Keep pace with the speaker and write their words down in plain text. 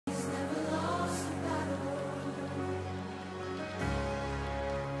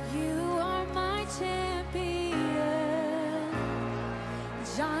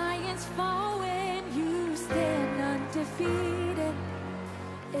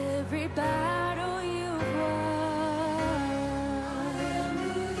every battle you've won. I am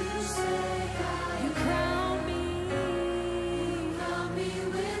who you say I am. You crown me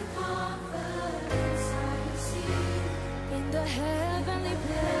with confidence. I see in the heavenly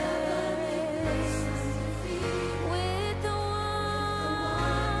place with the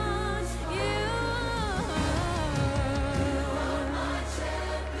one you are my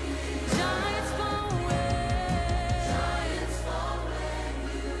champion. Giants fall when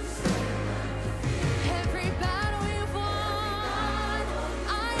you say every battle you've won. I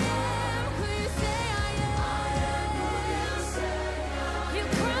am who you say I am. You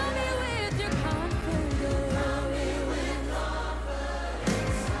crown me with your confidence.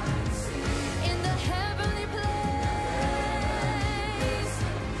 In the heavenly place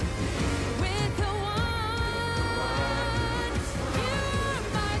with the one. You are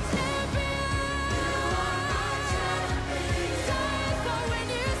my champion. Giants fall when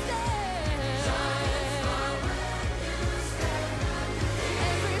you stand.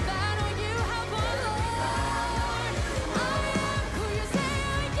 Every battle you have won, Lord. I am who you say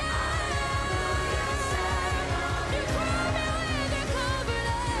I am. You crown me with your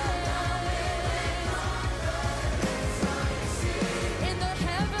confidence. In the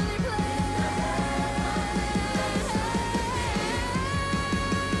heavenly place.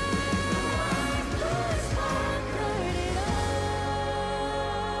 Who's conquered it all?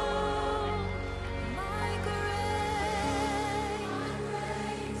 My great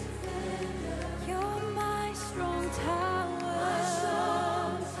defender. You're my strong tower.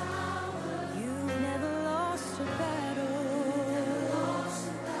 You've never lost a battle.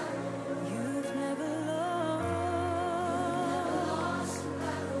 You've never lost.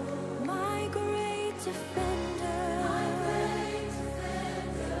 My great defender.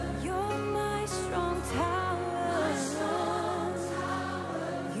 You're my strong tower.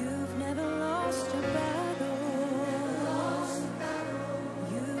 You've never lost a battle.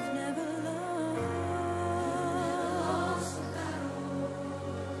 You've never lost.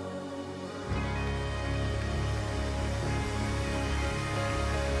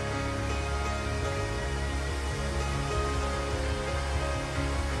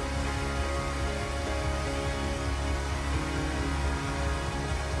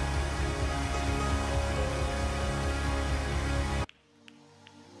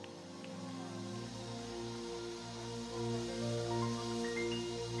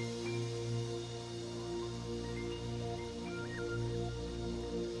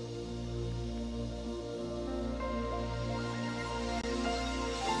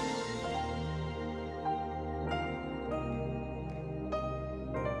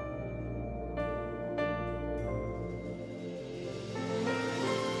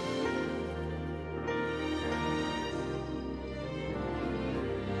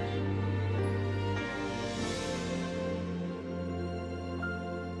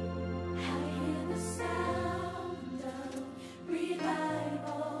 I hear the sound of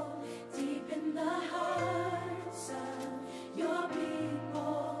revival deep in the hearts of your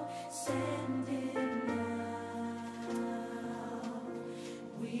people. Send it now.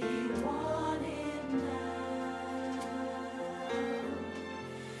 We want it now.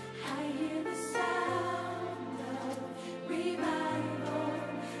 I hear the sound of revival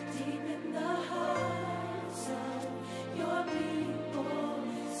deep in the hearts of your people.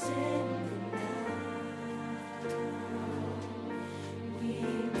 Send it now. We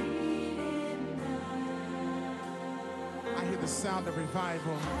need it now. I hear the sound of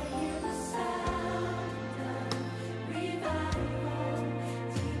revival. I hear the sound of revival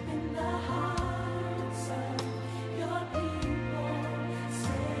deep in the hearts of your people.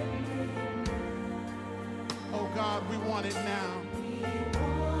 Send it now. Oh God, we want it now. We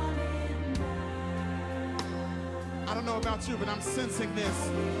want it now. I don't know about you, but I'm sensing this.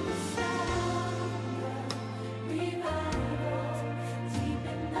 The sound of revival deep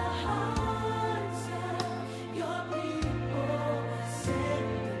in the hearts of your people.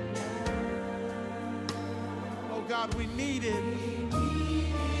 Send it now. Oh God, we need it. We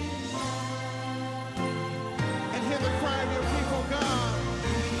need it now. And hear the cry of your people, God.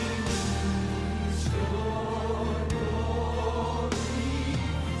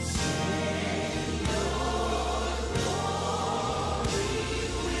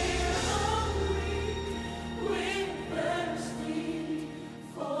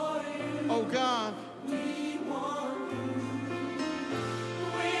 Oh God, We want you.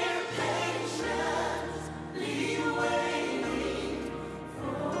 We're patiently waiting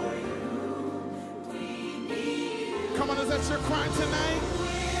for you. We need you. come on, is that your cry tonight?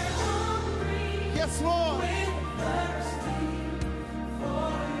 We're hungry. Yes, Lord. We're thirsty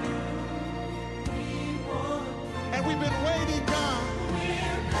for you.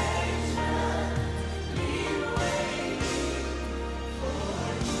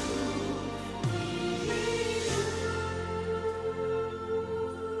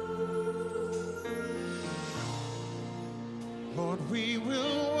 we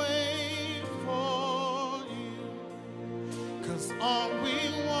will wait for you, 'cause all we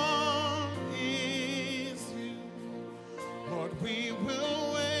want is you. Lord, we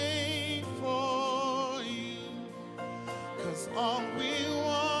will wait for you, 'cause all we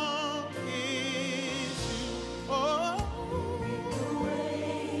want is you. Oh,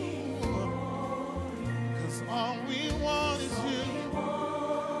 'cause all we want is you.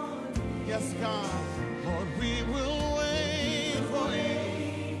 Yes, God. Lord, we will wait for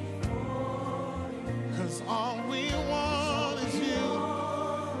you, 'cause all we want is you.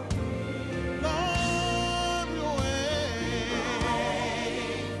 Lord, we wait,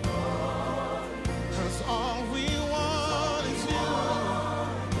 'cause all we want is you.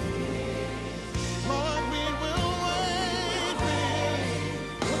 Lord, we will wait for you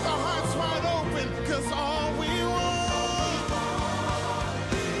with our hearts wide open, 'cause all we want.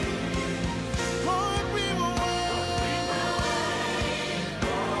 Lord, we will wait,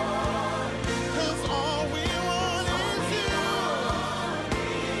 'cause all we want is you.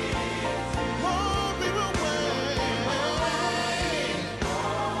 Lord, we will wait,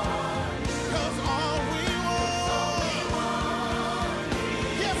 'cause all we want.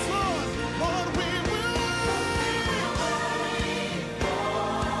 Yes, Lord. Lord, we will wait,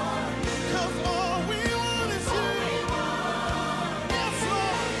 'cause all we want is you. Yes,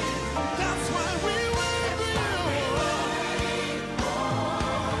 Lord. That's why we wait for you,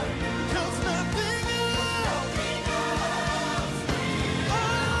 'cause nothing else.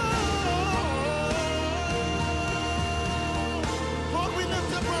 Lord, we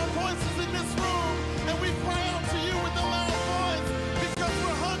lift up our voices in this room and we cry out to you with a loud voice, because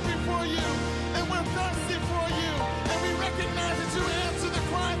we're hungry for you and we're thirsty for you, and we recognize that you answer the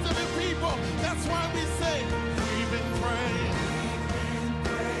cries of your people. That's why we say, we've been praying.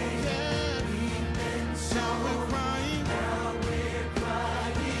 Yeah. Now we're crying.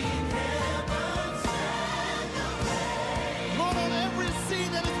 Lord, on every seed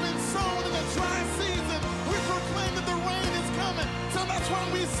that has been sown in the dry season, we proclaim that the rain is coming. So that's why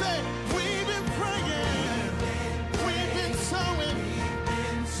we say, we've been praying, we've been sowing,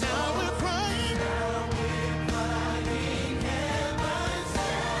 now we're crying.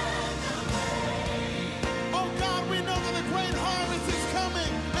 Oh God, we know that a great harvest is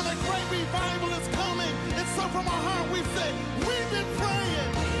coming and a great revival is coming. And so from our heart we say, we've been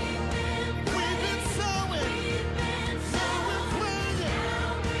praying, we've been sowing, now we're praying.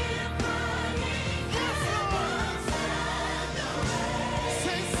 Yes, Lord.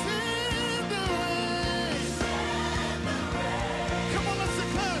 Say, send the rain. Come on, let's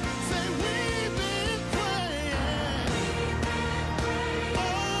declare. Say, we've been praying. Oh,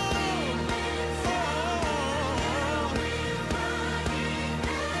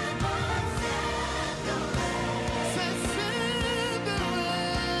 say, send the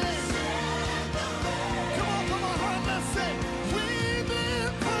rain. Come on, from our heart, let's say, we've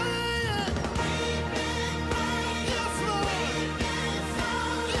been praying. Yes, Lord.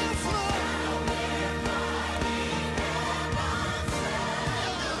 Yes, Lord.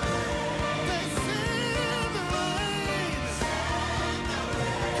 They send the rain.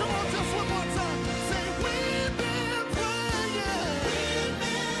 Come on, just one more time. Say, we've been praying.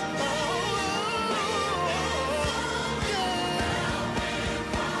 Oh,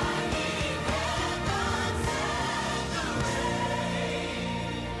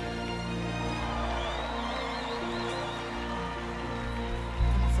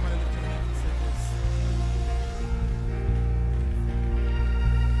 Come on, somebody lift your hands and say this.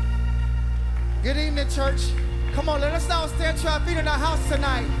 Good evening, church. Come on, let us now stand to our feet in our house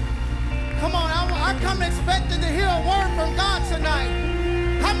tonight. Come on, I come expecting to hear a word from God tonight.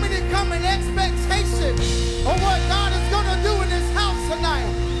 How many come in expectation of what God is going to do in this house tonight?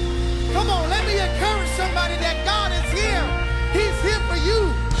 Come on, let me encourage somebody that God is here. He's here for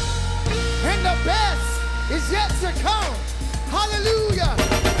you. And the best is yet to come. Hallelujah.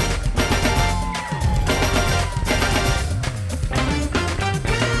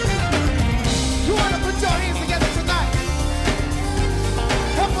 You want to put your hands together tonight.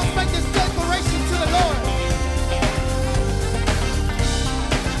 Help us make this declaration to the Lord.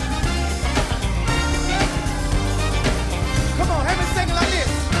 Come on, have me sing it like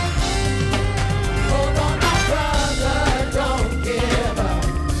this. Hold on, my brother, don't give up.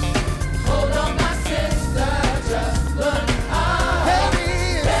 Hold on, my sister, just look up.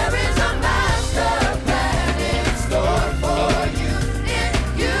 Heavy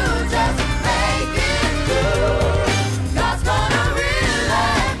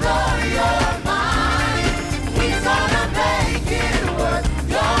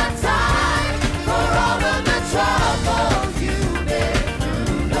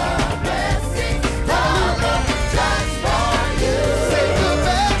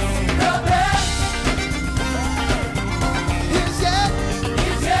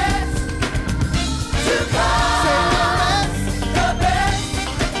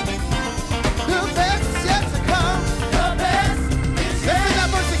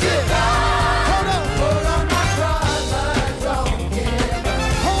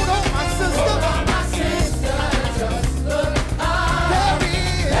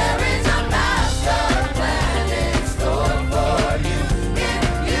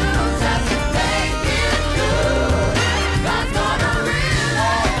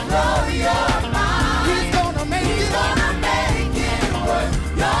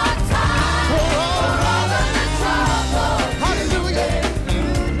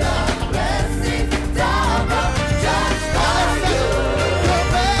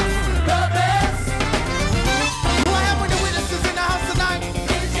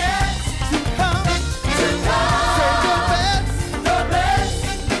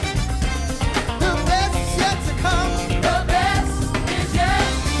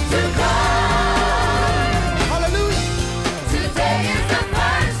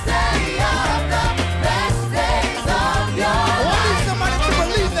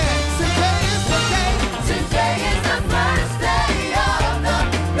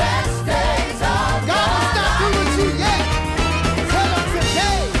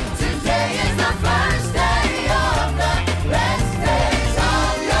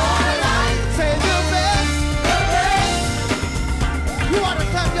y'all to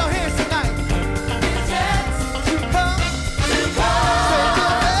clap your hands tonight. To come. Say the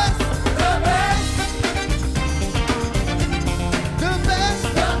best. The best.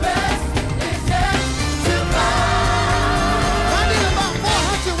 Is yet to come. I need about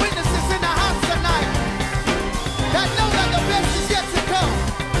 400 witnesses in the house tonight that know that the best is yet to come.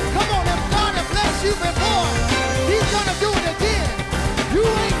 Come on, if God has blessed you before, He's gonna do it again. You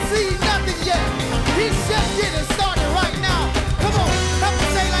ain't seen nothing yet. He's just getting started right now. Come on, help me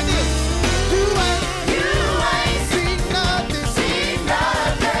say it like this. You ain't seen nothing.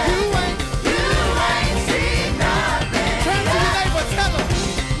 You ain't seen nothing. Turn to your neighbor, tell him.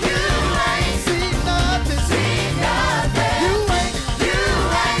 You ain't seen nothing. You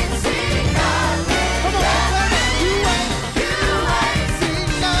ain't seen nothing. Come on, tell him. You ain't seen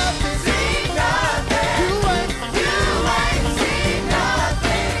nothing. You ain't seen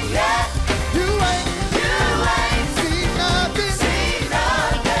nothing yet. You ain't seen nothing.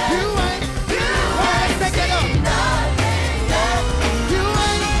 You ain't. Come on, let's take it up. You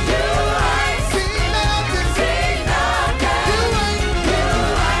ain't seen nothing. You ain't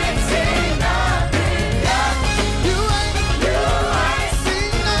seen nothing yet. You ain't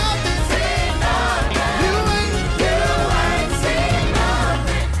seen nothing. You ain't seen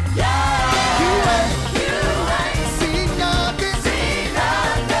nothing yet. You ain't seen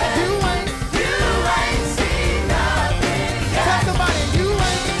nothing. You ain't seen nothing yet. Tell somebody you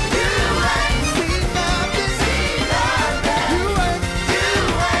ain't seen nothing. You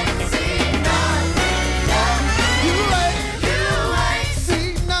ain't seen nothing yet. You ain't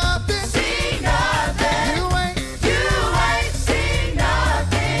seen nothing. You ain't seen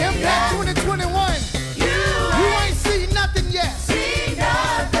nothing. Impact 2021. You ain't seen nothing yet.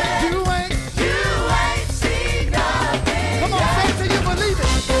 You ain't. Come on, say it till you believe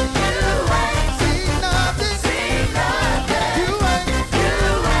it. Seen nothing. You ain't.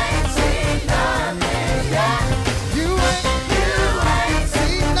 seen nothing yet. You ain't.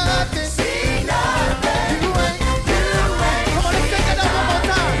 seen nothing. You ain't. Come on, let's take that up one more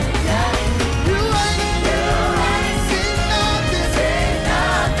time. You ain't. seen nothing.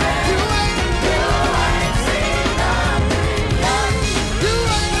 You ain't. seen nothing yet. You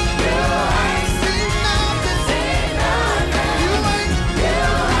ain't. seen nothing. You ain't.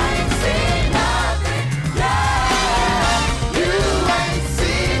 seen nothing yet. You ain't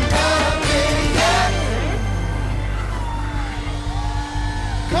seen nothing yet.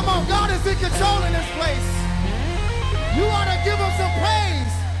 Come on, God is in control in this place. You ought to give Him some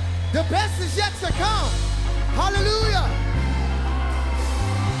praise. The best is yet to come. Hallelujah.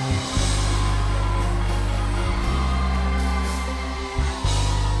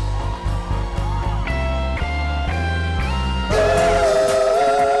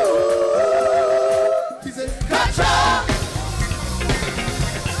 He said, gotcha.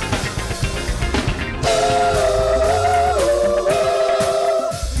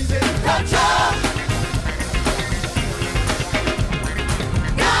 He said, gotcha.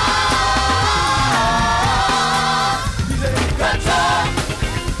 God. He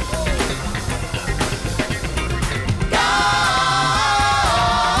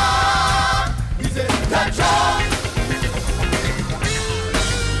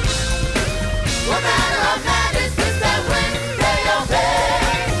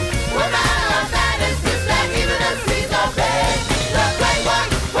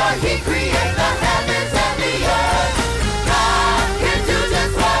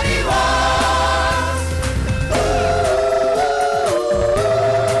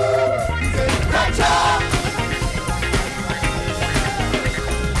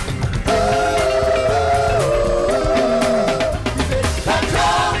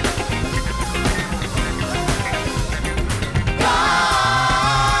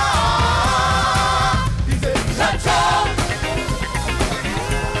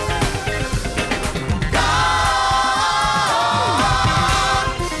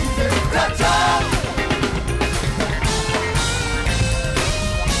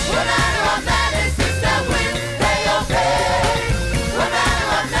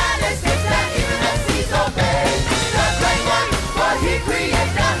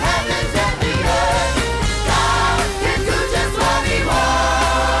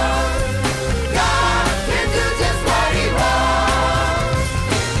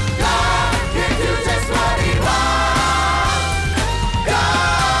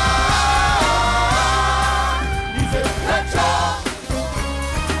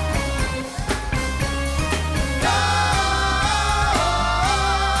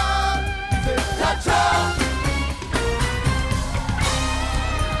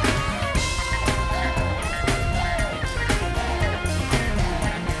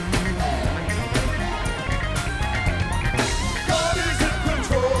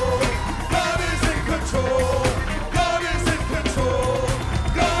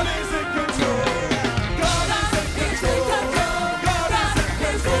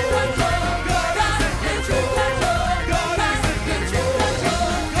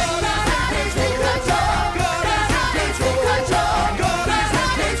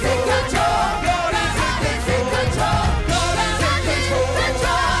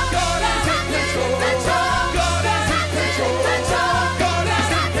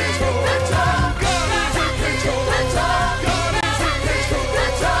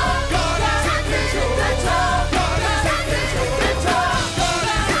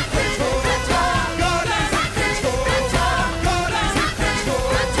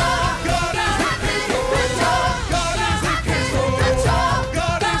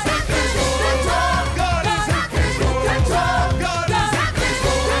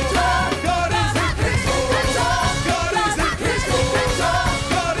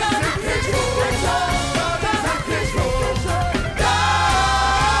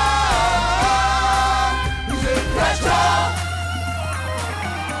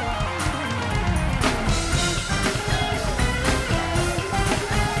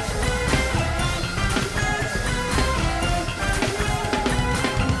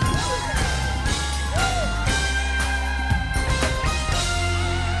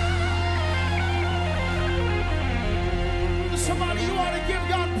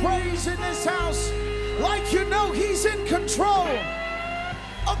praise in this house like you know He's in control.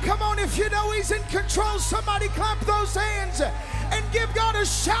 Oh, come on, if you know He's in control, somebody clap those hands and give God a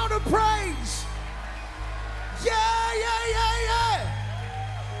shout of praise. Yeah, yeah, yeah, yeah.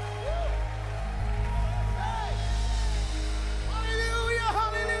 Hey. Hallelujah,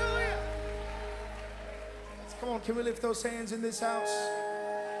 hallelujah. Come on, can we lift those hands in this house?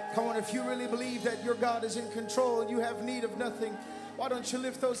 Come on, if you really believe that your God is in control and you have need of nothing, why don't you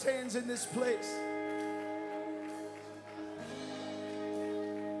lift those hands in this place?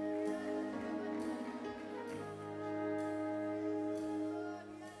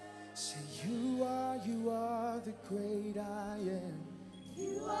 Say, you are the great I am.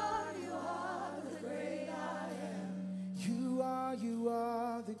 You are the great I am. You are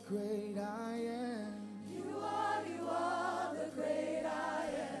the great I am. You are the great I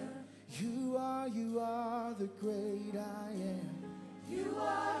am. You are the great I am. You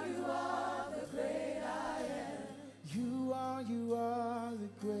are the great I am. You are the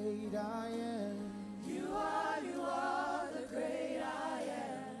great I am. You are the great I am.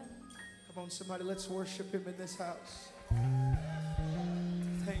 Come on, somebody, let's worship Him in this house.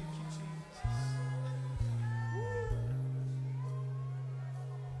 Thank you, Jesus.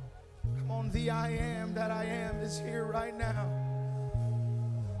 Come on, the I am that I am is here right now.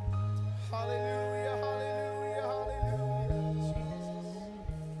 Hallelujah, hallelujah, hallelujah. Jesus.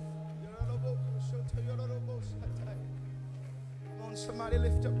 Come on, somebody,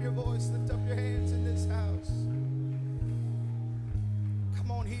 lift up your voice, lift up your hands in this house.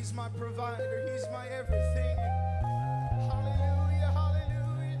 Come on, He's my provider, He's my everything. Hallelujah,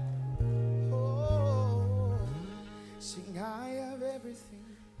 hallelujah. Oh, sing, I have everything.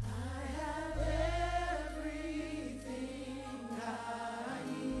 I have everything I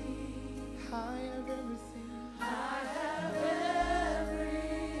need. I have everything. I have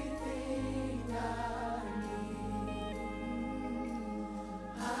everything I need.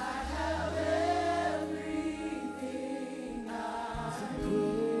 I have everything I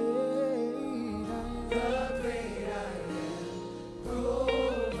need. The great I am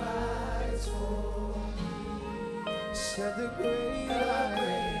provides for me. Said the great I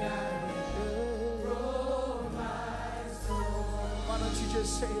am. Provides for me. Why don't you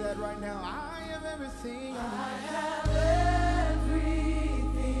just say that right now? I have everything. I have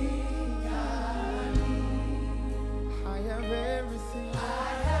everything I need. I have everything. I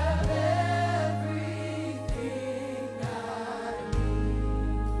have everything I need.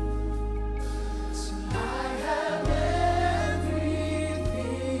 I have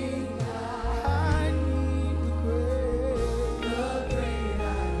everything I need the great. I am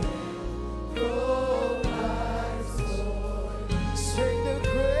provides for me. Say the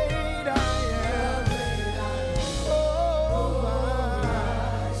great I am.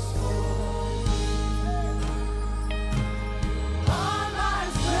 Provides All my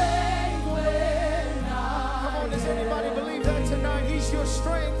strength when Come on, does anybody believe that tonight? He's your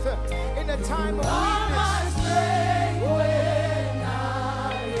strength in a time of all my weakness. strength when I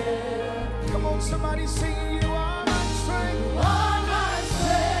am. Come on, somebody sing, you are my strength. All my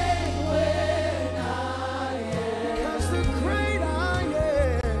strength when I am. Because the great I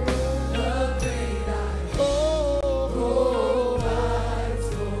am. The great I am Oh, provides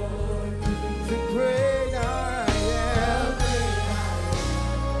for me. the great I am.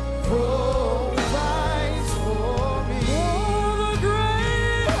 Provides for me. Oh, the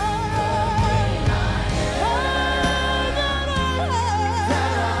great I am.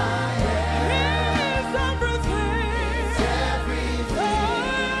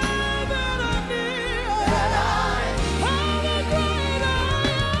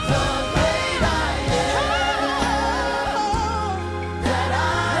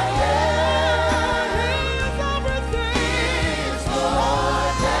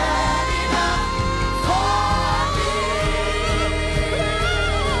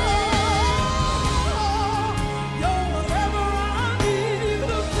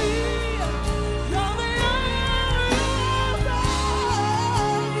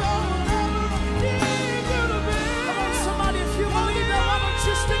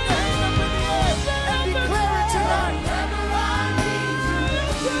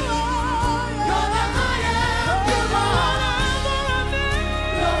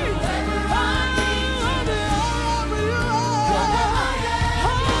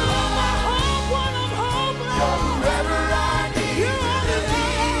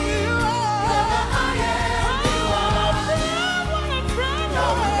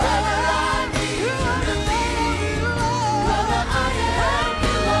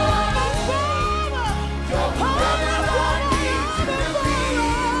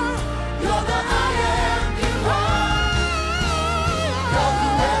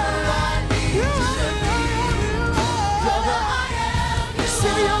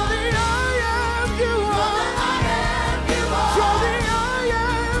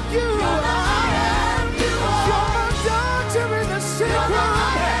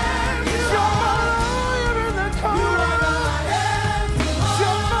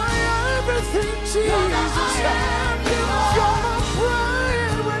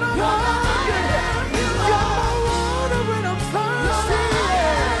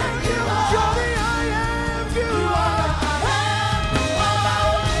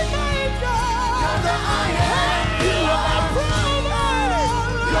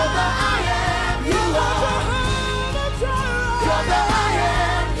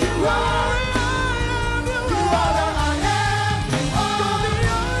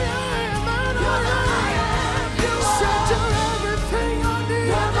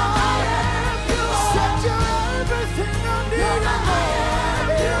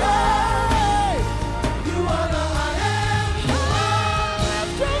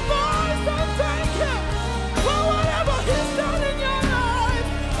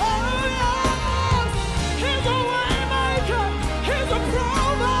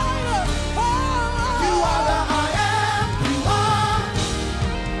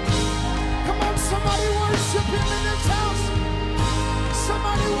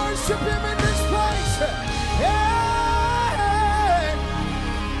 Somebody worship him in this place. Yeah,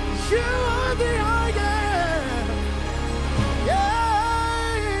 you are the I am. Yes.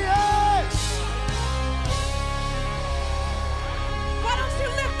 Why don't you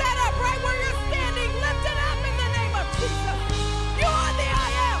lift that up right where you're standing? Lift it up in the name of Jesus. You are the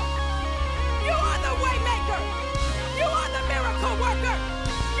I am. You are the way maker. You are the miracle worker.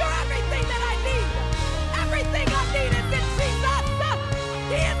 You're everything that I need. Everything I need is in Jesus.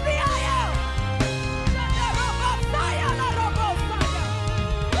 He is the I am.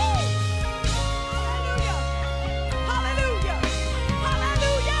 Woo! Hallelujah. Hallelujah.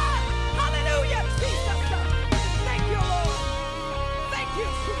 Hallelujah. Hallelujah, Jesus. Thank you, Lord. Thank you,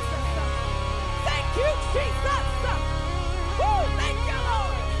 Jesus. Thank you, Jesus. Woo! Thank you,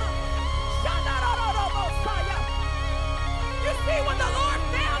 Lord. You see, when the Lord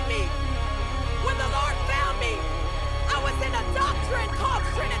found me, I was in a doctrine called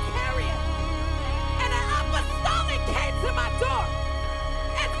Trinitarian. And an apostolic came to my door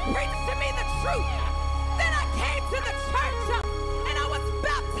and preached to me the truth. Then I came to the church and I was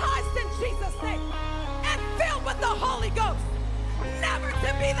baptized in Jesus' name and filled with the Holy Ghost. Never to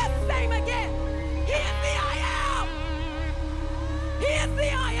be the same again. He is the I am. He is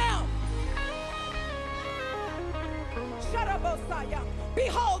the I am. Shut up, Osiah.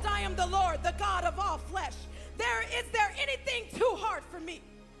 Behold, I am the Lord, the God of all flesh. Is there anything too hard for me?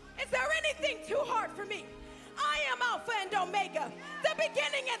 Is there anything too hard for me? I am Alpha and Omega, the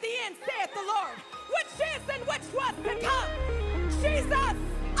beginning and the end, saith the Lord, which is and which was to come. Jesus,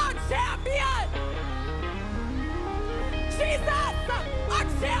 our champion. Jesus, our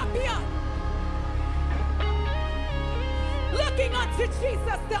champion. Looking unto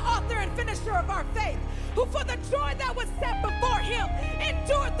Jesus, the author and finisher of our faith, who for the joy that was set before him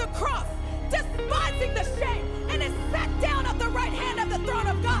endured the cross, despising the shame, and is sat down at the right hand of the throne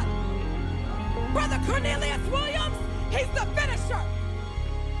of God. Brother Cornelius Williams, he's the finisher.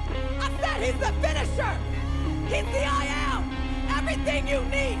 I said he's the finisher. He's the I am. Everything you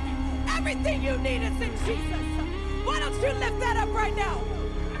need is in Jesus. Why don't you lift that up right now?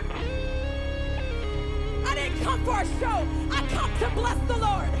 I didn't come for a show. I come to bless the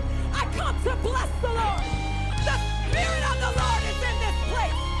Lord. I come to bless the Lord. The Spirit of the Lord is in this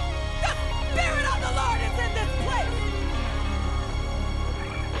place. The Spirit of the Lord is in this place.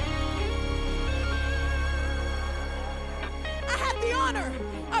 I had the honor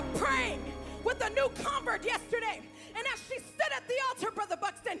of praying with a new convert yesterday. And as she stood at the altar, Brother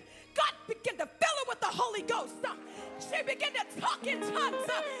Buxton, God began to fill her with the Holy Ghost. She began to talk in tongues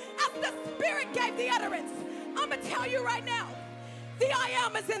as the Spirit gave the utterance. I'm going to tell you right now, the I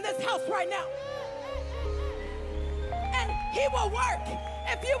am is in this house right now. And he will work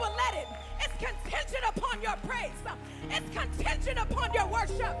if you will let it. It's contingent upon your praise. It's contingent upon your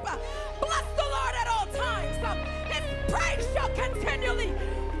worship. Bless the Lord at all times. His praise shall continually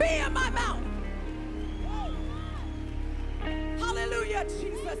be in my mouth. Hallelujah,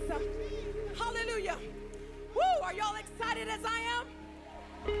 Jesus. Hallelujah. Woo, are y'all excited as I am?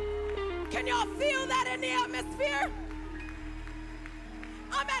 Can y'all feel that in the atmosphere?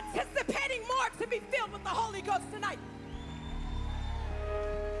 I'm anticipating more to be filled with the Holy Ghost tonight.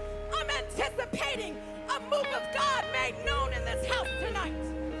 I'm anticipating a move of God made known in this house tonight.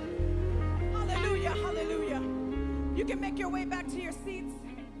 Hallelujah, hallelujah. You can make your way back to your seats.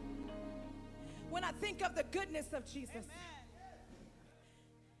 When I think of the goodness of Jesus.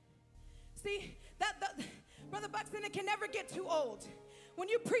 See, Brother Buxton, it can never get too old. When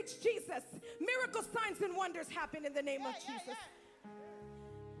you preach Jesus, miracle signs and wonders happen in the name of Jesus.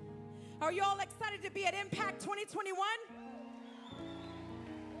 Are you all excited to be at Impact 2021?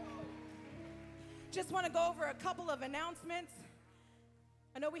 Just want to go over a couple of announcements.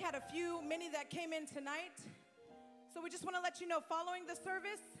 I know we had many that came in tonight. So we just want to let you know, following the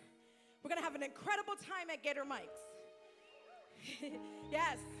service, we're going to have an incredible time at Gator Mike's.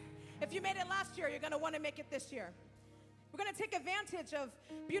 Yes. If you made it last year, you're going to want to make it this year. We're going to take advantage of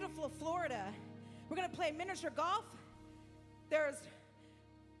beautiful Florida. We're going to play miniature golf. There's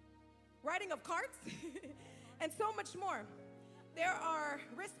riding of carts and so much more. There are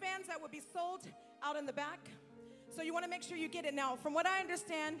wristbands that will be sold out in the back. So you want to make sure you get it now. From what I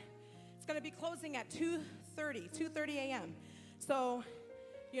understand, it's going to be closing at 2:30 a.m. So,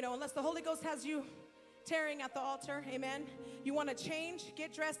 unless the Holy Ghost has you tearing at the altar, amen, you want to change,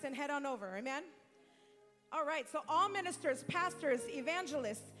 get dressed, and head on over, amen? All right, so all ministers, pastors,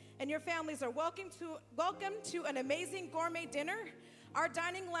 evangelists, and your families are welcome to an amazing gourmet dinner. Our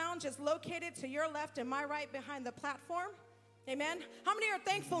dining lounge is located to your left and my right behind the platform. Amen. How many are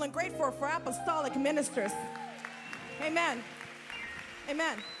thankful and grateful for apostolic ministers? Amen.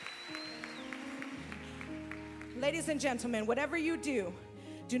 Amen. Ladies and gentlemen, whatever you do,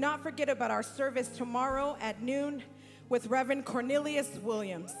 do not forget about our service tomorrow at noon with Reverend Cornelius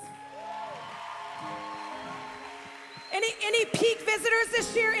Williams. Any Peak visitors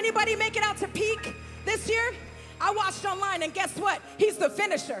this year? Anybody make it out to Peak this year? I watched online, and guess what? He's the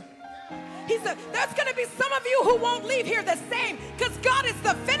finisher. There's going to be some of you who won't leave here the same, because God is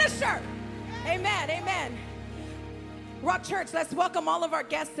the finisher. Amen, amen. Rock Church, let's welcome all of our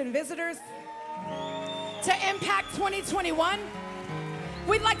guests and visitors to Impact 2021.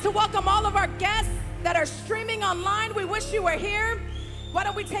 We'd like to welcome all of our guests that are streaming online. We wish you were here. Why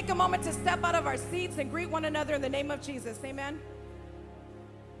don't we take a moment to step out of our seats and greet one another in the name of Jesus. Amen.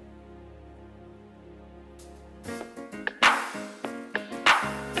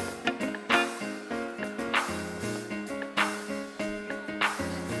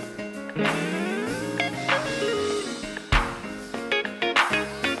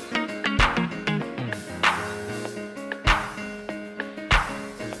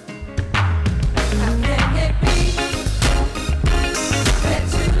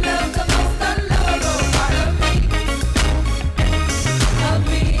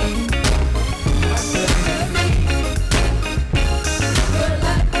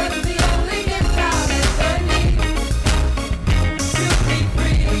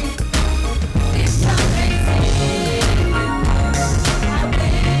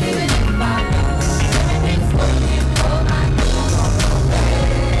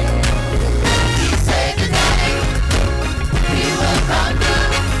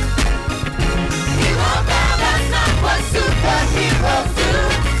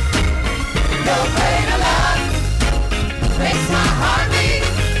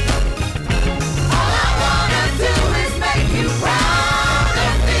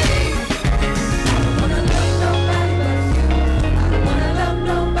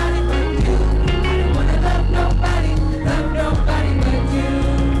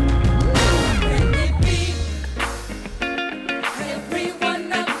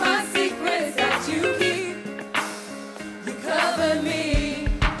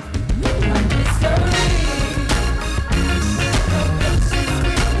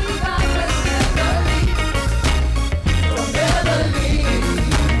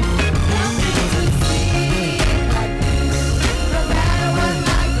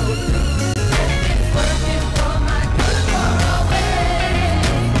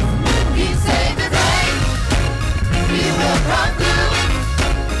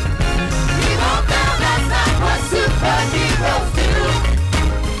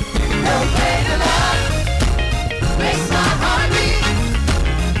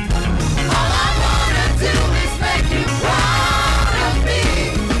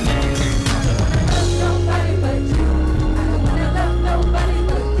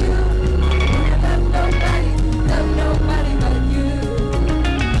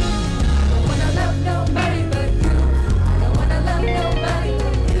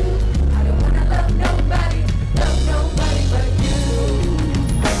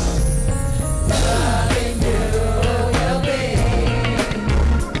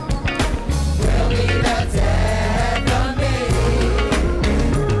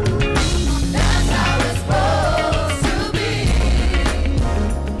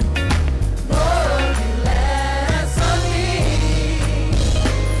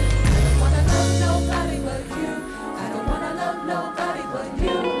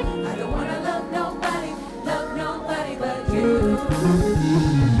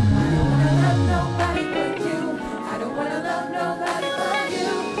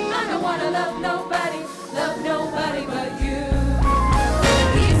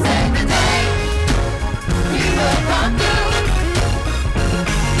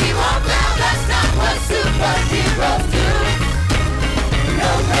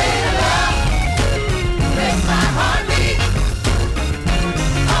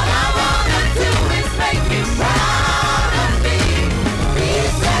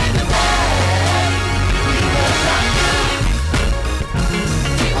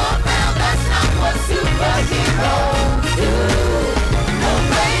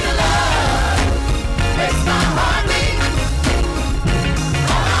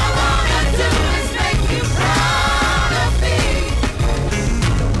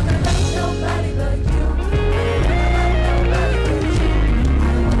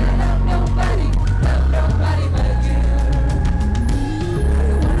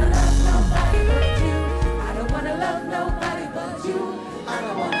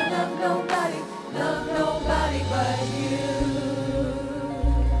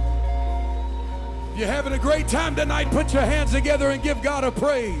 you're having a great time tonight, put your hands together and give God a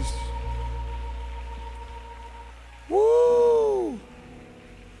praise. Woo!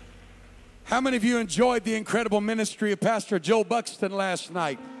 How many of you enjoyed the incredible ministry of Pastor Joe Buxton last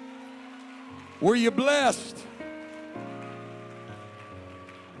night? Were you blessed?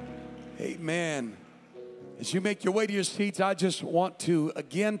 Amen. As you make your way to your seats, I just want to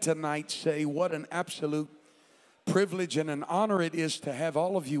again tonight say what an absolute privilege and an honor it is to have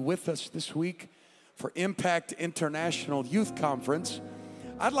all of you with us this week for Impact International Youth Conference.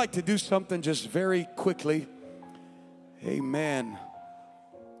 I'd like to do something just very quickly. Amen.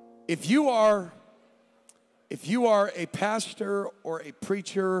 If you are a pastor or a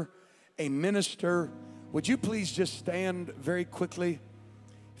preacher, a minister, would you please just stand very quickly?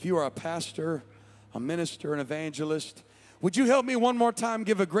 If you are a pastor, a minister, an evangelist, would you help me one more time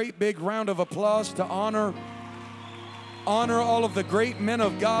give a great big round of applause to honor all of the great men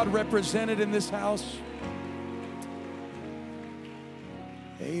of God represented in this house?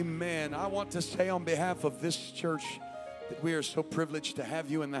 Amen. I want to say on behalf of this church that we are so privileged to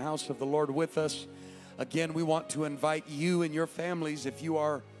have you in the house of the Lord with us. Again, we want to invite you and your families. If you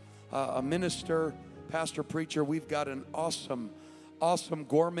are a minister, pastor, preacher, we've got an awesome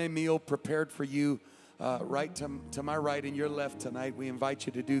gourmet meal prepared for you right to my right and your left tonight. We invite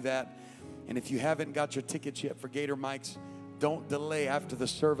you to do that. And if you haven't got your tickets yet for Gator Mikes, don't delay after the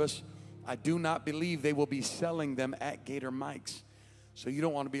service. I do not believe they will be selling them at Gator Mikes. So you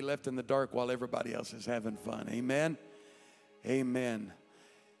don't want to be left in the dark while everybody else is having fun. Amen. Amen.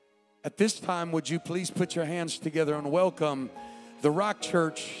 At this time, would you please put your hands together and welcome the Rock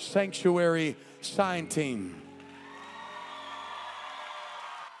Church Sanctuary Sign Team.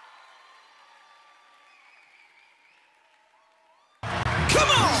 Come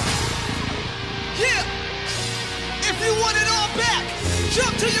on! Yeah! If you want it all back,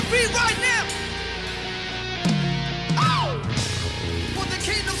 jump to your feet right now! Oh! For the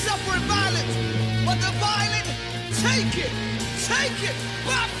kingdom suffering violence, but the violent take it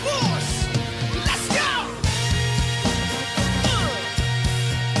by force! Let's go!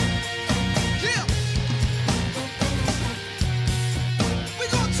 Yeah!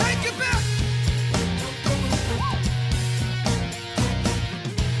 We're gonna take it back!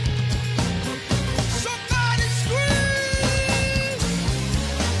 Somebody scream!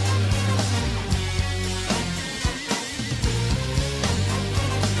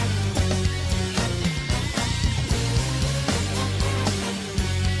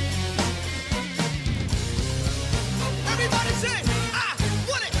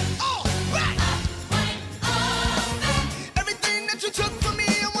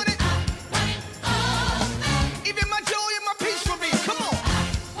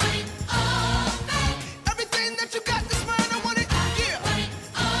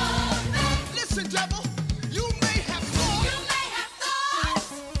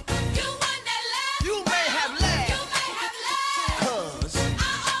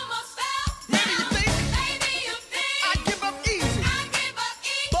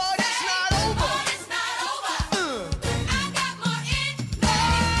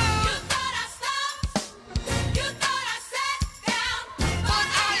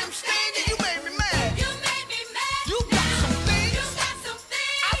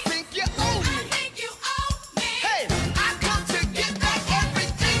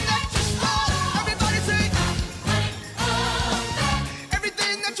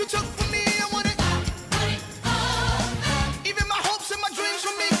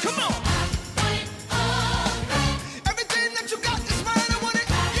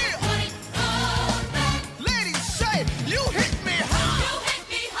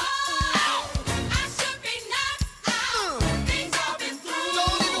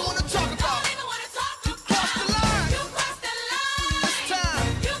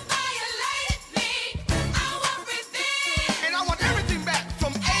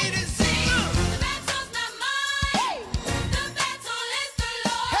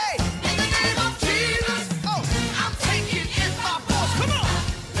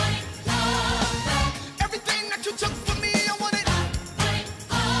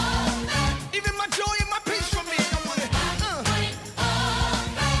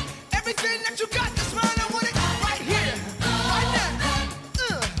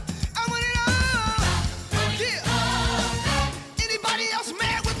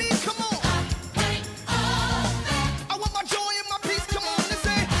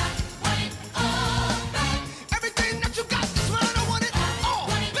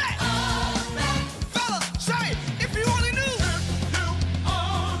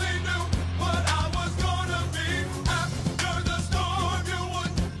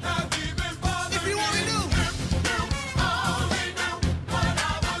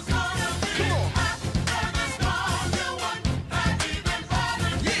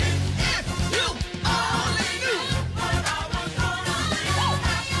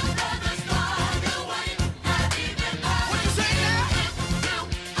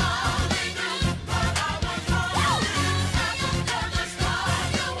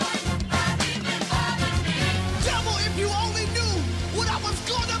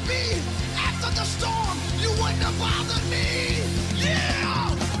 of the storm, you wouldn't have bothered me.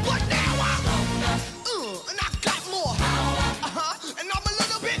 Yeah, but now and I got more. And I'm a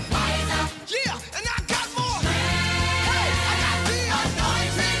little bit wiser. Yeah, and I got more. Hey, I got the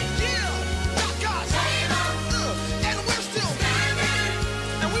anointing. Yeah, got God. And we're still standing.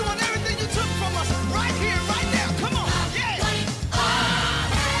 And we want everything you took from us right here, right now. Come on, yeah.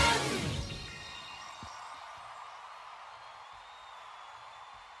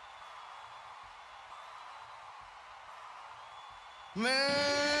 Man,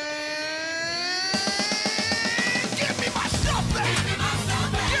 give me my stuff back.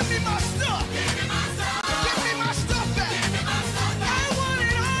 Give me my stuff. Give me my stuff back. I want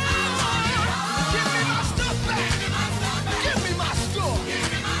it all. Give me my stuff back. Give me my stuff.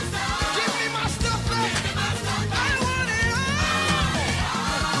 Give me my stuff back. I want it all.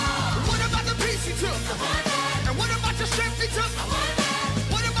 What about the peace he took? And what about your strength he took?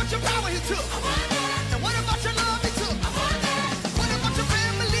 What about your power he took? And what about your love he took? What about your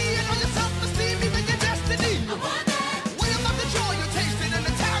family and all your self-esteem, even your destiny? What about the joy you tasted and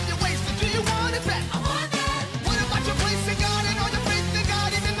the time you wasted? Do you want it back? What about your place in God and all your faith in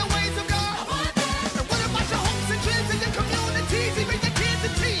God, even the ways of God? And what about your hopes and dreams and your communities, even your kids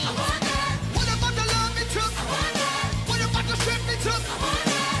and teens? What about the love you took? What about the strength you took?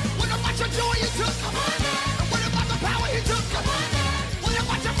 What about your joy you took? And what about the power you took? What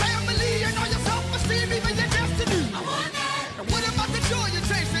about your family and all your self-esteem, even your destiny? And what about the joy you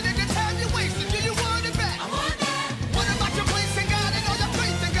tasted and the time you wasted? Do you want it back? What about your place in God and all your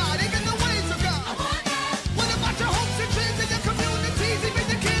faith in God, even the ways of God? What about your hopes and dreams and your communities, even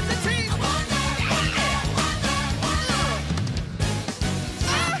your kids and teens? I want it all.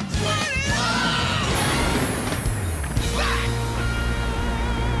 Back.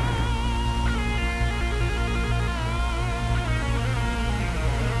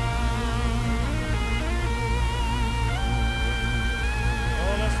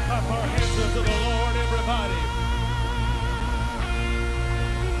 Oh, let's clap our hands unto the Lord, everybody.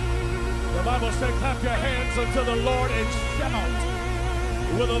 The Bible says, clap your hands unto the Lord and shout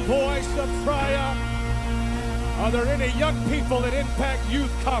with a voice of triumph. Are there any young people at Impact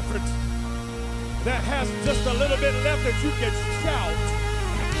Youth Conference that has just a little bit left that you can shout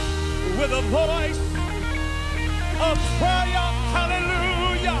with a voice of triumph?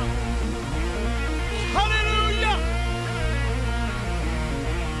 Hallelujah! Hallelujah!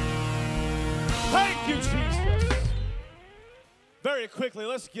 Thank you, Jesus. Very quickly,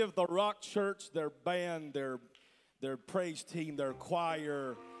 let's give the Rock Church, their band, their praise team, their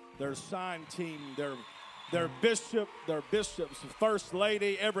choir, their sign team, their bishops, first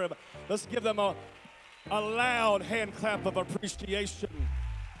lady, everybody. Let's give them a loud hand clap of appreciation.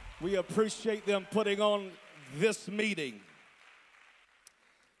 We appreciate them putting on this meeting.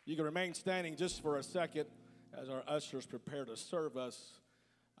 You can remain standing just for a second as our ushers prepare to serve us.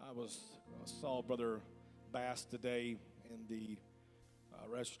 I saw Brother Bass today in the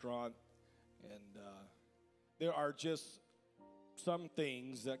restaurant, and there are just some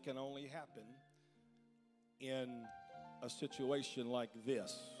things that can only happen in a situation like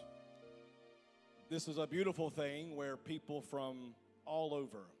this. This is a beautiful thing where people from all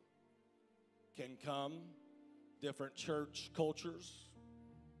over can come, different church cultures,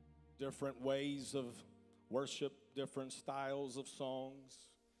 different ways of worship, different styles of songs,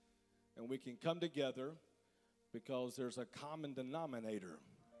 and we can come together because there's a common denominator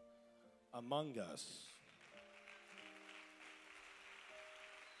among us.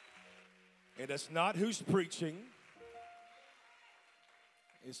 And it's not who's preaching,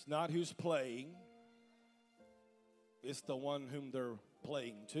 it's not who's playing, it's the one whom they're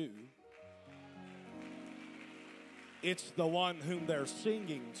playing to. It's the one whom they're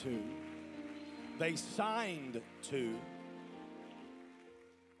singing to, they signed to.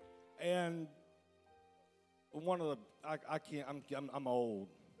 And one of the, I can't, I'm old.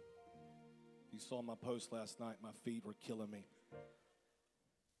 You saw my post last night, my feet were killing me.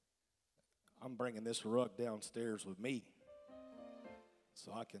 I'm bringing this rug downstairs with me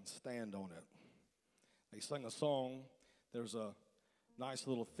so I can stand on it. They sang a song. There's a nice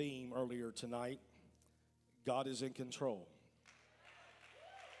little theme earlier tonight. God is in control.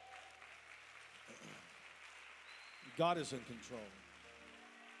 God is in control.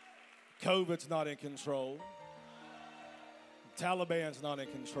 COVID's not in control. Taliban's not in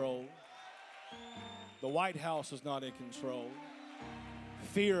control. The White House is not in control.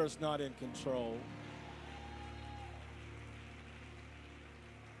 Fear is not in control.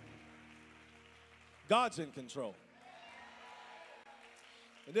 God's in control.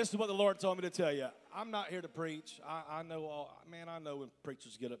 And this is what the Lord told me to tell you. I'm not here to preach. I know when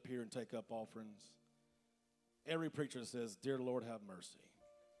preachers get up here and take up offerings. Every preacher says, "Dear Lord, have mercy."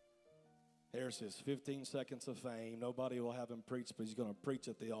 Here's his 15 seconds of fame. Nobody will have him preach, but he's going to preach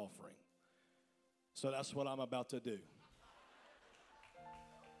at the offering. So that's what I'm about to do.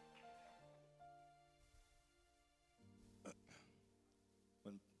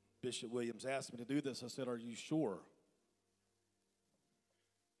 When Bishop Williams asked me to do this, I said, "Are you sure?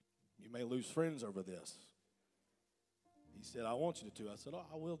 You may lose friends over this." He said, "I want you to." I said, "Oh,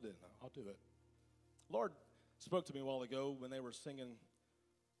 I will then. I'll do it." Lord spoke to me a while ago when they were singing,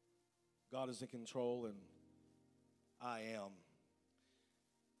 "God is in control," and I am.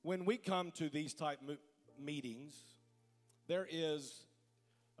 When we come to these type meetings, there is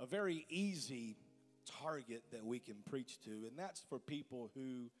a very easy target that we can preach to, and that's for people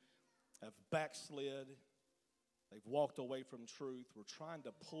who have backslid. They've walked away from truth. We're trying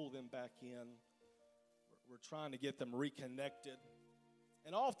to pull them back in. We're trying to get them reconnected.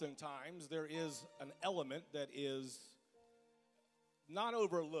 And oftentimes there is an element that is not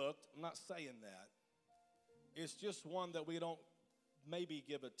overlooked. I'm not saying that. It's just one that we don't maybe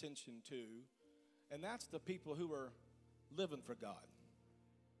give attention to. And that's the people who are living for God.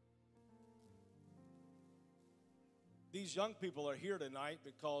 These young people are here tonight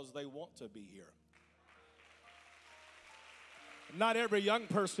because they want to be here. Not every young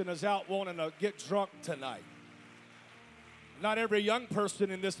person is out wanting to get drunk tonight. Not every young person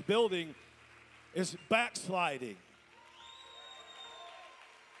in this building is backsliding.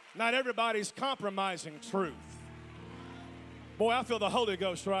 Not everybody's compromising truth. Boy, I feel the Holy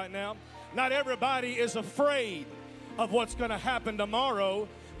Ghost right now. Not everybody is afraid of what's going to happen tomorrow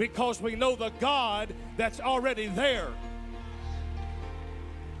because we know the God that's already there.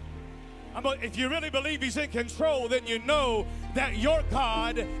 If you really believe He's in control, then you know that your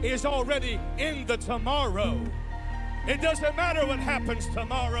God is already in the tomorrow. It doesn't matter what happens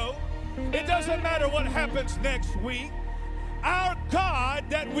tomorrow. It doesn't matter what happens next week. Our God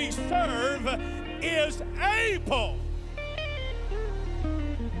that we serve is able.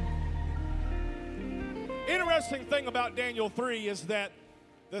 Interesting thing about Daniel 3 is that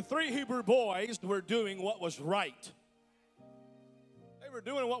the three Hebrew boys were doing what was right. They were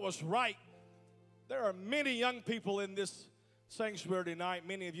doing what was right. There are many young people in this sanctuary tonight,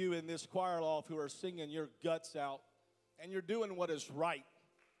 many of you in this choir loft who are singing your guts out, and you're doing what is right.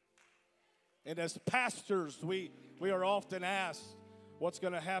 And as pastors, we are often asked, what's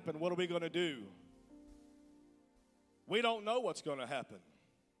going to happen? What are we going to do? We don't know what's going to happen.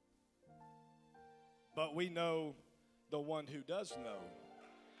 But we know the one who does know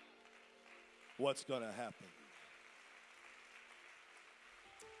what's going to happen.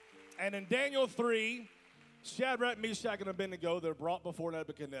 And in Daniel 3, Shadrach, Meshach, and Abednego, they're brought before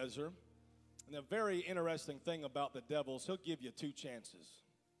Nebuchadnezzar. And the very interesting thing about the devil is he'll give you two chances.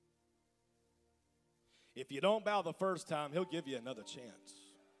 If you don't bow the first time, he'll give you another chance.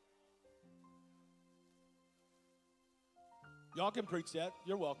 Y'all can preach that.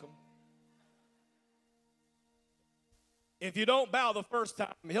 You're welcome. If you don't bow the first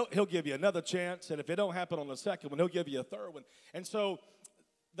time, he'll give you another chance. And if it don't happen on the second one, he'll give you a third one. And so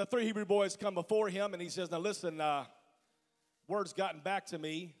the three Hebrew boys come before him, and he says, now listen, word's gotten back to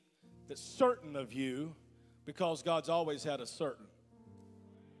me that certain of you, because God's always had a certain.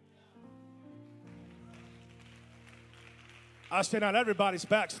 I say not everybody's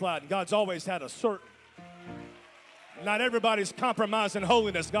backsliding. God's always had a certain. Not everybody's compromising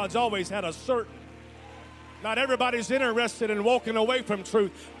holiness. God's always had a certain. Not everybody's interested in walking away from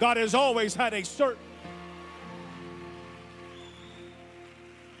truth. God has always had a certain.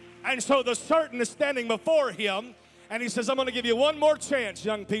 And so the certain is standing before him, and he says, I'm going to give you one more chance,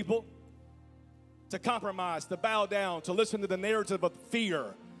 young people, to compromise, to bow down, to listen to the narrative of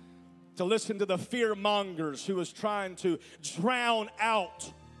fear, to listen to the fear mongers who is trying to drown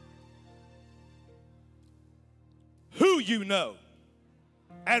out who you know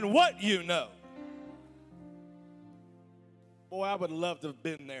and what you know. Boy, I would love to have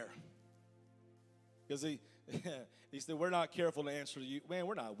been there. Because he said, we're not careful to answer you. Man,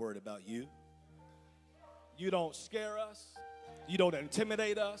 we're not worried about you. You don't scare us. You don't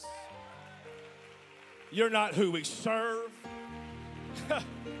intimidate us. You're not who we serve.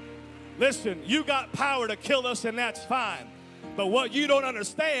 Listen, you got power to kill us, and that's fine. But what you don't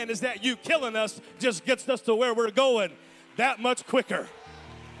understand is that you killing us just gets us to where we're going that much quicker.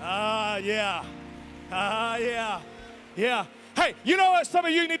 Yeah. Hey, you know what some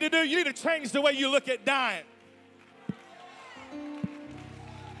of you need to do? You need to change the way you look at dying.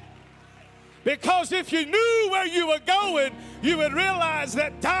 Because if you knew where you were going, you would realize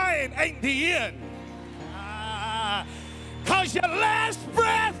that dying ain't the end. Because your last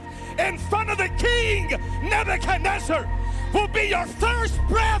breath in front of the king, Nebuchadnezzar, will be your first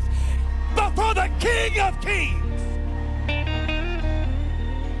breath before the King of Kings.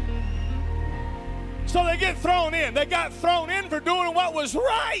 So they get thrown in. They got thrown in for doing what was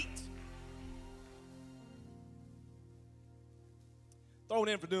right. Thrown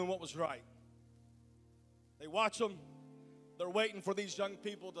in for doing what was right. They watch them. They're waiting for these young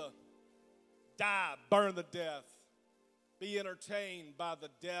people to die, burn to death, be entertained by the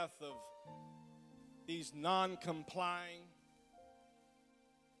death of these non-complying,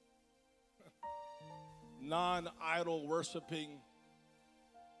 non-idol worshiping,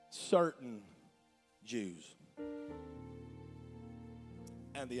 certain Jews.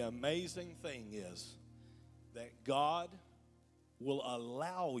 And the amazing thing is that God will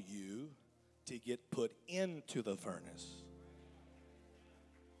allow you to get put into the furnace.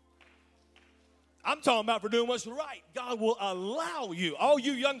 I'm talking about for doing what's right. God will allow you. All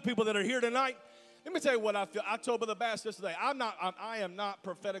you young people that are here tonight, let me tell you what I feel. I told Brother Bass yesterday, I am not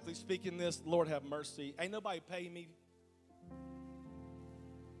prophetically speaking this. Lord have mercy. Ain't nobody paying me.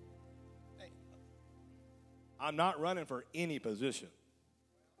 I'm not running for any position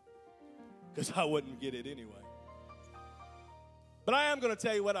because I wouldn't get it anyway. But I am going to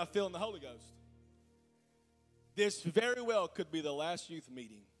tell you what I feel in the Holy Ghost. This very well could be the last youth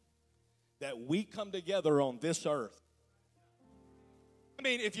meeting that we come together on this earth. I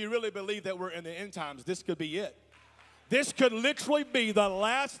mean, if you really believe that we're in the end times, this could be it. This could literally be the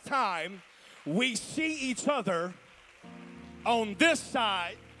last time we see each other on this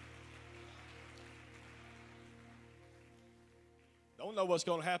side. Don't know what's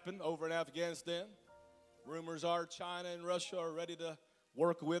going to happen over in Afghanistan. Rumors are China and Russia are ready to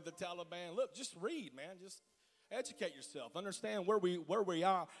work with the Taliban. Look, just read, man. Just educate yourself. Understand where we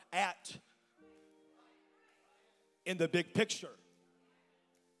are at in the big picture.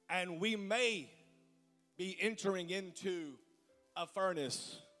 And we may be entering into a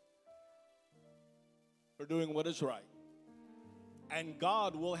furnace for doing what is right. And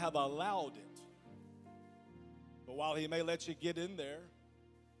God will have allowed it. But while he may let you get in there,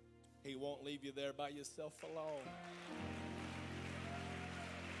 he won't leave you there by yourself alone.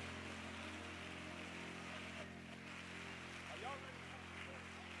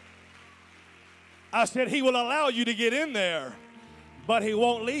 I said he will allow you to get in there, but he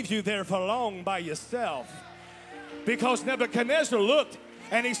won't leave you there for long by yourself. Because Nebuchadnezzar looked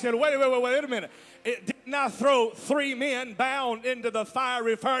and he said, wait a minute. It did not throw 3 men bound into the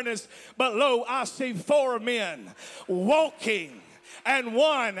fiery furnace, but lo, I see 4 men walking, and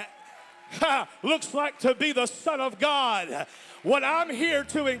one looks like to be the Son of God. What I'm here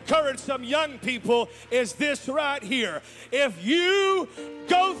to encourage some young people is this right here. If you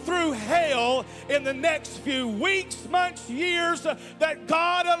go through hell in the next few weeks, months, years that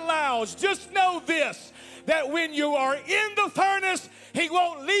God allows, just know this, that when you are in the furnace, he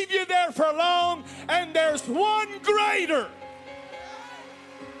won't leave you there for long, and there's one greater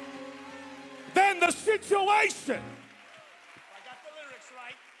than the situation. I got the lyrics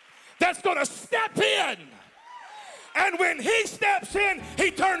right. That's going to step in. And when he steps in, he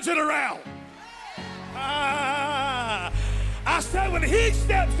turns it around. I said when he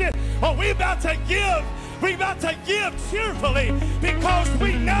steps in, oh, we're about to give cheerfully, because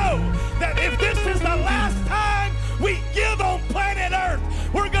we know that if this is the last time we give on planet Earth,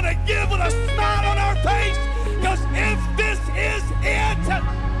 we're going to give with a smile on our face, because if this is it,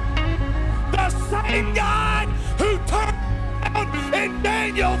 the same God who turned around in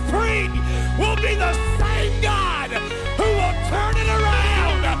Daniel 3 will be the same God who will turn it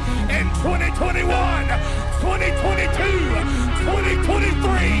around in 2021, 2022, 2023.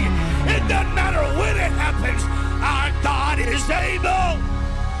 It doesn't matter when it happens, our God is able.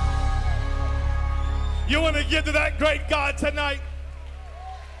 You want to give to that great God tonight?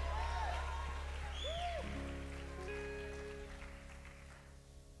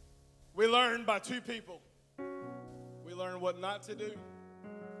 We learn by 2 people. We learn what not to do,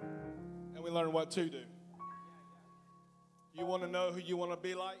 and we learn what to do. You want to know who you want to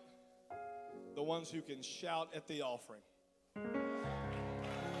be like? The ones who can shout at the offering.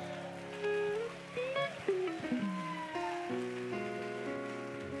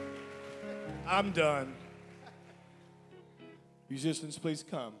 I'm done. Musicians, please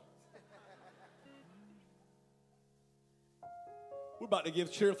come. We're about to give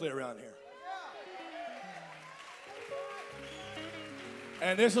cheerfully around here.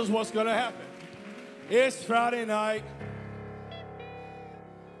 And this is what's going to happen. It's Friday night.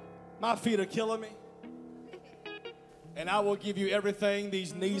 My feet are killing me. And I will give you everything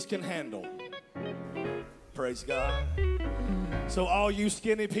these knees can handle. Praise God. So all you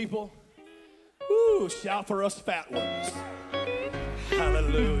skinny people, whoo, shout for us fat ones.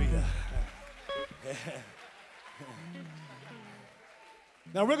 Hallelujah.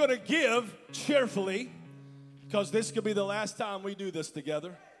 Now we're going to give cheerfully, because this could be the last time we do this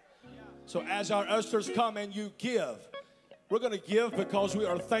together. So as our ushers come and you give, we're going to give because we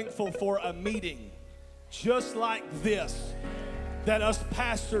are thankful for a meeting just like this that us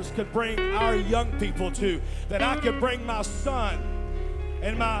pastors could bring our young people to, that I could bring my son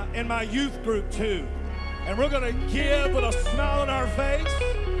and my youth group to. And we're going to give with a smile on our face,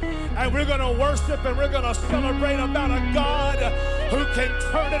 and we're going to worship, and we're going to celebrate about a God who can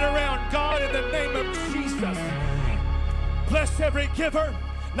turn it around. God, in the name of Jesus, bless every giver,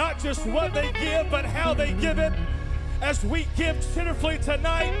 not just what they give, but how they give it. As we give cheerfully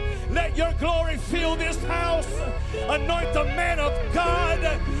tonight, let your glory fill this house. Anoint the man of God.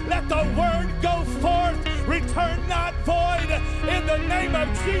 Let the word go forth. Return not void. In the name of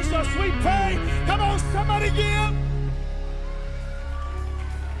Jesus we pray. Come on, somebody give.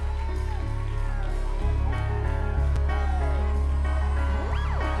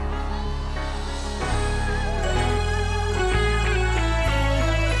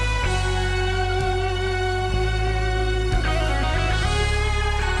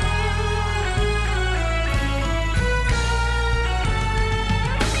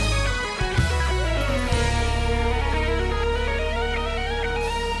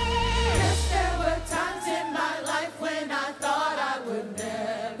 Yes, there were times in my life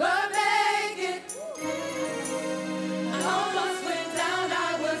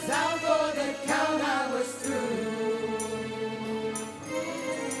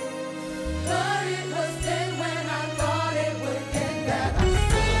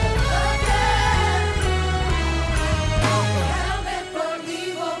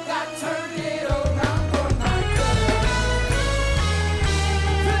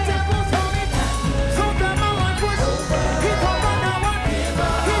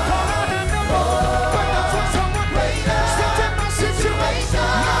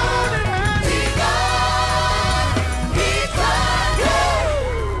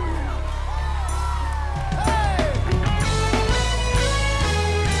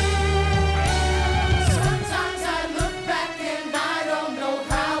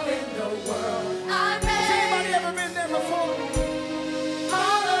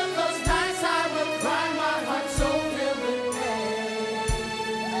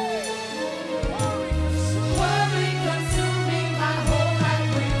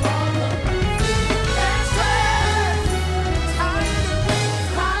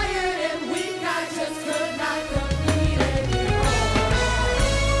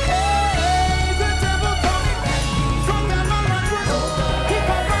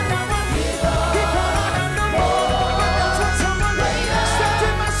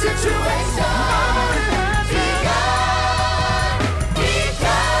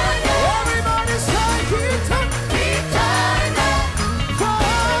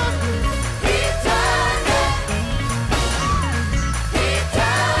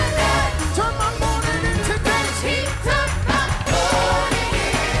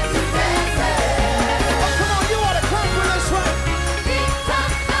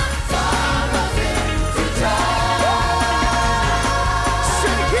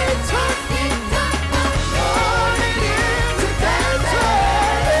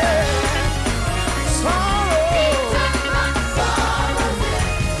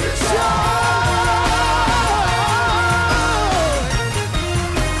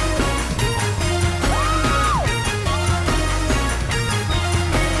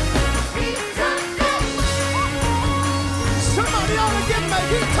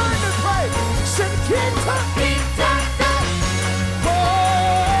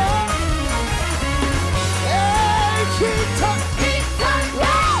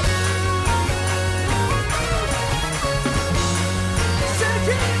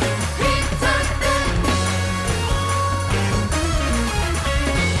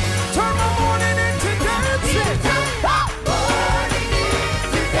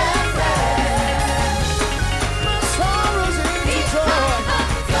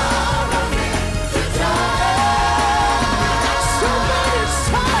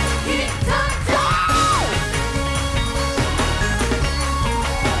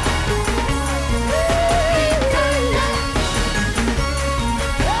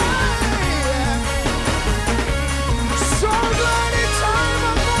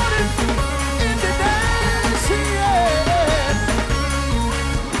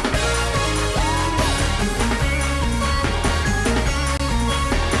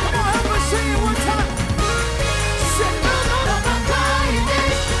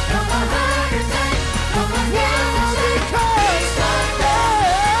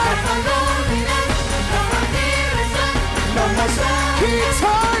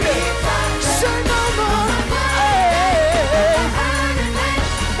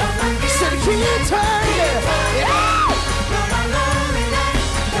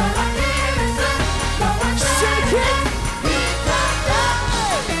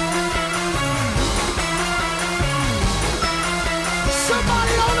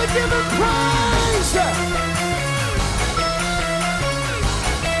Somebody ought to give him praise.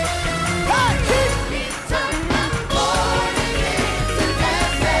 Hey,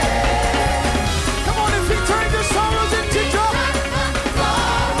 come on, if he turned your sorrows into joy.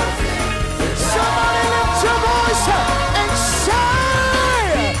 Somebody lift your voice and say,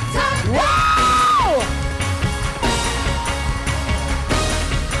 wow!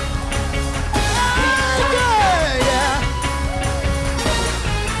 Yeah, yeah.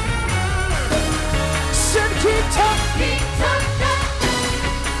 Said keep talking.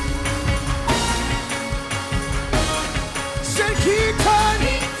 Said keep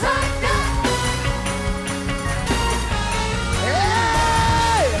talking.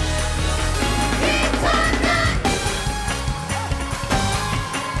 Hey!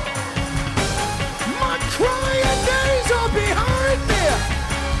 My crying days are behind me,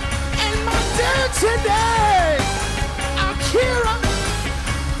 and my dancing days are here.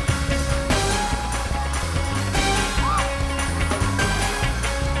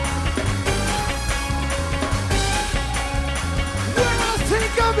 When I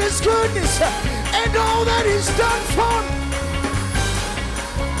think of his goodness and all that he's done for me,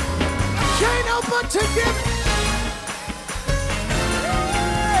 I can't help but to give it.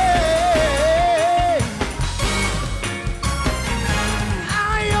 I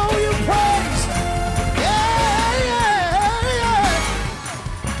owe you praise. Yeah, yeah, yeah.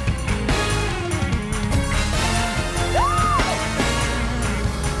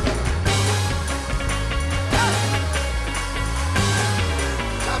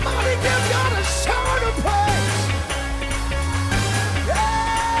 Somebody give God a shout of praise.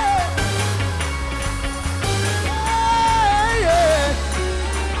 Yeah. Yeah, yeah.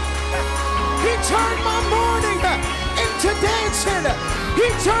 He turned my mourning into dancing. He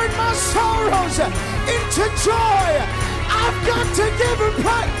turned my sorrows into joy. I've got to give him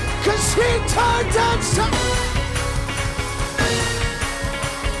praise, 'cause he turned that sorrow.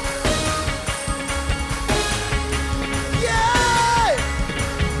 Yeah!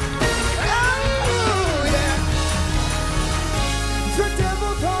 Oh, yeah. The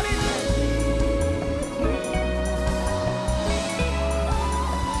devil thought he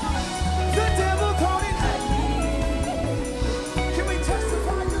The devil thought he had me. Can we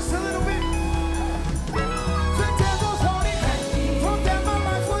testify just a little bit? The devil thought he had me. From that my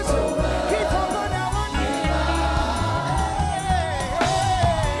life was over. He thought by now I knew.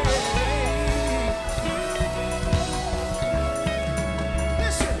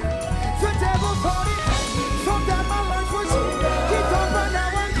 Listen, the devil thought he had me. From that my life was over. He thought by now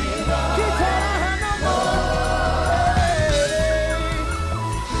I knew. He thought I had no more.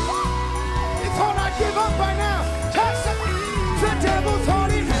 He thought I'd give up by now. The devil thought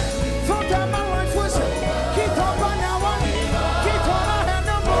he had me. Thought that my life was over. He thought by now I knew. He thought I had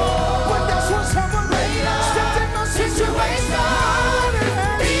no more. But that's when someone stepped in my situation.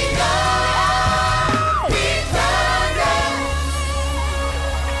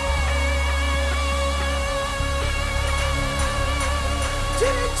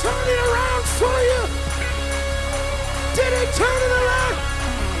 Did he turn it around for you? Did he turn it around?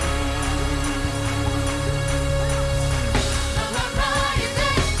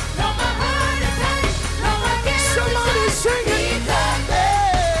 Somebody sing it.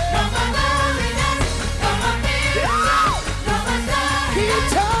 He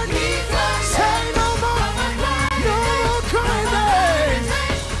turned it. Say no more. No more crying days.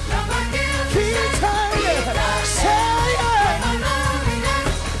 He turned it. Say it.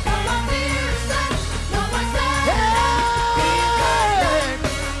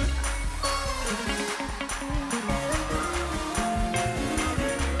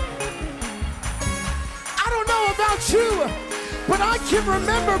 I don't know about you, but I can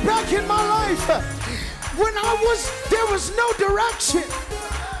remember back in my life when there was no direction.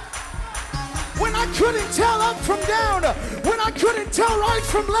 When I couldn't tell up from down, when I couldn't tell right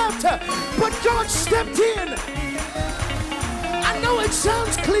from left, but God stepped in. I know it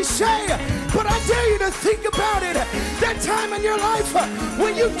sounds cliche, but I dare you to think about it. That time in your life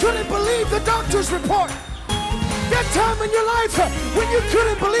when you couldn't believe the doctor's report. That time in your life when you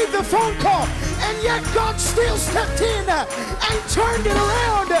couldn't believe the phone call, and yet God still stepped in and turned it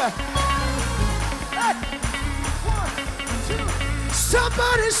around. Hey. 1, 2.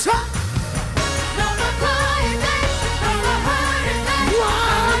 Somebody say,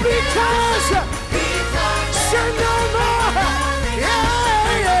 why? Because say no more.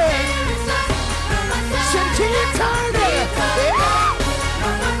 Yeah, yeah. Say keep turning. Yeah.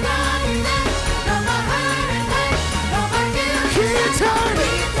 Keep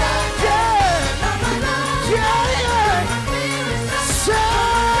turning. Yeah. Yeah, yeah.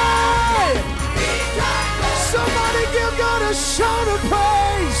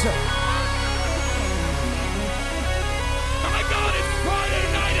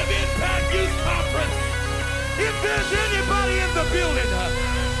 there's anybody in the building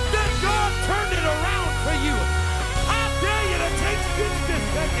that God turned it around for you, I dare you to take 60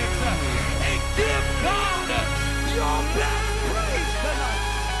 seconds and give God your best praise tonight.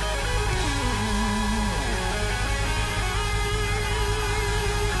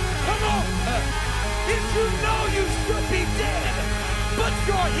 Come on. If you know you should be dead, but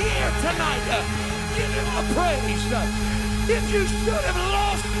you're here tonight, give him a praise. If you should have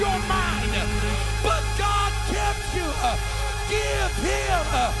lost your mind, but God kept you, give him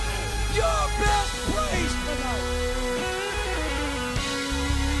your best praise tonight.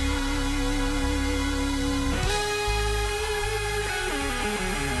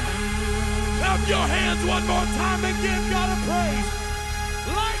 Clap your hands one more time and give God a praise.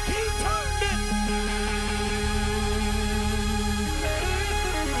 Like he turned it.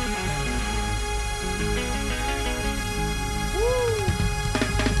 Woo.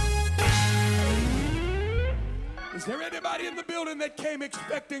 Is there anybody in the building that came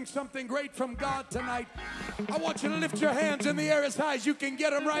expecting something great from God tonight? I want you to lift your hands in the air as high as you can get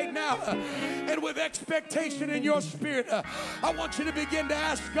them right now. And with expectation in your spirit, I want you to begin to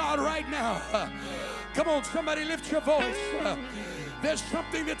ask God right now. Come on, somebody lift your voice. There's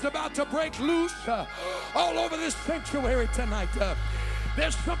something that's about to break loose all over this sanctuary tonight.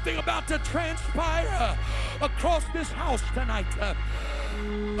 There's something about to transpire across this house tonight.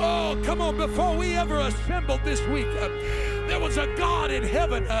 Oh, come on, before we ever assembled this week, there was a God in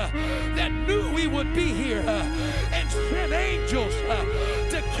heaven that knew we would be here and sent angels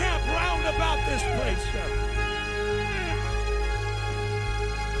to camp round about this place.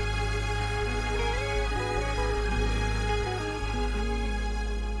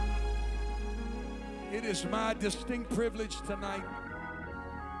 It is my distinct privilege tonight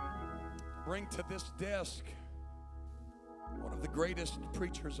to bring to this desk one of the greatest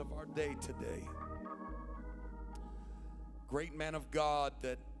preachers of our day today. Great man of God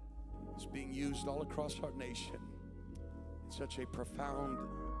that is being used all across our nation in such a profound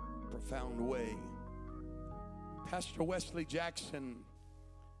way. Pastor Wesley Jackson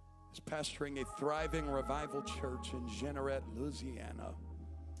is pastoring a thriving revival church in Jeanerette, Louisiana.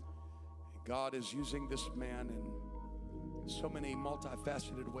 God is using this man in so many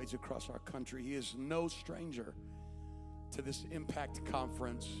multifaceted ways across our country. He is no stranger to this Impact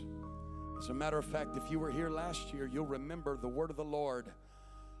Conference. As a matter of fact, if you were here last year, you'll remember the word of the Lord,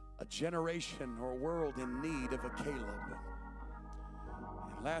 a generation or a world in need of a Caleb.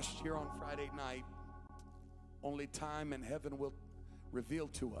 And last year on Friday night, only time and heaven will reveal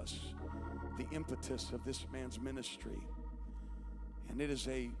to us the impetus of this man's ministry. And it is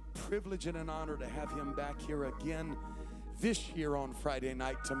a privilege and an honor to have him back here again this year on Friday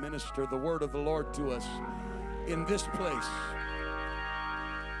night to minister the word of the Lord to us in this place.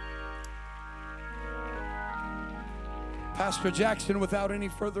 Pastor Jackson, without any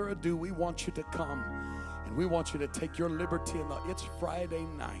further ado, we want you to come and we want you to take your liberty. It's Friday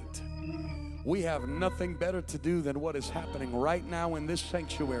night. We have nothing better to do than what is happening right now in this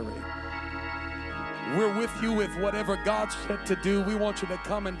sanctuary. We're with you with whatever God said to do. We want you to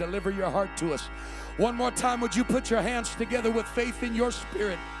come and deliver your heart to us. One more time, would you put your hands together with faith in your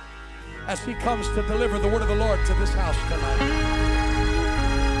spirit as he comes to deliver the word of the Lord to this house tonight.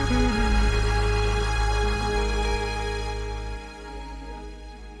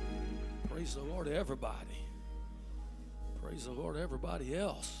 Praise the Lord, everybody. Praise the Lord, everybody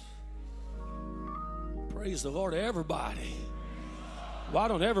else. Praise the Lord, everybody. Why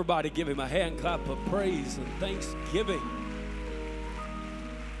don't everybody give him a hand clap of praise and thanksgiving?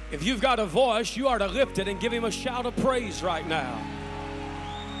 If you've got a voice, you are to lift it and give him a shout of praise right now.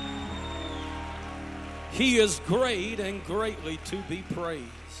 He is great and greatly to be praised.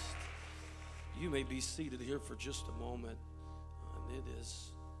 You may be seated here for just a moment. And it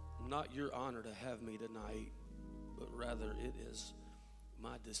is not your honor to have me tonight, but rather it is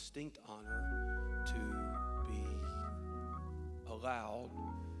my distinct honor to be allowed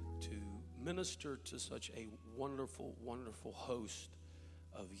to minister to such a wonderful, wonderful host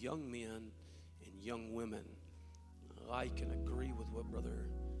of young men and young women. I can agree with what Brother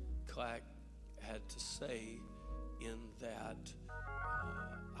Clack had to say in that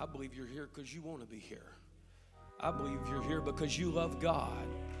I believe you're here because you want to be here. I believe you're here because you love God.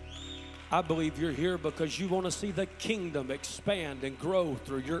 I believe you're here because you want to see the kingdom expand and grow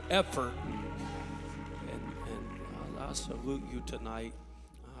through your effort. And I salute you tonight.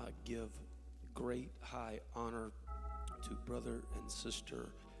 I give great high honor to brother and sister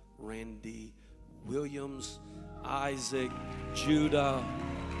Randy Williams, Isaac, Judah,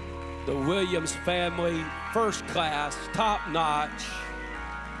 the Williams family, first class, top notch.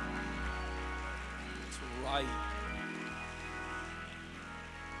 That's right.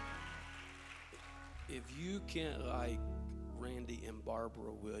 if you can't like Randy and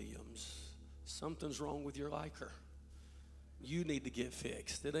Barbara Williams, something's wrong with your liker. You need to get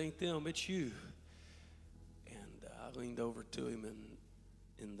fixed. It ain't them, it's you. And I leaned over to him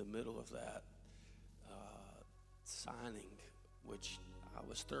in the middle of that signing, which I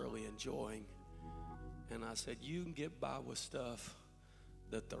was thoroughly enjoying. And I said, you can get by with stuff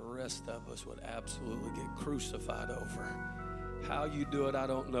that the rest of us would absolutely get crucified over. How you do it, I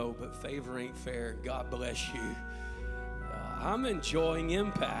don't know, but favor ain't fair. God bless you. I'm enjoying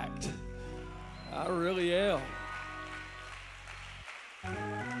Impact. I really am.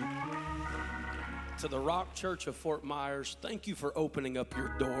 To the Rock Church of Fort Myers, thank you for opening up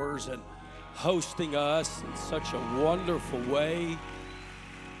your doors and hosting us in such a wonderful way.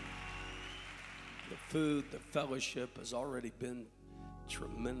 The food, the fellowship has already been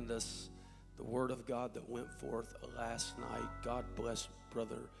tremendous. The word of God that went forth last night. God bless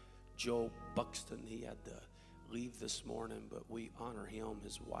Brother Joe Buxton. He had to leave this morning, but we honor him.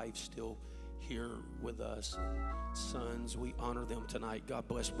 His wife's still here with us. Sons, we honor them tonight. God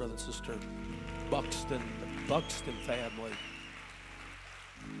bless Brother and Sister Buxton, the Buxton family.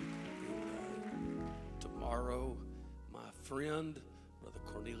 Tomorrow, my friend, Brother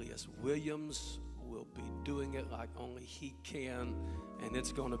Cornelius Williams, will be doing it like only he can, and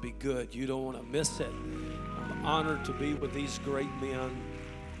it's going to be good. You don't want to miss it. I'm honored to be with these great men,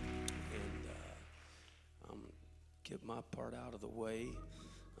 and I'm get my part out of the way.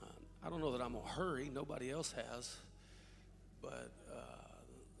 I don't know that I'm gonna hurry. Nobody else has, but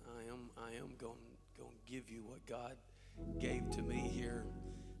I am going to give you what God gave to me here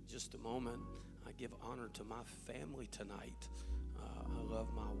in just a moment. I give honor to my family tonight. I love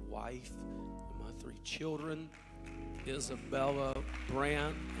my wife and my 3 children, Isabella,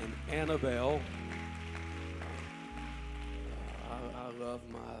 Brant, and Annabelle. I love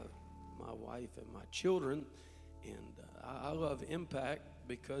my wife and my children, and I love Impact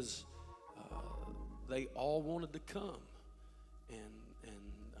because they all wanted to come, and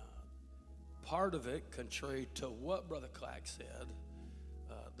part of it, contrary to what Brother Clack said,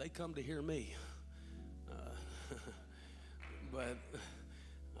 they come to hear me. But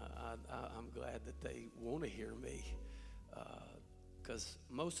I'm glad that they want to hear me, because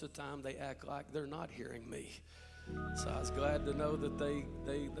most of the time they act like they're not hearing me. So I was glad to know that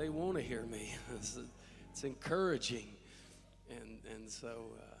they want to hear me. It's encouraging, and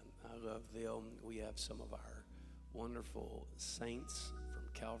so I love them. We have some of our wonderful saints from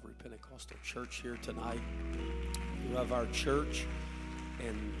Calvary Pentecostal Church here tonight. We love our church,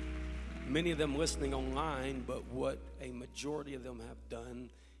 and many of them listening online, but what a majority of them have done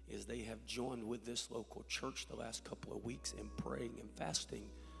is they have joined with this local church the last couple of weeks in praying and fasting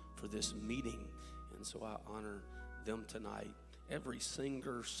for this meeting. And so I honor them tonight. Every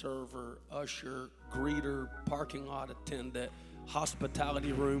singer, server, usher, greeter, parking lot attendant,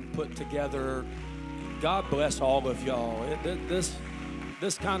 hospitality room put together. God bless all of y'all.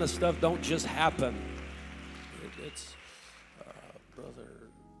 This kind of stuff don't just happen. It's Brother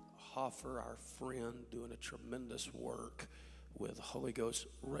Hoffer, our friend, doing a tremendous work with Holy Ghost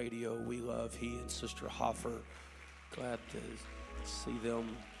Radio. We love he and Sister Hoffer. Glad to see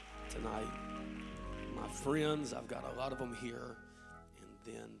them tonight. My friends, I've got a lot of them here.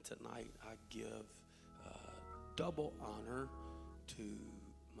 And then tonight I give double honor to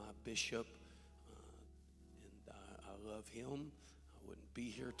my bishop. And I love him. I wouldn't be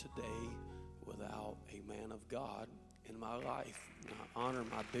here today without a man of God in my life. And I honor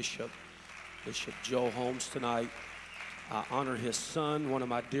my bishop, Bishop Joe Holmes, tonight. I honor his son, one of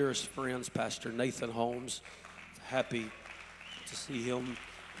my dearest friends, Pastor Nathan Holmes. Happy to see him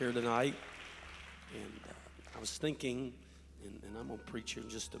here tonight. And I was thinking, and I'm going to preach here in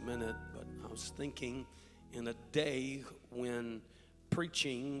just a minute, but I was thinking in a day when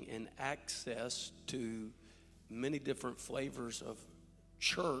preaching and access to many different flavors of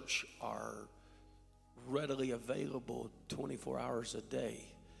church are readily available 24 hours a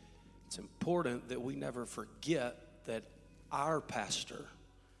day, it's important that we never forget that our pastor,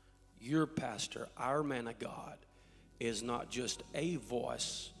 your pastor, our man of God, is not just a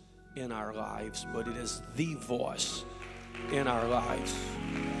voice in our lives, but it is the voice in our lives.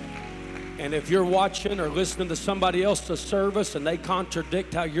 And if you're watching or listening to somebody else's service and they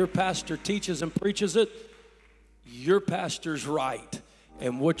contradict how your pastor teaches and preaches it, your pastor's right.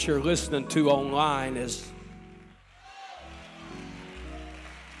 And what you're listening to online is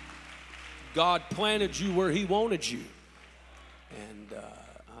God planted you where he wanted you. And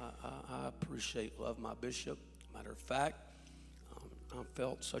I appreciate, love my bishop. Matter of fact, I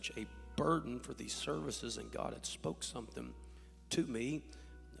felt such a burden for these services, and God had spoke something to me.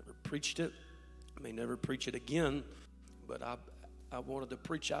 Never preached it, may never preach it again, but I wanted to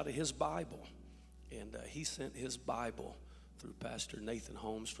preach out of his Bible. And he sent his Bible through Pastor Nathan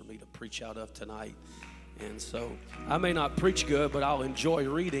Holmes for me to preach out of tonight. And so I may not preach good, but I'll enjoy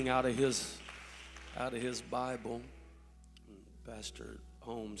reading out of his Bible. And Pastor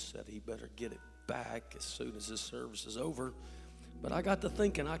Holmes said he better get it back as soon as his service is over. But I got to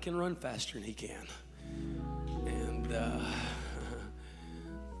thinking I can run faster than he can.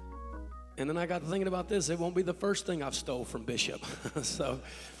 And then I got to thinking about this. It won't be the first thing I've stole from Bishop. So,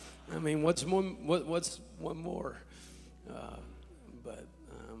 I mean, what's one more? But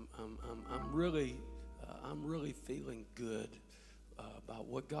I'm really feeling good about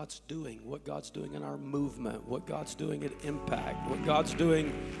what God's doing in our movement, what God's doing at Impact, what God's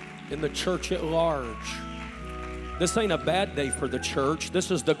doing in the church at large. This ain't a bad day for the church.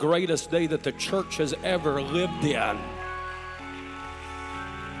 This is the greatest day that the church has ever lived in.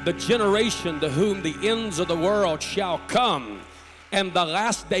 The generation to whom the ends of the world shall come, and the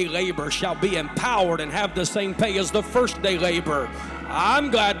last day labor shall be empowered and have the same pay as the first day labor. I'm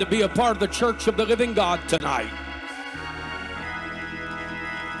glad to be a part of the church of the living God tonight.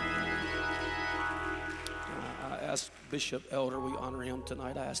 I asked Bishop Elder, we honor him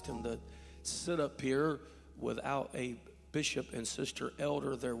tonight, I asked him to sit up here. Without a bishop and sister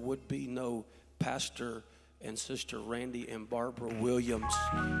elder, there would be no pastor and sister Randy and Barbara Williams.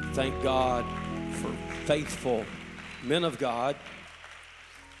 Thank God for faithful men of God.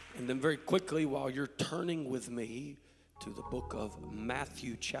 And then very quickly, while you're turning with me to the book of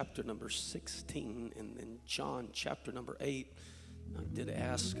Matthew chapter number 16 and then John chapter number 8, I did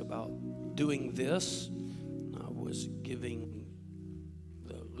ask about doing this. I was giving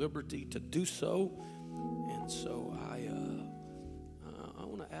the liberty to do so. And so I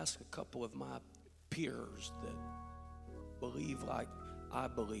want to ask a couple of my peers that believe like I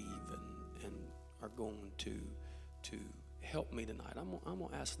believe and are going to help me tonight. I'm going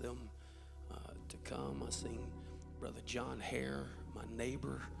to ask them to come. I seen Brother John Hare, my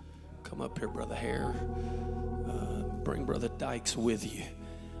neighbor. Come up here, Brother Hare. Bring Brother Dykes with you.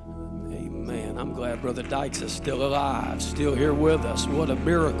 Amen. I'm glad Brother Dykes is still alive, still here with us. What a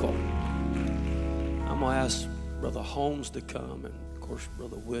miracle. I'm going to ask Brother Holmes to come, and of course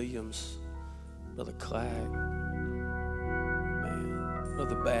Brother Williams, Brother Clagg, man,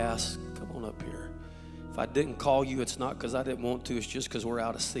 Brother Bass, come on up here. If I didn't call you, it's not because I didn't want to, it's just because we're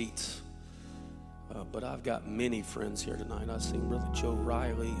out of seats. But I've got many friends here tonight. I've seen Brother Joe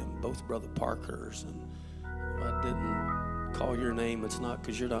Riley and both Brother Parkers, and if I didn't call your name, it's not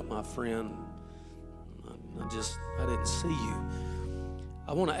because you're not my friend. I didn't see you.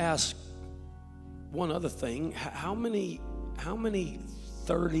 I want to ask one other thing. How many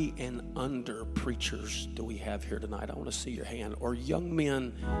 30 and under preachers do we have here tonight? I want to see your hand. Or young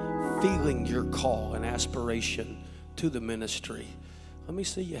men feeling your call and aspiration to the ministry. Let me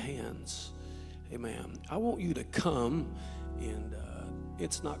see your hands. Amen. I want you to come, and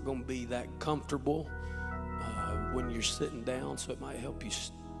it's not going to be that comfortable when you're sitting down, so it might help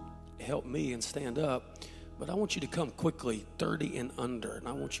me and stand up. But I want you to come quickly, 30 and under, and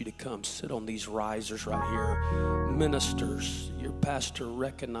I want you to come sit on these risers right here. Ministers, your pastor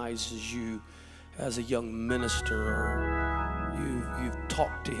recognizes you as a young minister, or you've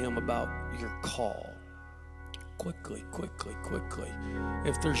talked to him about your call. Quickly.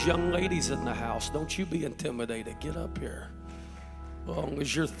 If there's young ladies in the house, don't you be intimidated. Get up here. As long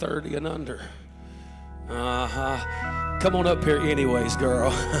as you're 30 and under. Come on up here anyways,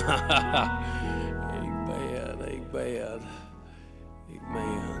 girl.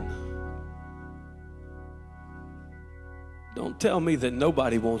 Amen. Don't tell me that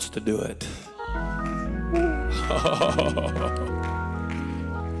nobody wants to do it.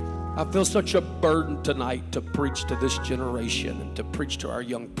 I feel such a burden tonight to preach to this generation and to preach to our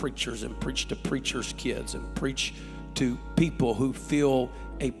young preachers and preach to preachers' kids and preach to people who feel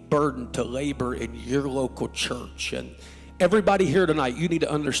a burden to labor in your local church. And everybody here tonight, you need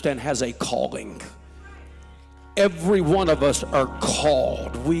to understand, has a calling. Every one of us are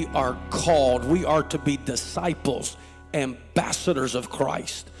called. We are called. We are to be disciples, ambassadors of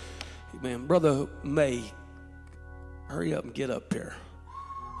Christ. Amen. Brother May, hurry up and get up here.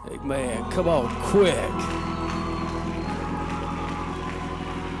 Amen. Come on, quick.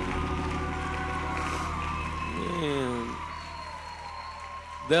 Man,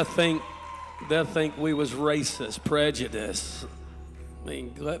 they'll think we was racist, prejudice. I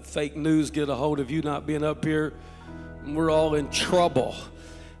mean, let fake news get a hold of you not being up here, and we're all in trouble.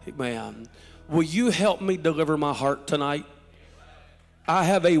 Amen. Will you help me deliver my heart tonight? I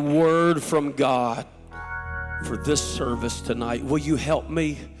have a word from God for this service tonight. Will you help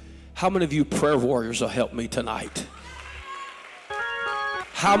me? How many of you prayer warriors will help me tonight?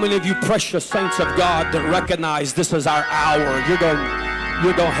 How many of you precious saints of God that recognize this is our hour? You're going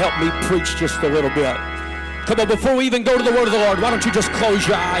to help me preach just a little bit. Come on, before we even go to the word of the Lord, why don't you just close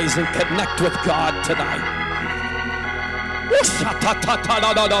your eyes and connect with God tonight?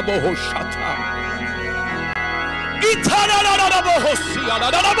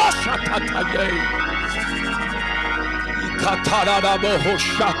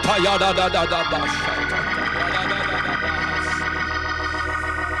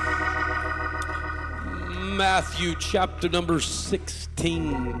 Matthew chapter number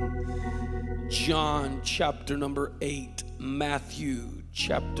 16, John chapter number 8, Matthew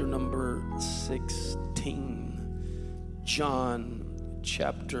chapter number 16, John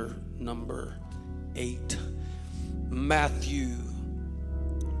chapter number 8, Matthew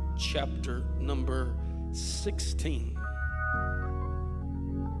chapter number 16,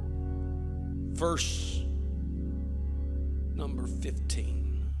 verse number 15.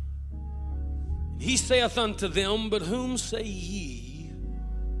 He saith unto them, but whom say ye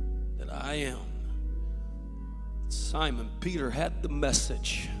that I am? Simon Peter had the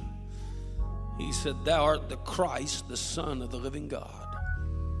message. He said, thou art the Christ, the Son of the living God.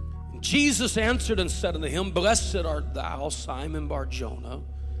 And Jesus answered and said unto him, blessed art thou, Simon Bar-Jonah,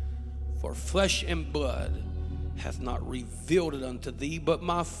 for flesh and blood hath not revealed it unto thee, but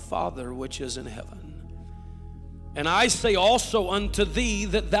my Father which is in heaven. And I say also unto thee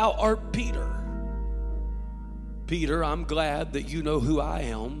that thou art Peter. Peter, I'm glad that you know who I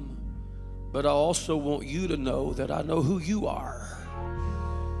am, but I also want you to know that I know who you are.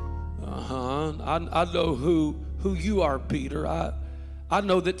 I know who you are, Peter. I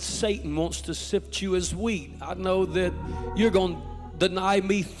know that Satan wants to sift you as wheat. I know that you're going to deny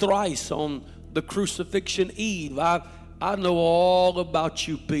me thrice on the crucifixion eve. I know all about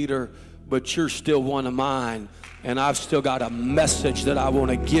you, Peter, but you're still one of mine, and I've still got a message that I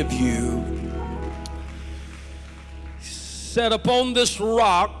want to give you. Said upon this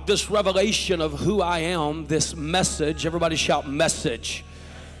rock, this revelation of who I am, this message, everybody shout message,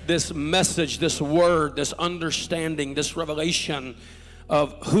 this message, this word, this understanding, this revelation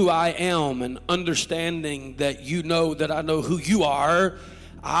of who I am, and understanding that you know that I know who you are,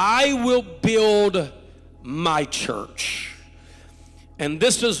 I will build my church. And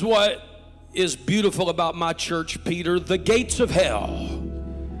this is what is beautiful about my church, Peter. The gates of hell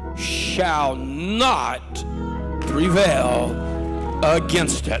shall not prevail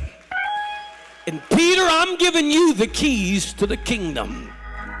against it. And Peter, I'm giving you the keys to the kingdom.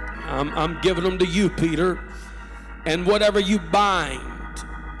 I'm giving them to you, Peter. And whatever you bind,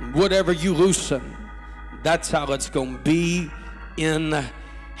 whatever you loosen, that's how it's going to be in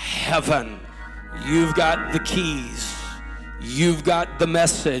heaven. You've got the keys. You've got the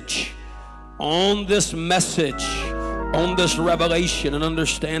message. On this message, on this revelation and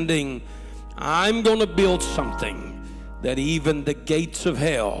understanding, I'm going to build something that even the gates of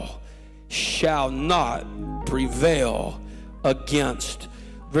hell shall not prevail against.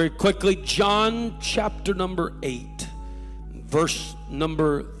 Very quickly, John chapter number 8, verse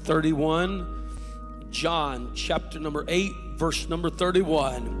number 31. John chapter number 8, verse number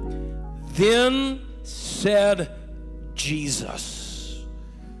 31. Then said Jesus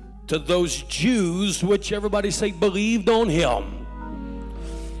to those Jews which everybody say believed on him.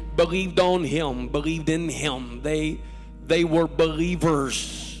 Believed on him, believed in him. They were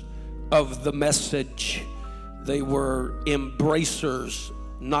believers of the message. They were embracers,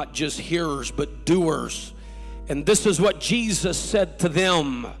 not just hearers, but doers. And this is what Jesus said to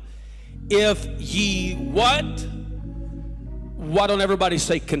them. If ye what? Why don't everybody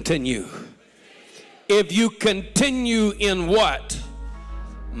say continue? If you continue in what?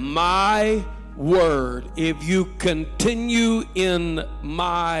 My word. If you continue in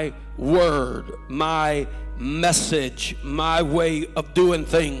my word, my message, my way of doing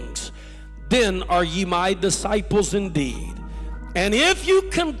things, then are ye my disciples indeed. And if you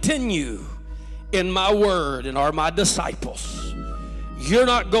continue in my word and are my disciples, you're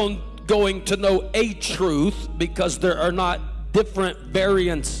not going to know a truth, because there are not different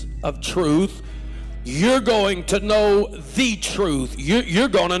variants of truth. You're going to know the truth. You're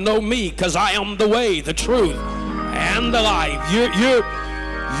going to know me, because I am the way, the truth, and the life. You're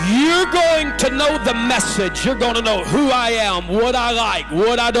going to know the message. You're going to know who I am, what I like,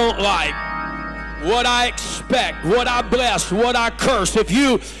 what I don't like, what I expect, what I bless, what I curse. If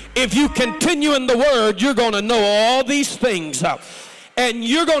you continue in the word, you're going to know all these things. And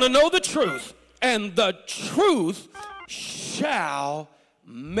you're going to know the truth. And the truth shall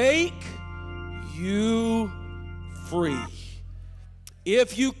make you free.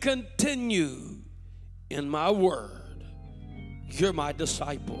 If you continue in my word, you're my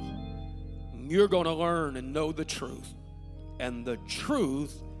disciple. You're going to learn and know the truth. And the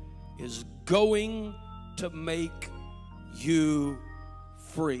truth is going to make you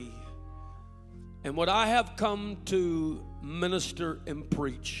free. And what I have come to minister and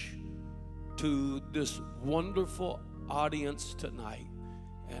preach to this wonderful audience tonight,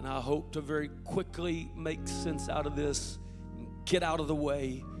 and I hope to very quickly make sense out of this, get out of the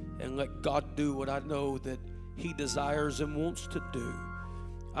way, and let God do what I know that He desires and wants to do.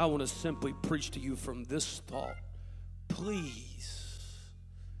 I want to simply preach to you from this thought. Please,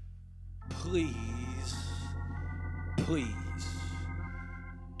 please, please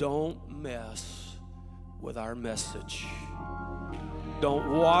don't mess with our message.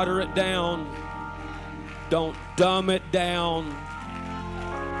 Don't water it down. Don't dumb it down.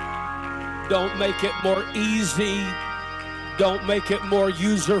 Don't make it more easy. Don't make it more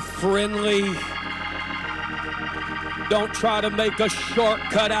user-friendly. Don't try to make a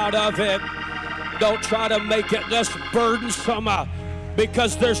shortcut out of it. Don't try to make it less burdensome,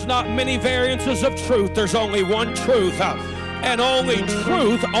 because there's not many variances of truth. There's only one truth, and only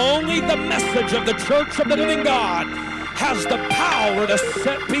truth, only the message of the Church of the Living God has the power to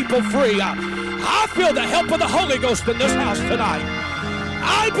set people free. I feel the help of the Holy Ghost in this house tonight.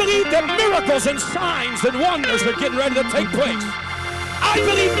 I believe that miracles and signs and wonders are getting ready to take place. I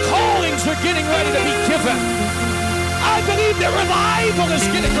believe callings are getting ready to be given. I believe that revival is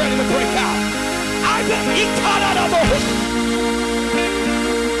getting ready to break out. I believe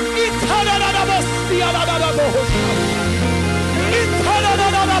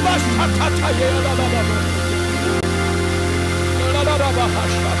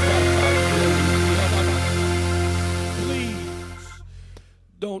please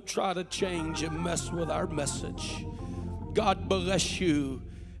don't try to change and mess with our message. God bless you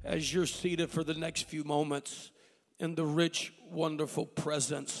as you're seated for the next few moments in the rich, wonderful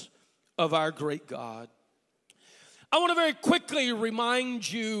presence of our great God. I want to very quickly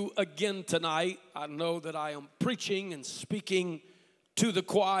remind you again tonight. I know that I am preaching and speaking to the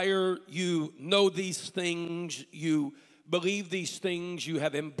choir. You know these things. You believe these things. You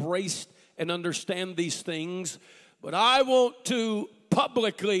have embraced and understand these things. But I want to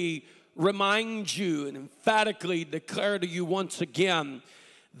publicly remind you and emphatically declare to you once again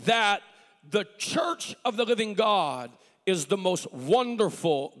that the Church of the Living God is the most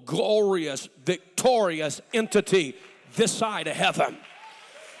wonderful, glorious, victorious entity this side of heaven.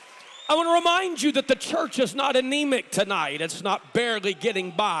 I want to remind you that the church is not anemic tonight. It's not barely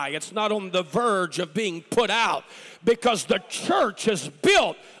getting by. It's not on the verge of being put out, because the church is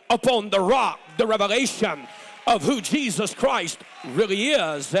built upon the rock, the revelation of who Jesus Christ really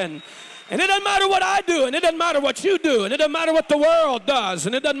is. And it doesn't matter what I do, and it doesn't matter what you do, and it doesn't matter what the world does,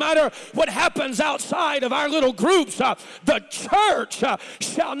 and it doesn't matter what happens outside of our little groups. The church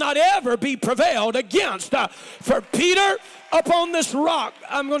shall not ever be prevailed against. For Peter, upon this rock,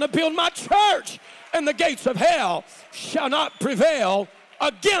 I'm going to build my church, and the gates of hell shall not prevail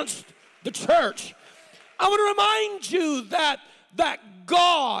against the church. I want to remind you that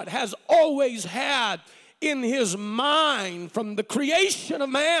God has always had in His mind from the creation of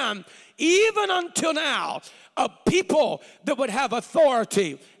man even until now, a people that would have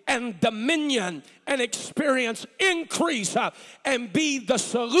authority and dominion and experience increase and be the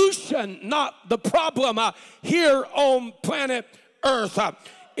solution, not the problem here on planet Earth.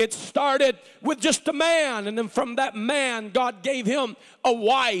 It started with just a man, and then from that man, God gave him a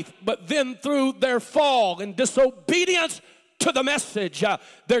wife. But then through their fall and disobedience to the message,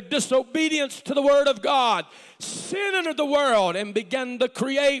 their disobedience to the word of God, sin entered the world and began to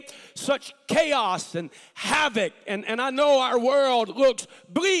create such chaos and havoc. And I know our world looks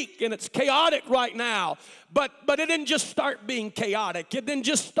bleak and it's chaotic right now. But it didn't just start being chaotic. It didn't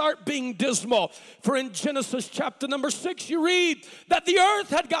just start being dismal. For in Genesis chapter number 6, you read that the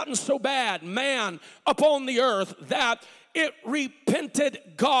earth had gotten so bad, man upon the earth, that it repented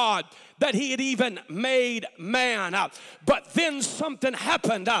God that He had even made man. But then something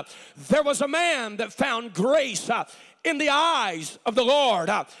happened. There was a man that found grace in the eyes of the Lord.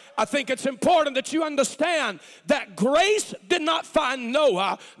 I think it's important that you understand that grace did not find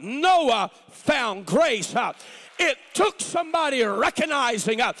Noah. Noah found grace. It took somebody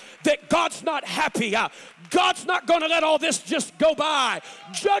recognizing that God's not happy. God's not going to let all this just go by.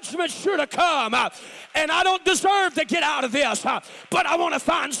 Judgment's sure to come. And I don't deserve to get out of this. But I want to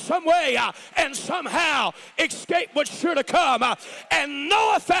find some way and somehow escape what's sure to come. And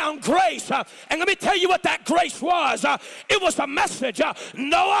Noah found grace. And let me tell you what that grace was. It was a message.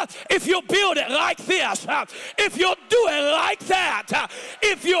 Noah, if you'll build it like this, if you'll do it like that,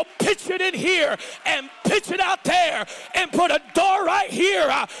 if you'll pitch it in here and pitch it out there and put a door right here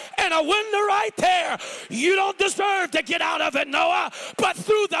and a window right there, you don't deserve to get out of it, Noah, but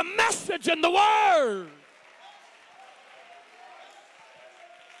through the message and the word.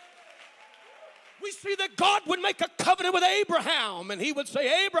 We see that God would make a covenant with Abraham, and he would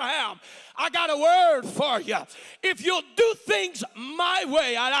say, Abraham, I got a word for you. If you'll do things my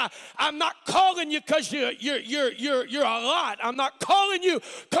way, I'm not calling you because you're a lot. I'm not calling you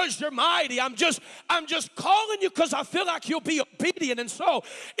because you're mighty. I'm just calling you because I feel like you'll be obedient. And so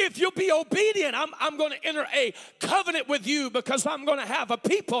if you'll be obedient, I'm going to enter a covenant with you because I'm going to have a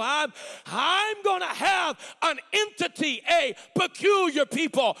people. I'm going to have an entity, a peculiar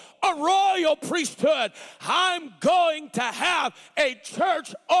people, a royal priesthood. I'm going to have a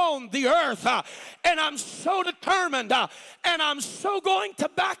church on the earth. And I'm so determined, and I'm so going to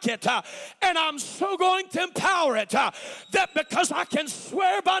back it, and I'm so going to empower it, that because I can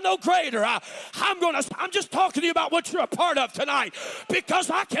swear by no greater, I'm just talking to you about what you're a part of tonight, because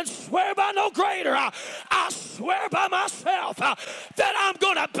I can swear by no greater, I swear by myself that I'm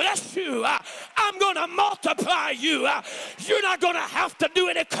going to bless you, I'm going to multiply you, you're not going to have to do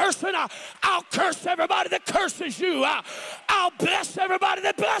any cursing, I'll curse everybody that curses you, I'll bless everybody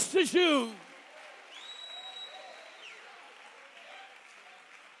that blesses you.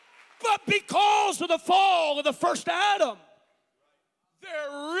 But because of the fall of the first Adam, there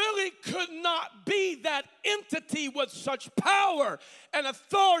really could not be that entity with such power and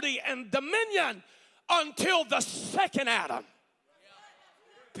authority and dominion until the second Adam.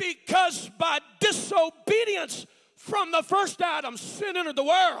 Because by disobedience from the first Adam, sin entered the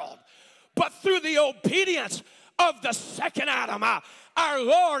world. But through the obedience of the second Adam, our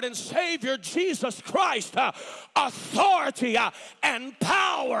Lord and Savior Jesus Christ, authority and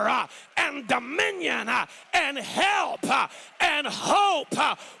power and dominion and help and hope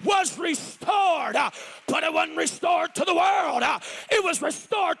was restored. But it wasn't restored to the world. It was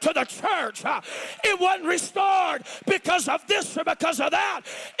restored to the church. It wasn't restored because of this or because of that.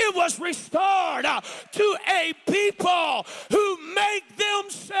 It was restored to a people who make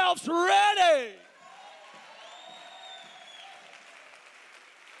themselves ready.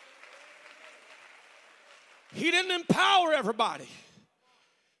 He didn't empower everybody.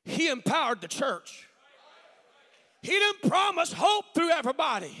 He empowered the church. He didn't promise hope through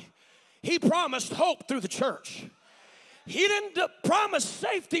everybody. He promised hope through the church. He didn't promise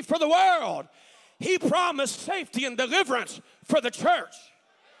safety for the world. He promised safety and deliverance for the church.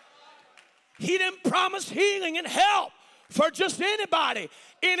 He didn't promise healing and help for just anybody.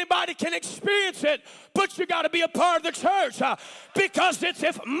 Anybody can experience it, but you got to be a part of the church because it's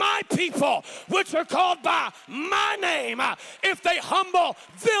if my people, which are called by my name, if they humble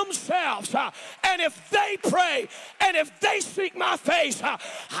themselves and if they pray and if they seek my face,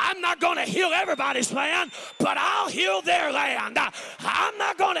 I'm not going to heal everybody's land, but I'll heal their land. I'm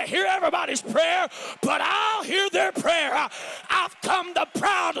not going to hear everybody's prayer, but I'll hear their prayer. I've come to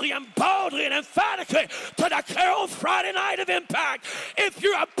proudly and boldly and emphatically to declare on Friday night of Impact, if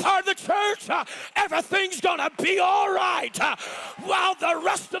you're a part of the church, everything's going to be all right. While the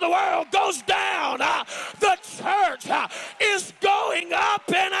rest of the world goes down, the church is going up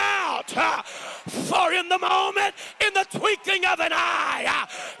and out. For in the moment, in the twinkling of an eye,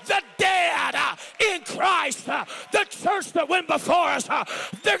 the dead in Christ, the church that went before us,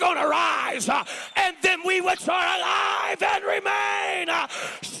 they're going to rise. And then we which are alive and remain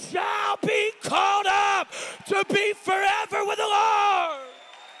shall be called up to be forever with the Lord.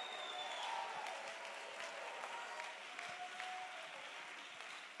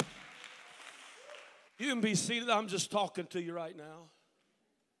 You can be seated. I'm just talking to you right now.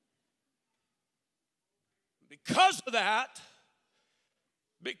 Because of that,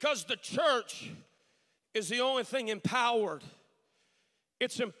 because the church is the only thing empowered,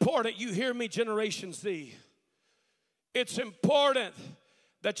 it's important you hear me, Generation Z. It's important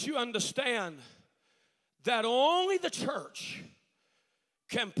that you understand that only the church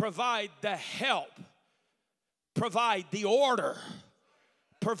can provide the help, provide the order,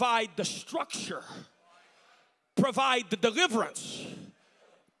 provide the structure, provide the deliverance,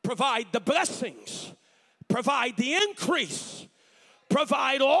 provide the blessings, provide the increase,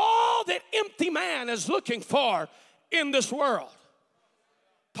 provide all that empty man is looking for in this world.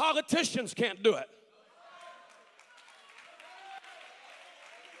 Politicians can't do it.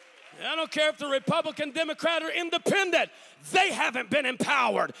 I don't care if the Republican, Democrat, or Independent, they haven't been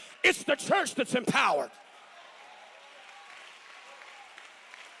empowered. It's the church that's empowered.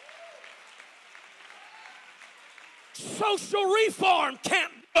 Social reform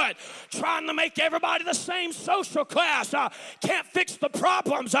can't do it. Trying to make everybody the same social class can't fix the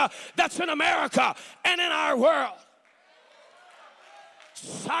problems that's in America and in our world.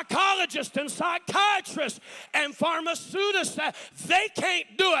 Psychologists and psychiatrists and pharmaceutists, they can't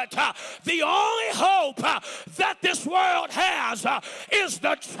do it. The only hope that this world has is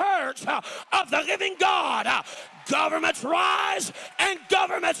the church of the living God. Governments rise and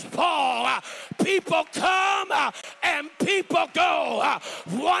governments fall. People come and people go.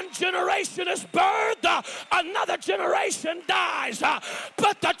 One generation is birthed, another generation dies.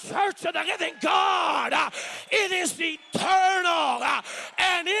 But the church of the living God, it is eternal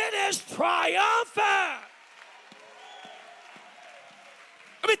and it is triumphant.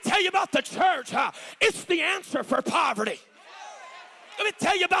 Let me tell you about the church. It's the answer for poverty. Let me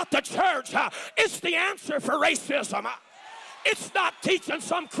tell you about the church. It's the answer for racism. It's not teaching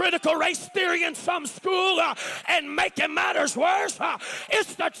some critical race theory in some school and making matters worse.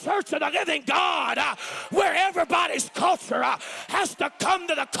 It's the church of the living God where everybody's culture has to come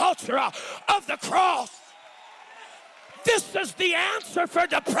to the culture of the cross. This is the answer for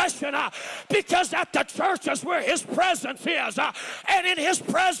depression because at the church is where his presence is. And in his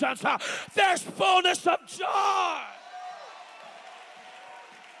presence, there's fullness of joy.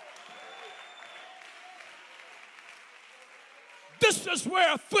 This is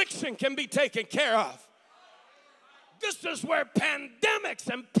where affliction can be taken care of. This is where pandemics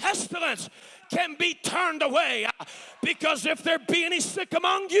and pestilence can be turned away. Because if there be any sick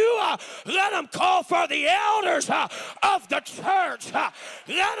among you, let them call for the elders of the church.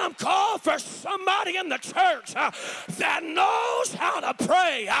 Let them call for somebody in the church that knows how to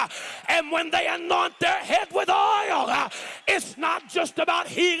pray. And when they anoint their head with oil, it's not just about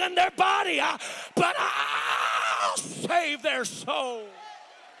healing their body, but I'll save their soul.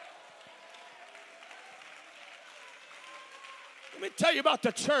 Let me tell you about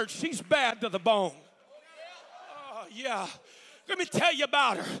the church. She's bad to the bone. Oh, yeah. Let me tell you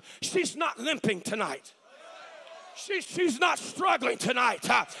about her. She's not limping tonight. She's not struggling tonight.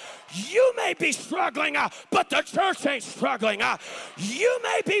 You may be struggling, but the church ain't struggling. You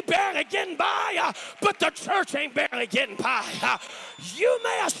may be barely getting by, but the church ain't barely getting by. You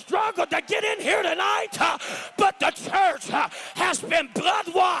may have struggled to get in here tonight, but the church has been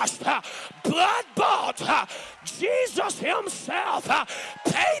blood-washed, blood-bought. Jesus himself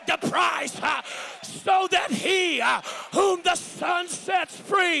paid the price so that he whom the Son sets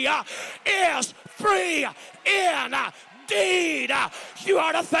free is free indeed. You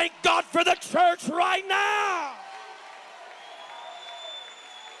ought to thank God for the church right now.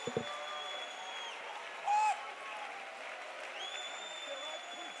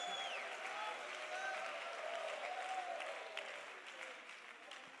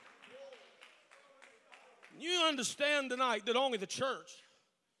 You understand tonight that only the church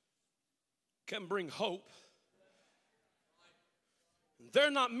can bring hope. There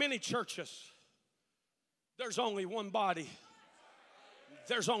are not many churches. There's only one body.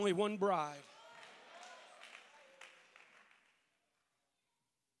 There's only one bride.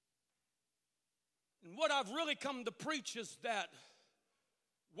 And what I've really come to preach is that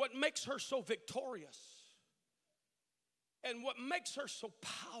what makes her so victorious and what makes her so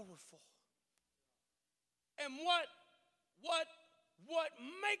powerful and what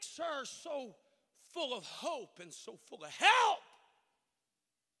makes her so full of hope and so full of help,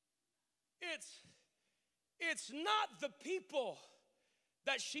 it's not the people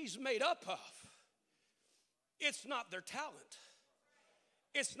that she's made up of. It's not their talent.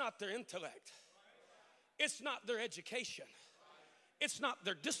 It's not their intellect. It's not their education. It's not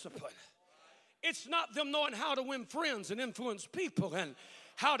their discipline. It's not them knowing how to win friends and influence people and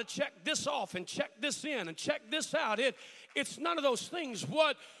how to check this off and check this in and check this out. It's none of those things.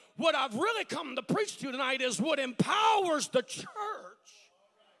 What I've really come to preach to you tonight is what empowers the church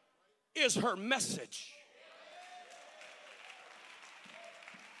is her message.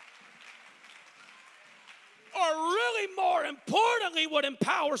 Or really more importantly, what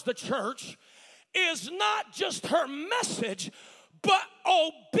empowers the church is not just her message, but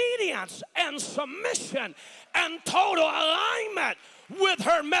obedience and submission and total alignment with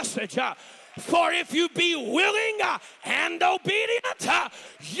her message. For if you be willing and obedient,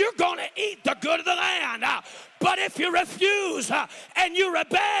 you're going to eat the good of the land. But if you refuse and you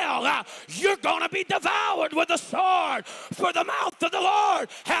rebel, you're going to be devoured with the sword. For the mouth of the Lord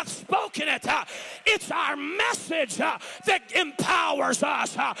hath spoken it. It's our message that empowers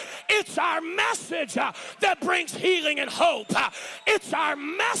us. It's our message that brings healing and hope. It's our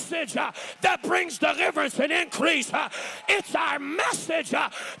message that brings deliverance and increase. It's our message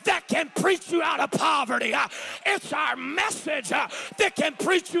that can preach you out of poverty. It's our message that can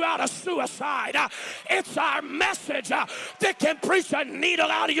preach you out of suicide. It's our message that can preach a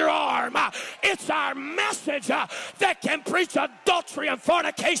needle out of your arm. It's our message that can preach adultery and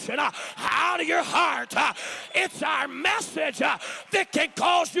fornication out of your heart. It's our message that can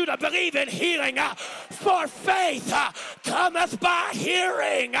cause you to believe in healing. For faith cometh by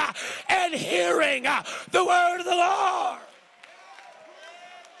hearing, and hearing the word of the Lord.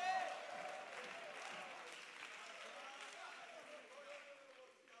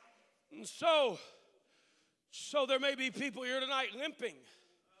 And so there may be people here tonight limping,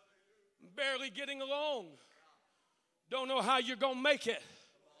 barely getting along, don't know how you're going to make it,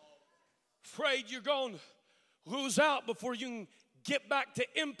 afraid you're going to lose out before you can get back to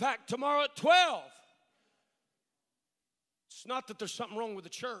Impact tomorrow at 12. It's not that there's something wrong with the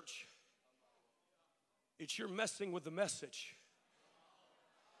church. It's you're messing with the message.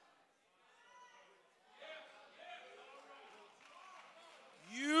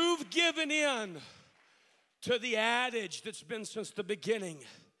 You've given in to the adage that's been since the beginning.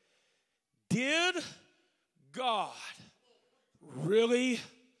 Did God really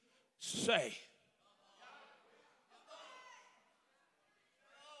say?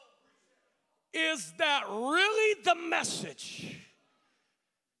 Is that really the message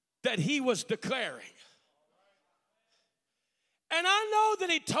that he was declaring? And I know that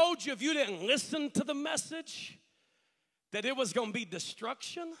he told you if you didn't listen to the message, that it was going to be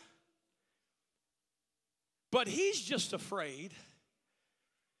destruction. But he's just afraid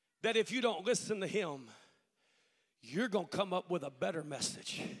that if you don't listen to him, you're going to come up with a better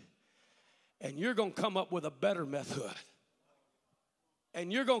message. And you're going to come up with a better method.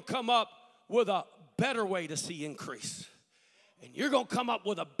 And you're going to come up with a better way to see increase. And you're going to come up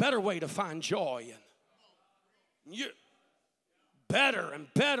with a better way to find joy. And you're better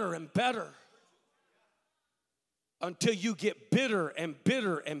and better and better until you get bitter and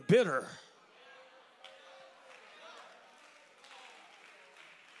bitter and bitter.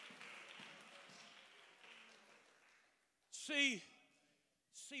 See,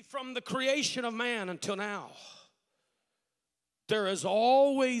 from the creation of man until now, there has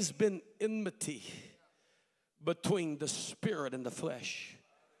always been enmity between the spirit and the flesh.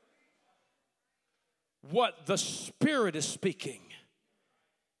 What the spirit is speaking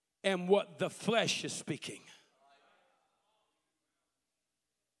and what the flesh is speaking.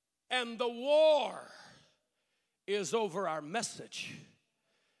 And the war is over our message.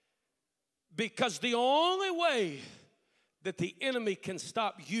 Because the only way that the enemy can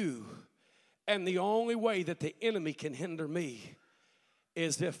stop you and the only way that the enemy can hinder me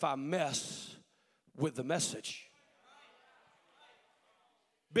is if I mess with the message.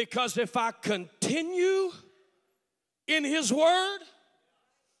 Because if I continue in his word,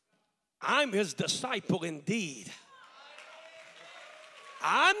 I'm his disciple indeed.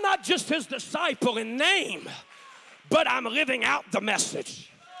 I'm not just his disciple in name, but I'm living out the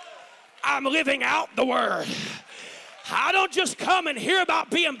message. I'm living out the word. I don't just come and hear about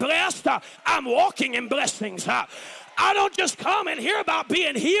being blessed. I'm walking in blessings. I don't just come and hear about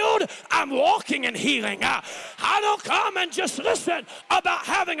being healed. I'm walking in healing. I don't come and just listen about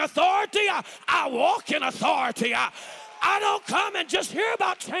having authority. I walk in authority. I don't come and just hear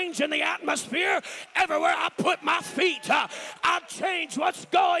about changing the atmosphere. Everywhere I put my feet, I change what's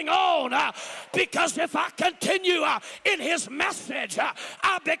going on. Because if I continue in his message,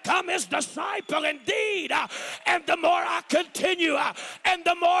 I become his disciple indeed. And the more I continue and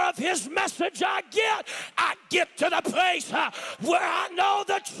the more of his message I get to the place where I know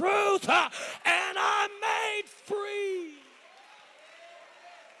the truth and I'm made free.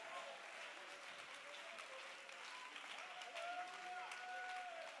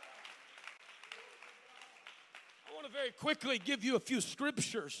 I want to very quickly give you a few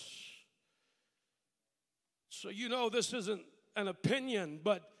scriptures so you know this isn't an opinion,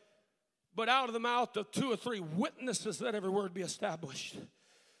 but out of the mouth of 2 or 3 witnesses let every word be established.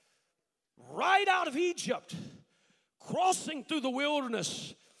 Right out of Egypt, crossing through the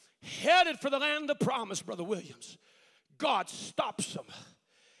wilderness, headed for the land of promise, Brother Williams, God stops them.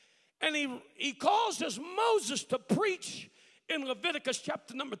 And he causes Moses to preach in Leviticus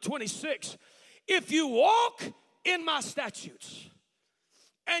chapter number 26. If you walk in my statutes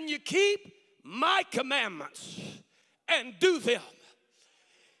and you keep my commandments and do them.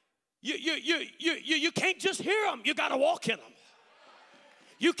 You can't just hear them, you got to walk in them.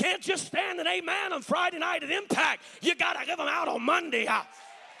 You can't just stand an amen on Friday night at Impact. You got to give them out on Monday.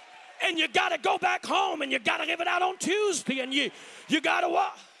 And you got to go back home and you got to give it out on Tuesday. And you got to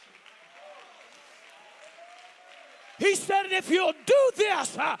walk. He said, if you'll do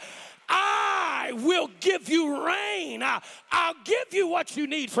this, I will give you rain. I'll give you what you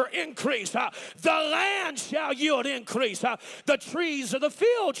need for increase. The land shall yield increase. The trees of the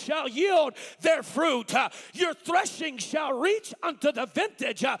field shall yield their fruit. Your threshing shall reach unto the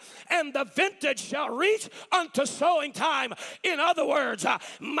vintage, and the vintage shall reach unto sowing time. In other words,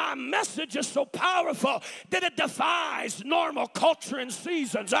 my message is so powerful that it defies normal culture and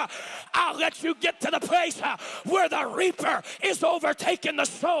seasons. I'll let you get to the place where the reaper is overtaking the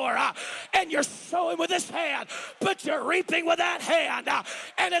sower. And you're sowing with this hand, but you're reaping with that hand.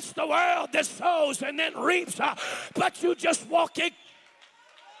 And it's the world that sows and then reaps, but you just walk in.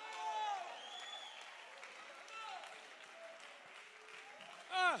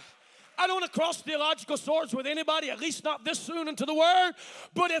 I don't want to cross theological swords with anybody, at least not this soon into the Word.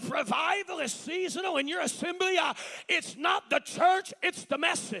 But if revival is seasonal in your assembly, it's not the church, it's the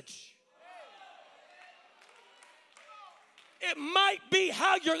message. It might be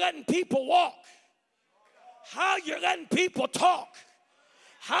how you're letting people walk, how you're letting people talk,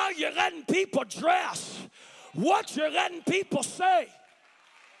 how you're letting people dress, what you're letting people say.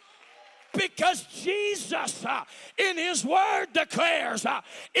 Because Jesus in his word declares,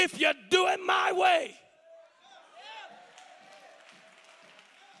 if you do it my way,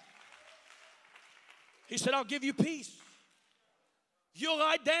 he said, I'll give you peace. You'll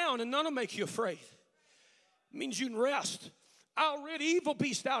lie down and none will make you afraid. It means you can rest. I'll rid evil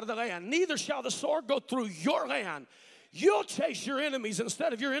beasts out of the land. Neither shall the sword go through your land. You'll chase your enemies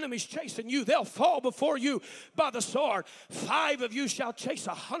instead of your enemies chasing you. They'll fall before you by the sword. 5 of you shall chase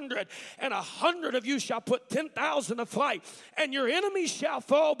 100, and 100 of you shall put 10,000 to flight. And your enemies shall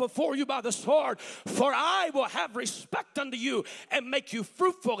fall before you by the sword. For I will have respect unto you and make you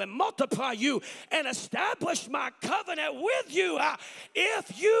fruitful and multiply you and establish my covenant with you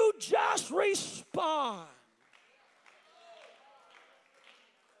if you just respond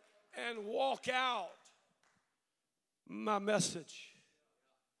and walk out my message.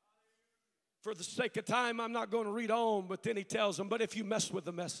 For the sake of time, I'm not going to read on, but then he tells them, but if you mess with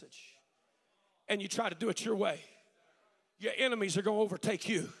the message and you try to do it your way, your enemies are going to overtake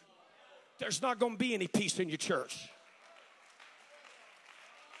you. There's not going to be any peace in your church.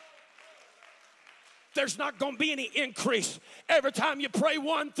 There's not going to be any increase. Every time you pray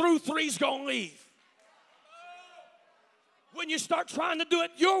 1 through 3 is going to leave. When you start trying to do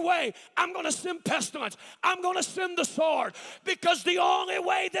it your way, I'm going to send pestilence. I'm going to send the sword. Because the only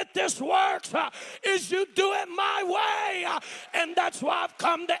way that this works is you do it my way. And that's why I've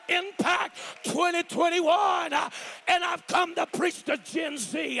come to Impact 2021. And I've come to preach to Gen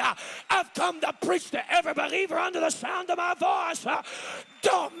Z. I've come to preach to every believer under the sound of my voice.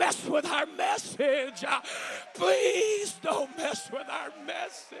 Don't mess with our message. Please don't mess with our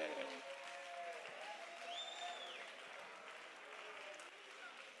message.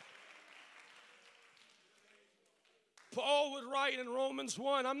 Paul would write in Romans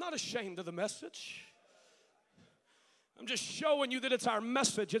 1, I'm not ashamed of the message. I'm just showing you that it's our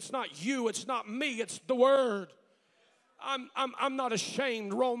message. It's not you, it's not me, it's the word. I'm not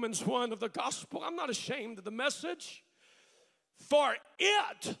ashamed, Romans 1, of the gospel. I'm not ashamed of the message. For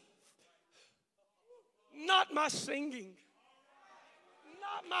it, not my singing,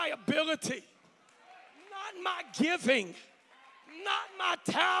 not my ability, not my giving, not my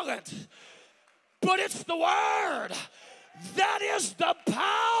talent, but it's the word. That is the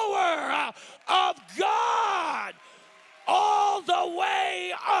power of God all the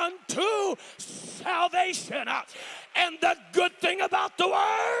way unto salvation. And the good thing about the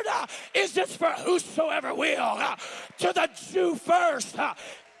word is it's for whosoever will. To the Jew first.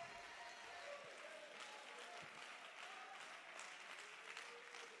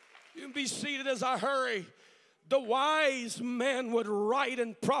 You can be seated as I hurry. The wise man would write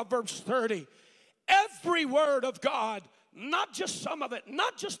in Proverbs 30, every word of God, not just some of it,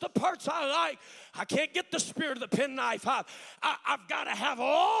 not just the parts I like. I can't get the spirit of the penknife. I've got to have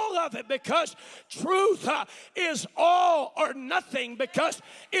all of it, because truth is all or nothing. Because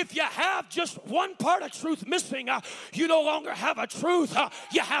if you have just one part of truth missing, you no longer have a truth,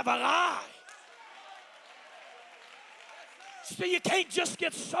 you have a lie. So you can't just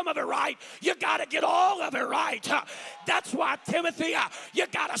get some of it right. You got to get all of it right. That's why, Timothy, you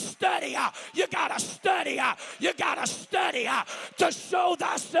got to study. You got to study. You got to study to show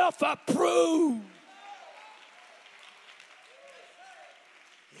thyself approved.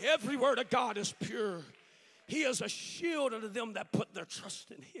 Every word of God is pure. He is a shield unto them that put their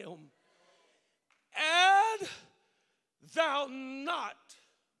trust in him. Add thou not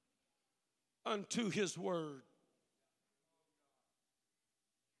unto his word.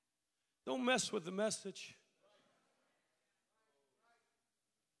 Don't mess with the message.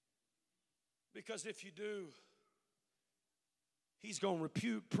 Because if you do, he's going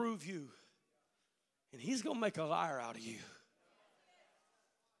to prove you. And he's going to make a liar out of you.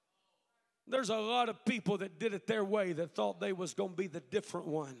 There's a lot of people that did it their way that thought they was going to be the different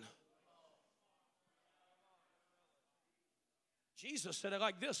one. Jesus said it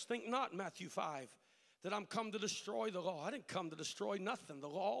like this. Think not, Matthew 5, that I'm come to destroy the law. I didn't come to destroy nothing. The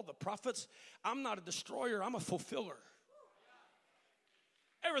law, the prophets, I'm not a destroyer. I'm a fulfiller.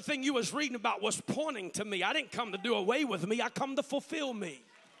 Everything you was reading about was pointing to me. I didn't come to do away with me. I come to fulfill me.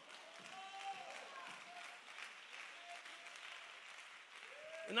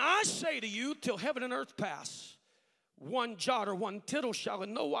 And I say to you, till heaven and earth pass, one jot or one tittle shall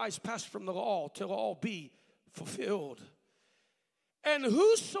in no wise pass from the law till all be fulfilled. And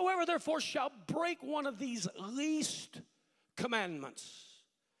whosoever therefore shall break one of these least commandments,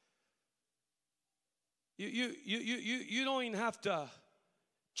 you don't even have to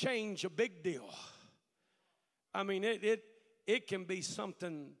change a big deal. I mean, it can be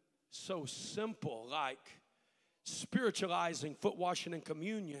something so simple like spiritualizing foot washing and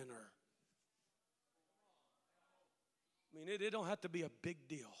communion, or I mean, it don't have to be a big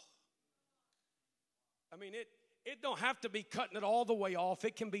deal. I mean, it don't have to be cutting it all the way off.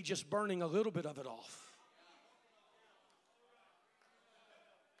 It can be just burning a little bit of it off.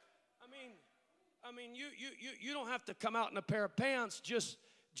 I mean, you don't have to come out in a pair of pants. Just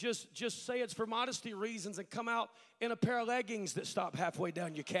say it's for modesty reasons and come out in a pair of leggings that stop halfway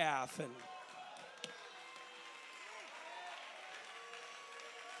down your calf. And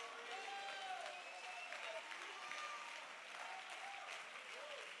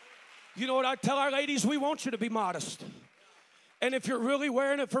you know what I tell our ladies? We want you to be modest. And if you're really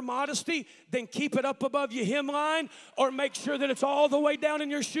wearing it for modesty, then keep it up above your hemline, or make sure that it's all the way down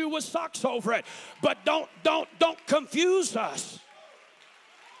in your shoe with socks over it. But don't confuse us.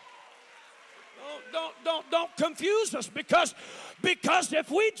 Don't confuse us, because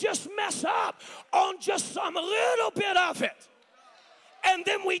if we just mess up on just some little bit of it, and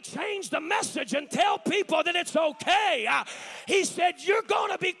then we change the message and tell people that it's okay. He said, you're going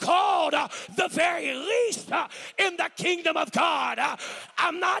to be called the very least in the kingdom of God.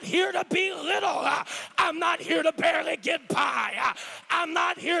 I'm not here to be little. I'm not here to barely get by. I'm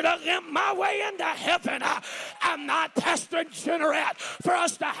not here to limp my way into heaven. I'm not Pastor Generette for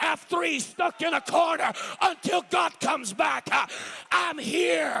us to have three stuck in a corner until God comes back. I'm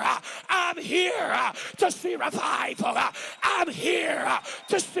here. I'm here to see revival. I'm here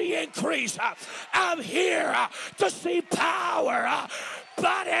to see increase. I'm here to see power.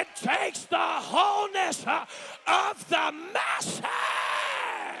 But it takes the wholeness of the message.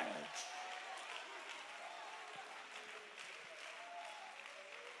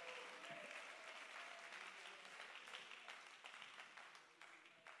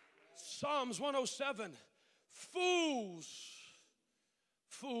 Psalms 107. Fools.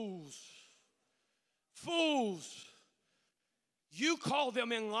 You call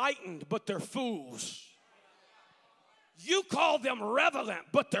them enlightened, but they're fools. You call them relevant,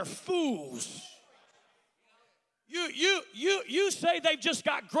 but they're fools. You say they've just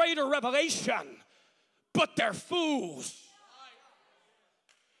got greater revelation, but they're fools.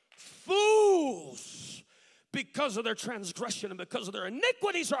 Fools, because of their transgression and because of their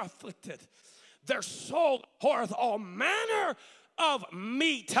iniquities are afflicted. Their soul whoreth all manner of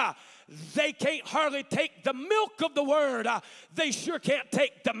meat. They can't hardly take the milk of the word. They sure can't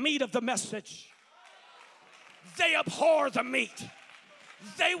take the meat of the message. They abhor the meat.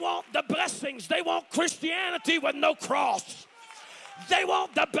 They want the blessings. They want Christianity with no cross. They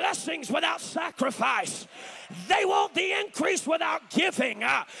want the blessings without sacrifice. They want the increase without giving.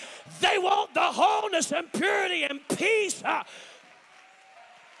 They want the wholeness and purity and peace.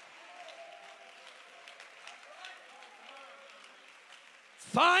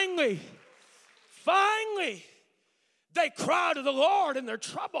 Finally, they cry to the Lord in their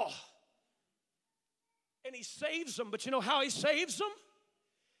trouble. And he saves them. But you know how he saves them?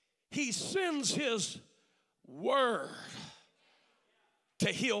 He sends his word to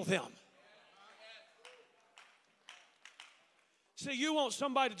heal them. See, you want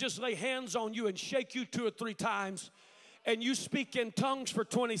somebody to just lay hands on you and shake you 2 or 3 times, and you speak in tongues for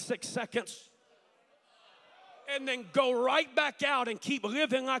 26 seconds, and then go right back out and keep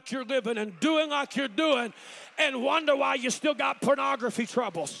living like you're living and doing like you're doing, and wonder why you still got pornography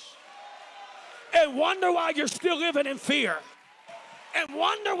troubles, and wonder why you're still living in fear, and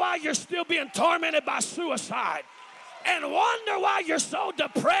wonder why you're still being tormented by suicide, and wonder why you're so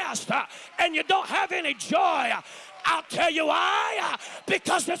depressed and you don't have any joy. I'll tell you why.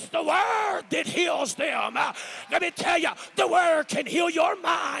 Because it's the Word that heals them. Let me tell you, the Word can heal your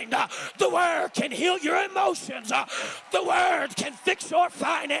mind. The Word can heal your emotions. The Word can fix your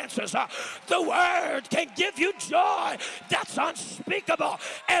finances. The Word can give you joy that's unspeakable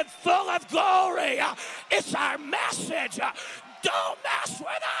and full of glory. It's our message. Don't mess with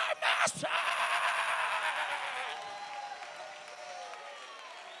our message.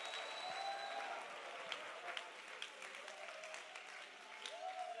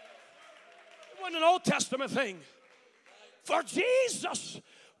 It wasn't an Old Testament thing. For Jesus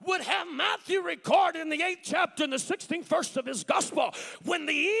would have Matthew record in the 8th chapter and the 16th verse of his gospel, when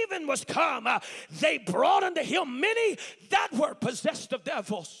the even was come, they brought unto him many that were possessed of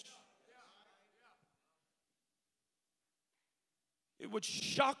devils. It would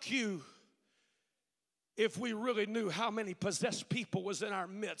shock you if we really knew how many possessed people was in our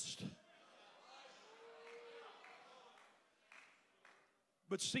midst.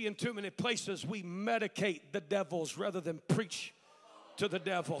 But see, in too many places, we medicate the devils rather than preach to the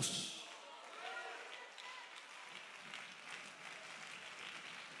devils.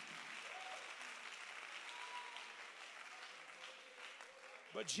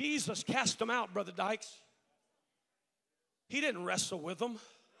 But Jesus cast them out, Brother Dykes. He didn't wrestle with them.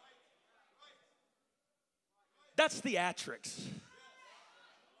 That's theatrics.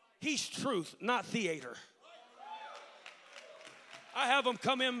 He's truth, not theater. I have them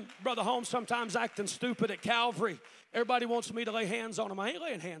come in, Brother Holmes, sometimes acting stupid at Calvary. Everybody wants me to lay hands on them. I ain't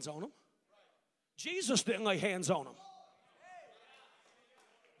laying hands on them. Jesus didn't lay hands on them.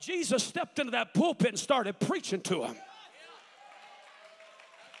 Jesus stepped into that pulpit and started preaching to them.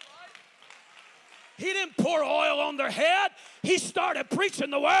 He didn't pour oil on their head. He started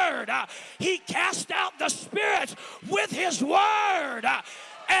preaching the word. He cast out the spirits with his word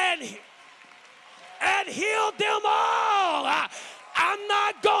and healed them all. I'm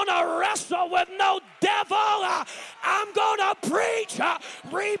not going to wrestle with no devil. I'm going to preach,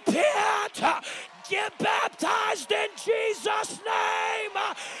 repent, get baptized in Jesus' name,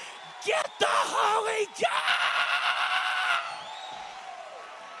 get the Holy Ghost.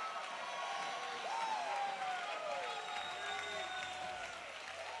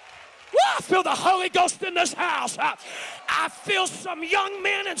 I feel the Holy Ghost in this house. I feel some young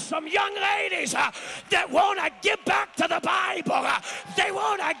men and some young ladies that want to get back to the Bible. They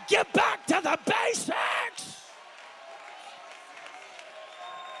want to get back to the basics.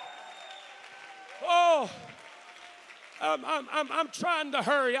 Oh, I'm trying to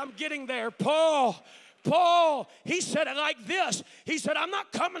hurry. I'm getting there. Paul, he said it like this. He said, I'm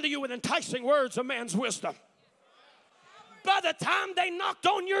not coming to you with enticing words of man's wisdom. By the time they knocked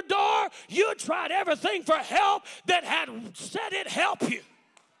on your door, you had tried everything for help that had said it help you.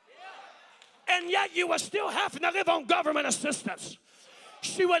 And yet you were still having to live on government assistance.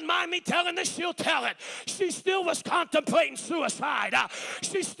 She wouldn't mind me telling this, she'll tell it. She still was contemplating suicide.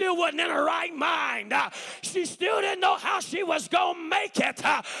 She still wasn't in her right mind. She still didn't know how she was going to make it.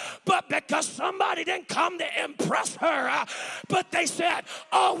 But because somebody didn't come to impress her, but they said,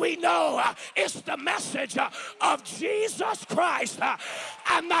 all we know is the message of Jesus Christ.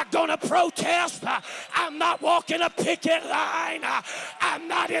 I'm not going to protest. I'm not walking a picket line. I'm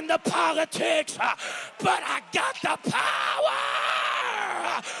not into politics. But I got the power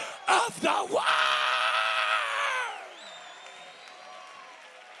of the word.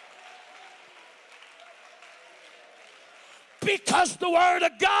 Because the word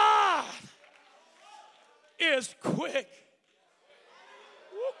of God is quick.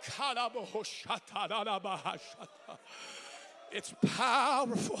 It's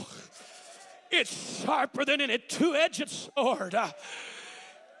powerful. It's sharper than any two-edged sword.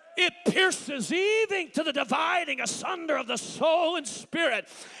 It pierces even to the dividing asunder of the soul and spirit.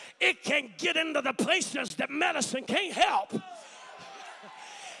 It can get into the places that medicine can't help.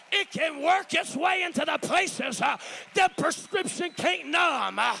 It can work its way into the places that prescription can't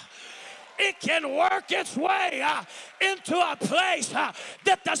numb. it can work its way into a place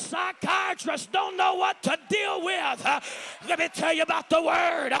that the psychiatrists don't know what to deal with. Let me tell you about the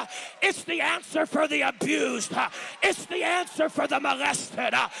word. It's the answer for the abused. It's the answer for the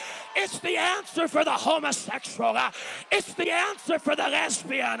molested. It's the answer for the homosexual. It's the answer for the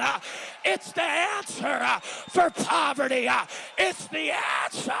lesbian. It's the answer for poverty. It's the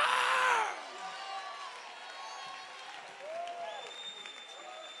answer.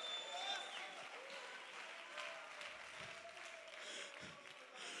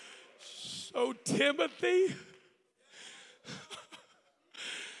 So Timothy,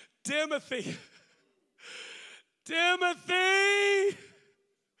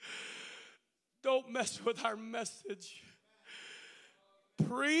 don't mess with our message.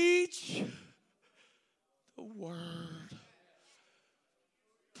 Preach the word.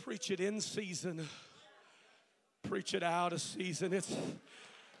 Preach it in season. Preach it out of season.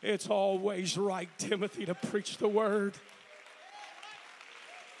 It's always right, Timothy, to preach the word.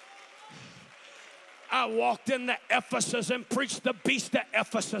 I walked into Ephesus and preached the beast of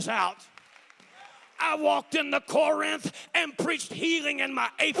Ephesus out. I walked into Corinth and preached healing in my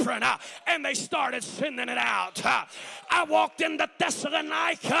apron, and they started sending it out. I walked into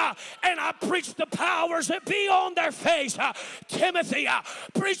Thessalonica and I preached the powers that be on their face. Timothy,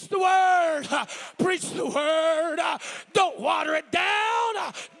 preach the word. Preach the word. Don't water it down.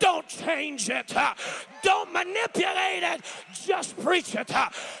 Don't change it. Don't manipulate it. Just preach it.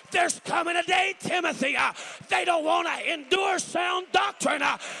 There's coming a day, Timothy, they don't want to endure sound doctrine.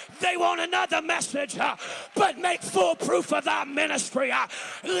 They want another message. But make full proof of thy ministry.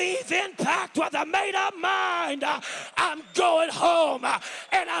 Leave Impact with a made-up mind. I'm going home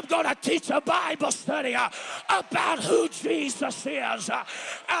and I'm going to teach a Bible study about who Jesus is.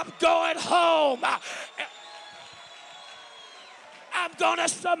 I'm going home. I'm going to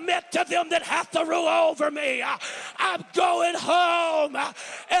submit to them that have to rule over me. I'm going home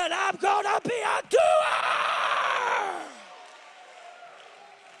and I'm going to be a doer.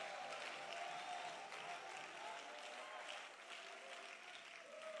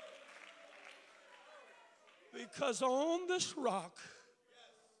 Because on this rock,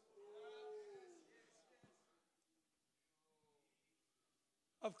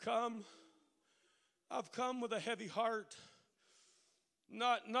 I've come with a heavy heart.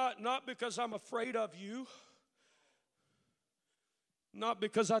 Not because I'm afraid of you. Not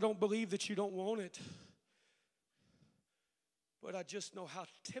because I don't believe that you don't want it. But I just know how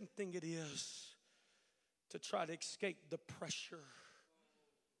tempting it is to try to escape the pressure.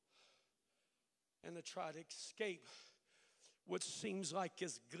 And to try to escape what seems like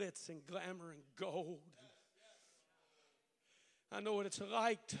is glitz and glamour and gold. I know what it's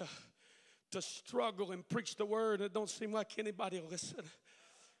like to struggle and preach the word and it don't seem like anybody will listen.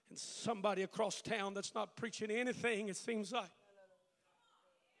 And somebody across town that's not preaching anything, it seems like.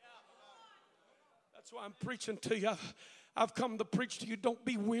 That's why I'm preaching to you. I've come to preach to you. Don't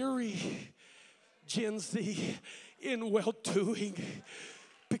be weary, Gen Z, in well-doing.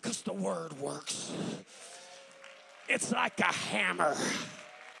 Because the word works. It's like a hammer.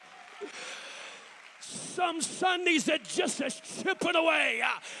 Some Sundays it just is chipping away.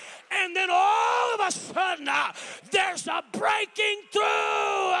 And then all of a sudden there's a breaking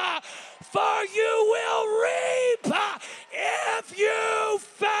through. For you will reap if you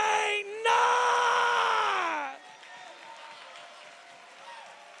faint not.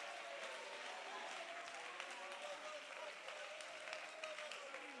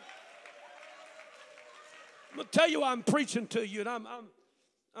 I'm gonna tell you why I'm preaching to you, and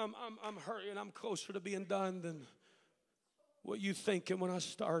I'm hurrying. I'm closer to being done than what you thinking when I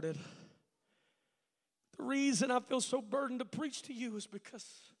started. The reason I feel so burdened to preach to you is because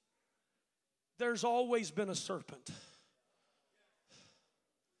there's always been a serpent.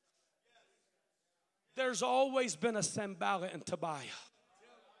 There's always been a Sanballat and Tobiah.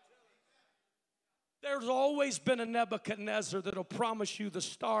 There's always been a Nebuchadnezzar that'll promise you the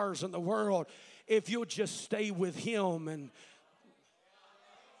stars in the world if you'll just stay with him. And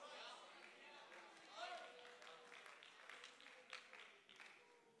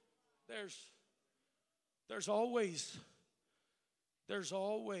there's always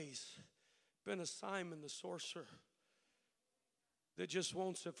been a Simon the sorcerer that just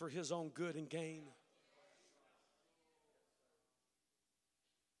wants it for his own good and gain.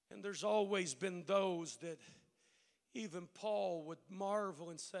 And there's always been those that even Paul would marvel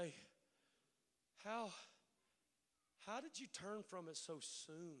and say, how did you turn from it so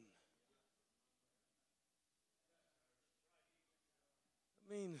soon?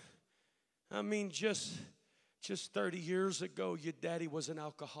 I mean, just 30 years ago, your daddy was an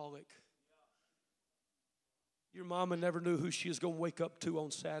alcoholic. Your mama never knew who she was going to wake up to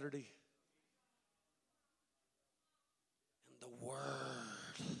on Saturday. And the Word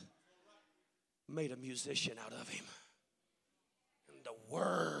made a musician out of him. And the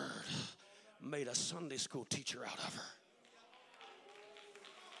Word made a Sunday school teacher out of her.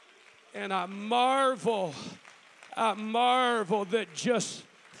 And I marvel that just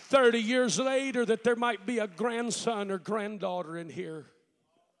 30 years later that there might be a grandson or granddaughter in here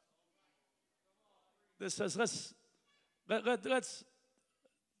that says, let's,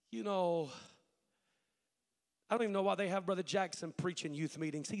 you know, I don't even know why they have Brother Jackson preaching youth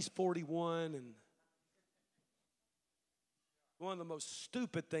meetings. He's 41, and one of the most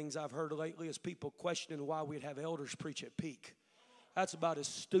stupid things I've heard lately is people questioning why we'd have elders preach at Peak. That's about as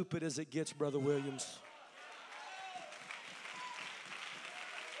stupid as it gets, Brother Williams.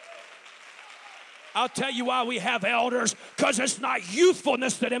 I'll tell you why we have elders, because it's not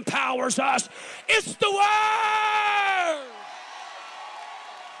youthfulness that empowers us. It's the Word.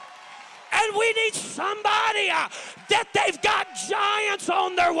 And we need somebody that they've got giants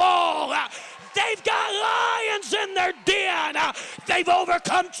on their wall. They've got lions in their den. They've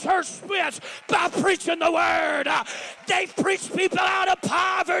overcome church splits by preaching the Word. They've preached people out of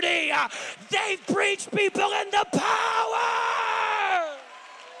poverty. They've preached people into power.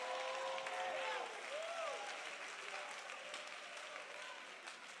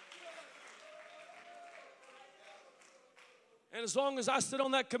 And as long as I sit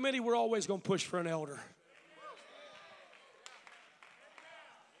on that committee, we're always going to push for an elder.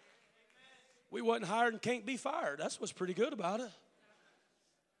 We wasn't hired and can't be fired. That's what's pretty good about it.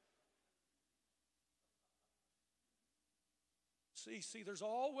 See, there's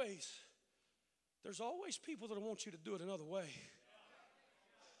always people that want you to do it another way.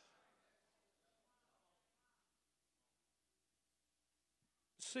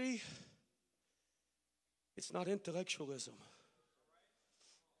 See, it's not intellectualism.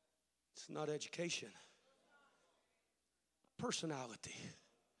 It's not education. Personality.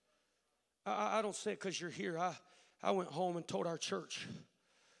 I don't say it because you're here. I went home and told our church.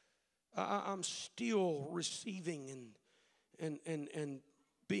 I'm still receiving and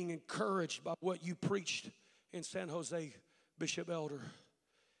being encouraged by what you preached in San Jose, Bishop Elder.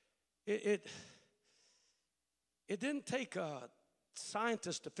 It didn't take a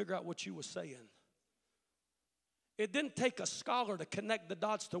scientist to figure out what you were saying. It didn't take a scholar to connect the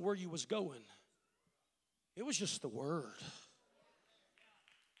dots to where you was going. It was just the Word.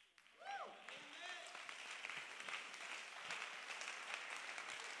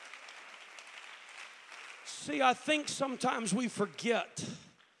 See, I think sometimes we forget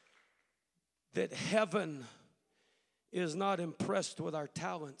that heaven is not impressed with our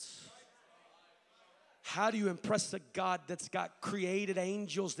talents. How do you impress a God that's got created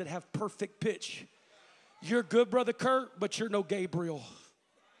angels that have perfect pitch? You're good, Brother Kurt, but you're no Gabriel.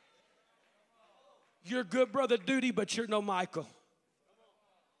 You're good, Brother Duty, but you're no Michael.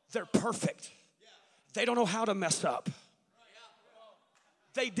 They're perfect. They don't know how to mess up.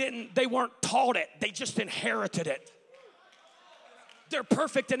 They weren't taught it. They just inherited it. They're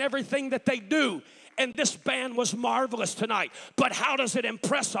perfect in everything that they do. And this band was marvelous tonight. But how does it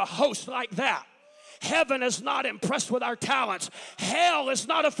impress a host like that? Heaven is not impressed with our talents. Hell is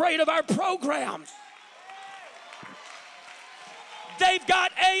not afraid of our programs. They've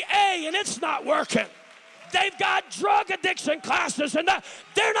got AA and it's not working. They've got drug addiction classes and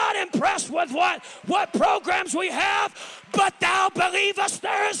they're not impressed with what programs we have. But thou believest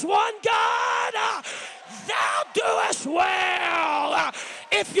there is one God. Thou doest well.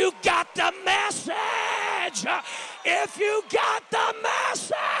 If you got the message. If you got the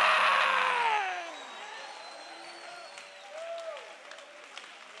message.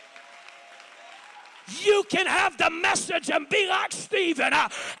 You can have the message and be like Stephen.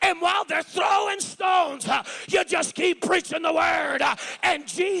 And while they're throwing stones, you just keep preaching the Word. And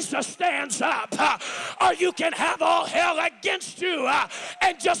Jesus stands up. Or you can have all hell against you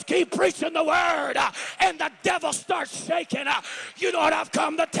and just keep preaching the Word. And the devil starts shaking. You know what I've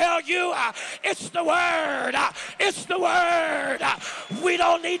come to tell you? It's the Word. It's the Word. We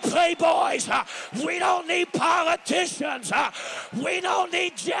don't need playboys. We don't need politicians. We don't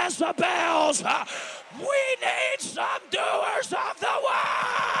need Jezebels. We need some doers of the Word.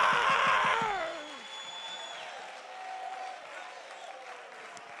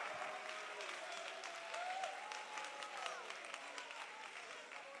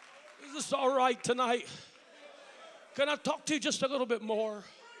 Is this all right tonight? Can I talk to you just a little bit more?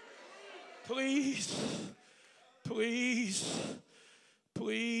 Please, please,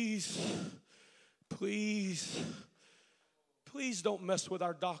 please, please, please don't mess with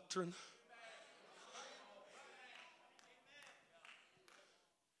our doctrine.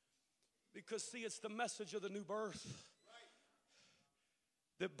 Because, see, it's the message of the new birth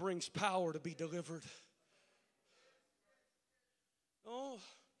that brings power to be delivered. Oh,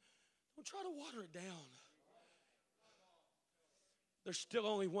 don't try to water it down. There's still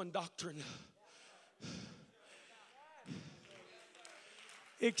only one doctrine.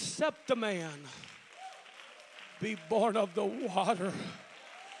 Except a man be born of the water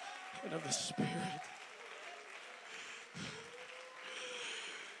and of the Spirit.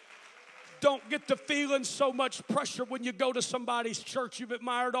 Don't get to feeling so much pressure when you go to somebody's church you've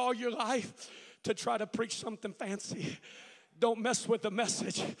admired all your life to try to preach something fancy. Don't mess with the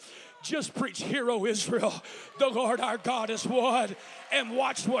message. Just preach, "Hear, O Israel, the Lord our God is one," and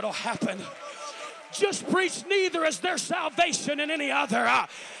watch what will happen. Just preach, "Neither is there salvation in any other."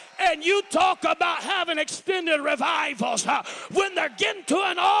 And you talk about having extended revivals when they're getting to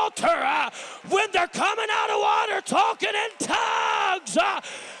an altar, when they're coming out of water talking in tongues,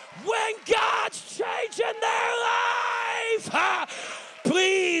 when God's changing their life.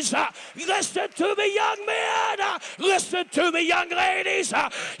 Please listen to me, young men. Listen to me, young ladies.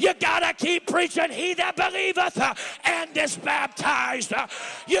 You gotta keep preaching, "He that believeth and is baptized."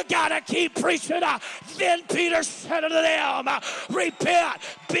 You gotta keep preaching. Then Peter said unto them, "Repent,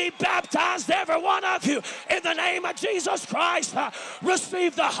 be baptized, every one of you, in the name of Jesus Christ.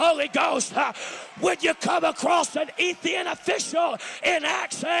 Receive the Holy Ghost." When you come across an Ethiopian official in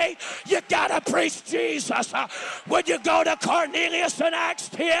Acts 8, you gotta preach Jesus. When you go to Cornelius in Acts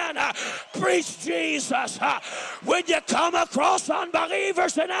 10, preach Jesus. When you come across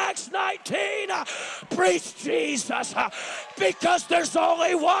unbelievers in Acts 19, preach Jesus. Because there's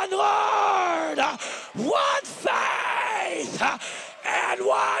only one Lord, one faith, and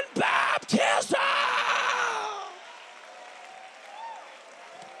one baptism.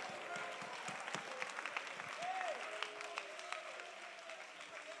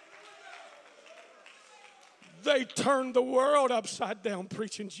 They turned the world upside down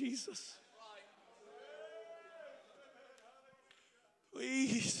preaching Jesus.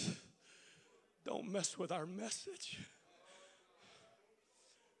 Please don't mess with our message.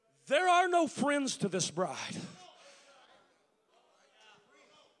 There are no friends to this bride.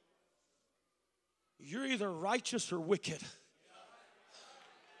 You're either righteous or wicked.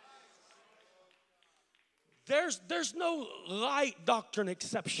 There's no light doctrine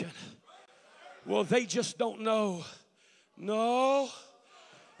exception. Well, they just don't know. No.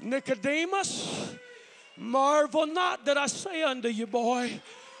 Nicodemus, marvel not that I say unto you, boy,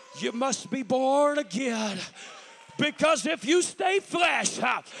 you must be born again. Because if you stay flesh,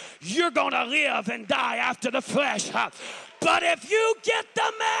 you're going to live and die after the flesh. But if you get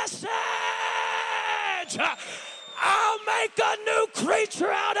the message, I'll make a new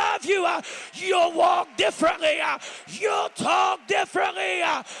creature out of you. You'll walk differently. You'll talk differently.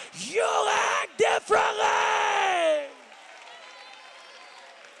 You'll act differently.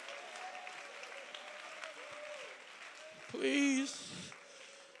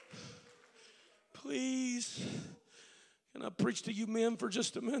 Please, can I preach to you men for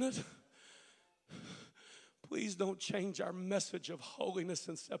just a minute? Please don't change our message of holiness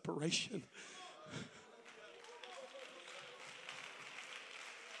and separation.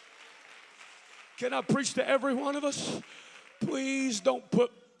 Can I preach to every one of us? Please don't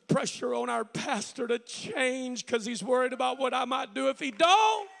put pressure on our pastor to change because he's worried about what I might do if he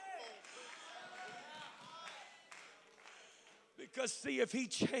don't. Because see, if he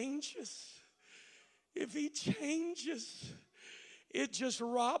changes, it just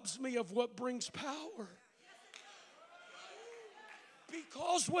robs me of what brings power.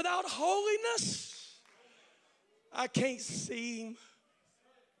 Because without holiness, I can't see him.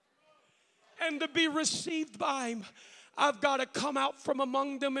 And to be received by him, I've got to come out from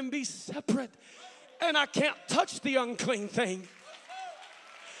among them and be separate. And I can't touch the unclean thing.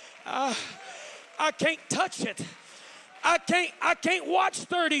 I can't touch it. I can't watch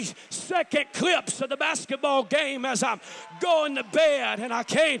 30-second clips of the basketball game as I'm going to bed, and I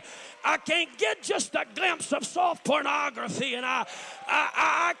can't get just a glimpse of soft pornography, and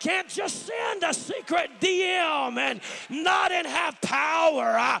I can't just send a secret DM and not have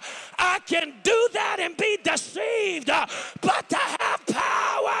power. I can do that and be deceived, but to have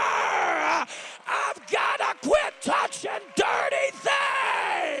power, I've got to quit touching dirty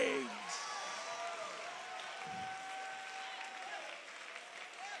things.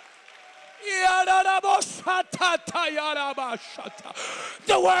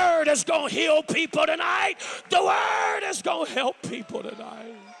 The word is going to heal people tonight. The word is going to help people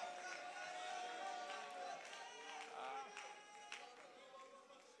tonight.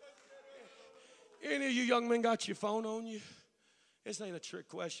 Any of you young men got your phone on you? This ain't a trick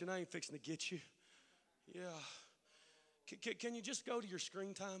question. I ain't fixing to get you. Yeah. Can you just go to your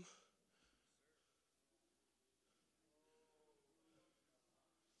screen time?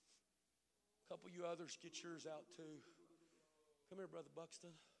 A couple of you others, get yours out too. Come here, Brother Buxton.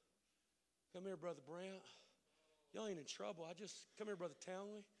 Come here, Brother Brant. Y'all ain't in trouble. Come here, Brother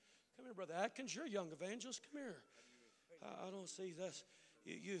Townley. Come here, Brother Atkins. You're a young evangelist. Come here. I don't see this.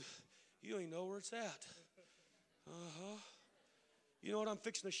 You ain't know where it's at. You know what I'm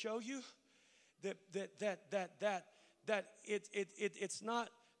fixing to show you? That it's not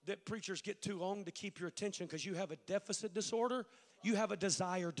that preachers get too long to keep your attention because you have a deficit disorder. You have a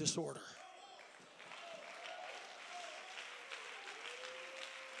desire disorder.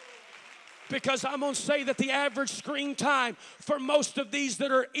 Because I'm going to say that the average screen time for most of these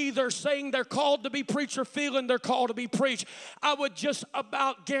that are either saying they're called to be preached or feeling they're called to be preached, I would just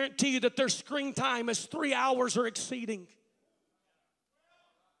about guarantee you that their screen time is 3 hours or exceeding.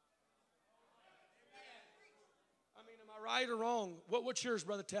 I mean, am I right or wrong? What's yours,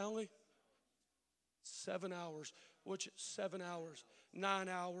 Brother Townley? 7 hours. What's 7 hours? 9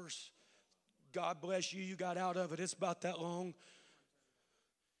 hours. God bless you. You got out of it. It's about that long.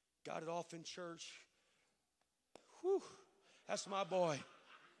 Got it off in church. Whew, that's my boy.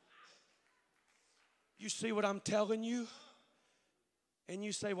 You see what I'm telling you? And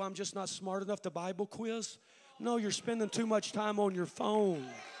you say, well, I'm just not smart enough to Bible quiz. No, you're spending too much time on your phone.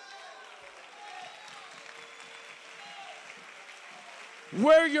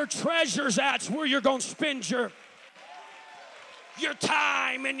 Where your treasure's at's where you're going to spend your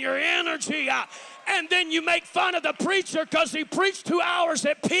time and your energy. And then you make fun of the preacher because he preached 2 hours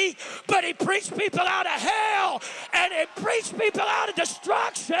at peak, but he preached people out of hell and he preached people out of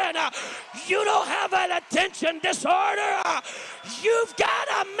destruction. You don't have an attention disorder. You've got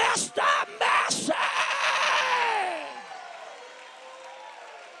a messed up message.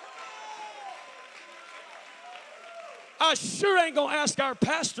 I sure ain't going to ask our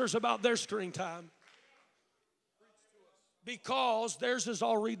pastors about their screen time because theirs is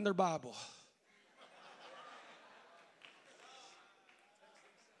all reading their Bible.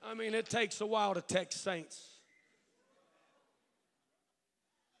 I mean, it takes a while to text saints.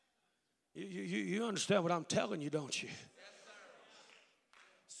 You understand what I'm telling you, don't you?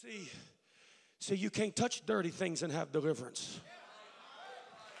 See, you can't touch dirty things and have deliverance.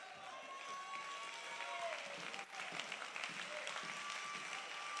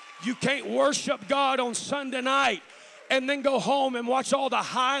 You can't worship God on Sunday night and then go home and watch all the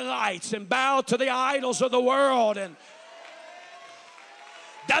highlights and bow to the idols of the world. And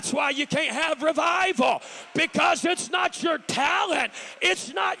that's why you can't have revival, because it's not your talent.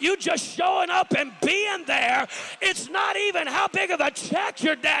 It's not you just showing up and being there. It's not even how big of a check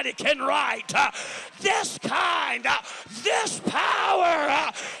your daddy can write. This power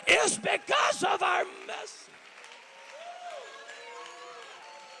is because of our message.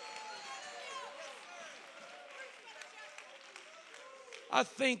 I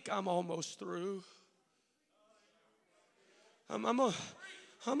think I'm almost through. I'm gonna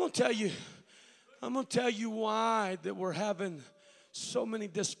tell you why that we're having so many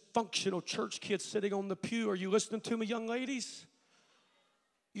dysfunctional church kids sitting on the pew. Are you listening to me, young ladies?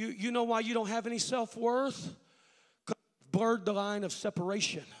 You know why you don't have any self-worth? Because you've blurred the line of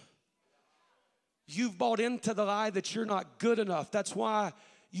separation. You've bought into the lie that you're not good enough. That's why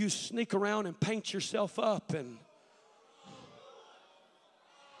you sneak around and paint yourself up and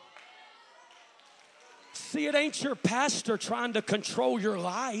see, it ain't your pastor trying to control your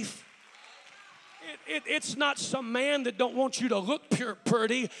life. It's not some man that don't want you to look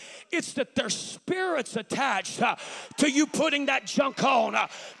pretty. It's that their spirit's attached to you putting that junk on.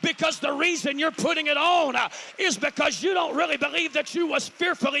 Because the reason you're putting it on is because you don't really believe that you was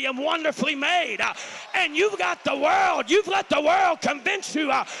fearfully and wonderfully made. And you've got the world. You've let the world convince you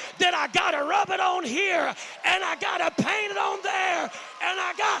that I got to rub it on here and I got to paint it on there and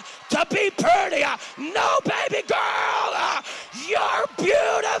I got to be pretty. No, baby girl, you're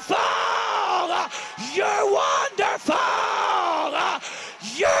beautiful. You're wonderful.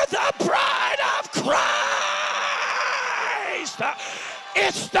 You're the bride of Christ.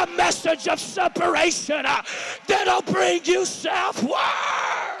 It's the message of separation that'll bring you self-worth.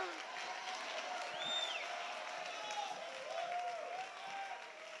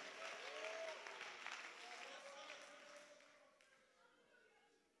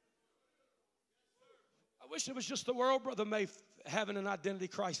 I wish it was just the world, Brother May, having an identity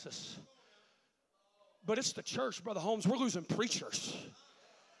crisis. But it's the church, Brother Holmes. We're losing preachers.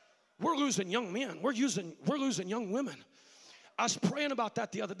 We're losing young men. We're losing young women. I was praying about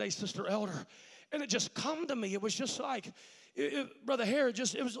that the other day, Sister Elder, And it just come to me. It was just like, Brother Harry,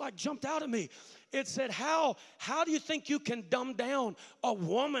 it was like jumped out at me. It said, how do you think you can dumb down a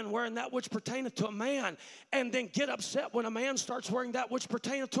woman wearing that which pertaineth to a man and then get upset when a man starts wearing that which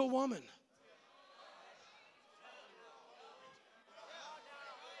pertaineth to a woman?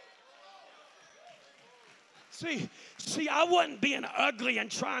 See, I wasn't being ugly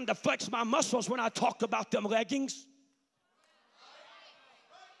and trying to flex my muscles when I talked about them leggings.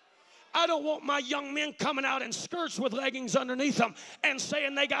 I don't want my young men coming out in skirts with leggings underneath them and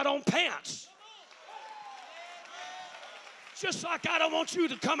saying they got on pants. Just like I don't want you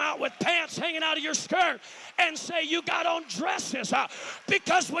to come out with pants hanging out of your skirt and say you got on dresses.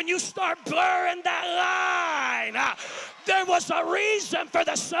 Because when you start blurring that line, there was a reason for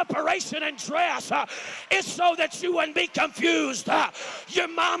the separation in dress. It's so that you wouldn't be confused. Your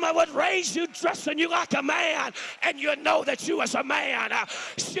mama would raise you dressing you like a man, and you'd know that you was a man.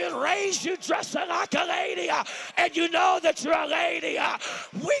 She'd raise you dressing like a lady, and you know that you're a lady.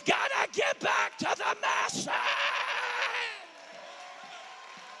 We gotta get back to the masses.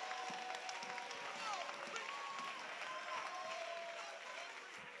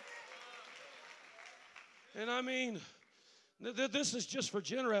 And I mean, this is just for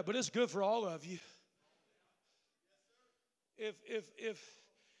Generat, but it's good for all of you.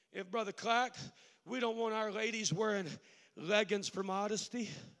 If Brother Clack, we don't want our ladies wearing leggings for modesty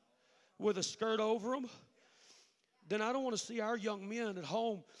with a skirt over them, then I don't want to see our young men at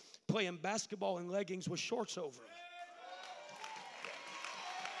home playing basketball in leggings with shorts over them.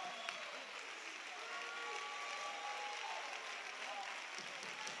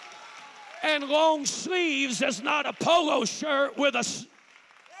 And long sleeves is not a polo shirt with a...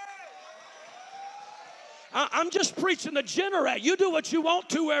 I'm just preaching the Generat. You do what you want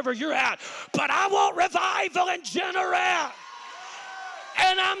to wherever you're at. But I want revival in Generat.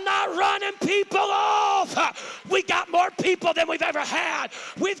 And I'm not running people off. We got more people than we've ever had.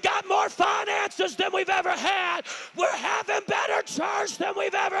 We've got more finances than we've ever had. We're having better church than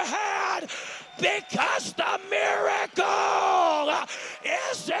we've ever had. Because the miracle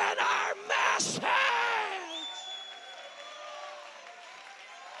is in our message.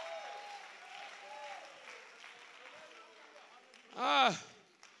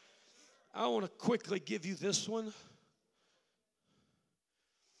 I want to quickly give you this one.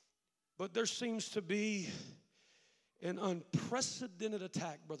 But there seems to be an unprecedented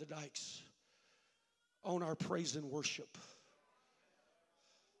attack, Brother Dykes, on our praise and worship.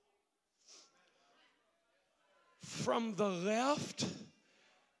 From the left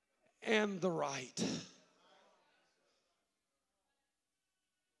and the right.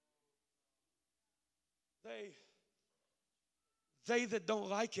 They that don't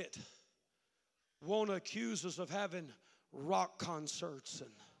like it want to accuse us of having rock concerts and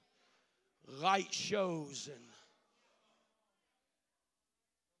light shows and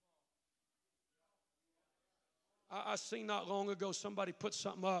I seen not long ago somebody put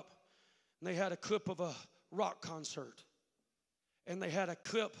something up and they had a clip of a rock concert and they had a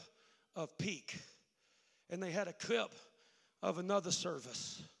clip of Peak and they had a clip of another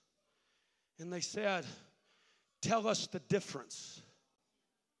service and they said, tell us the difference.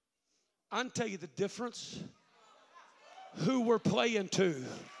 I can tell you the difference. Who we're playing to,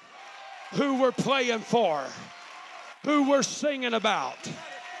 who we're playing for, who we're singing about.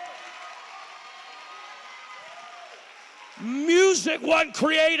 Music wasn't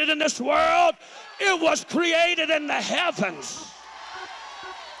created in this world. It was created in the heavens.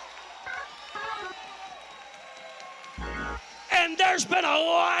 And there's been a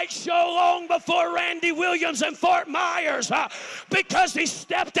light show long before Randy Williams in Fort Myers because he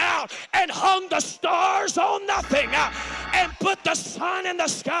stepped out and hung the stars on nothing and put the sun in the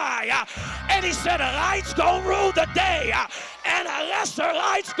sky. And he said, a light's gonna rule the day and a lesser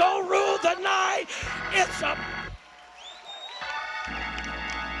light's gonna rule the night. It's a...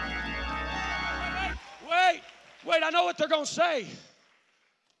 Wait, I know what they're gonna say.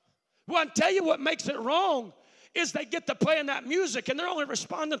 Well, I'll tell you what makes it wrong is they get to playing that music and they're only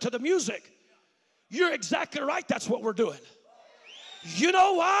responding to the music. You're exactly right. That's what we're doing. You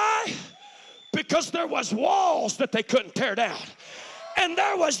know why? Because there was walls that they couldn't tear down. And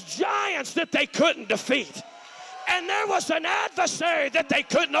there was giants that they couldn't defeat. And there was an adversary that they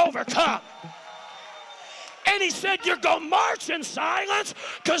couldn't overcome. And he said, you're going to march in silence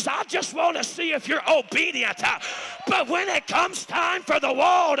because I just want to see if you're obedient. But when it comes time for the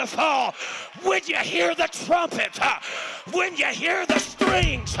wall to fall, when you hear the trumpet, when you hear the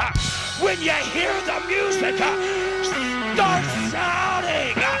strings, when you hear the music, start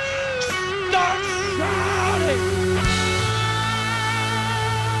shouting, start shouting.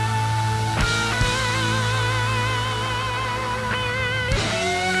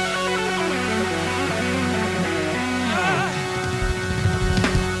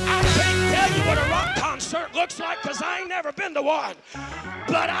 never been to one.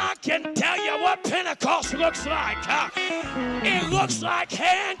 But I can tell you what Pentecost looks like. It looks like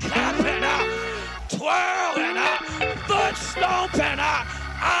hand clapping, twirling, foot stomping,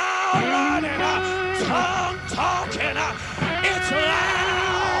 out running, tongue talking. It's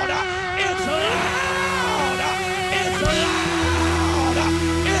loud. It's loud. It's loud.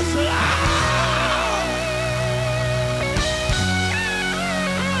 It's loud.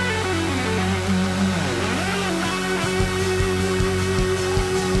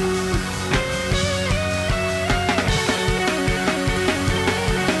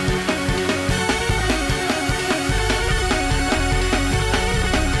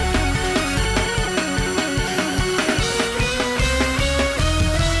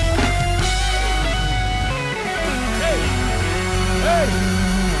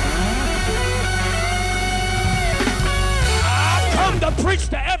 Preach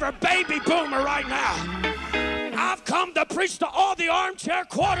to every baby boomer right now. I've come to preach to all the armchair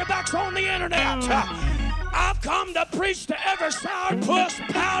quarterbacks on the internet. I've come to preach to every sourpuss,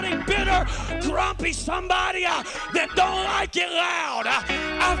 pouting, bitter, grumpy somebody that don't like it loud.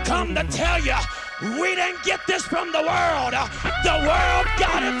 I've come to tell you, we didn't get this from the world. The world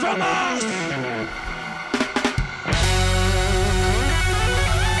got it from us.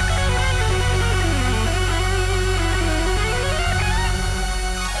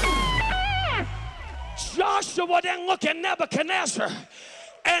 Joshua didn't look at Nebuchadnezzar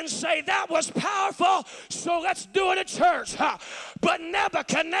and say, that was powerful, so let's do it at church. But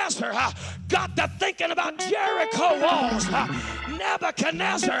Nebuchadnezzar got to thinking about Jericho walls.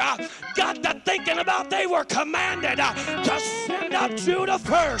 Nebuchadnezzar got to thinking about they were commanded to send up Judah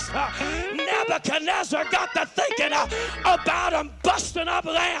first. Nebuchadnezzar got to thinking about them busting up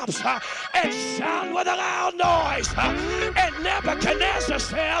lamps and shouting with a loud noise. And Nebuchadnezzar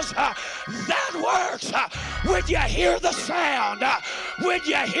says, that works. Would you hear the sound? Would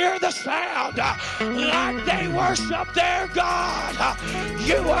you hear the sound? Like they worship their God.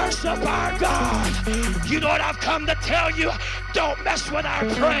 You worship our God. You know what I've come to tell you? Don't mess with our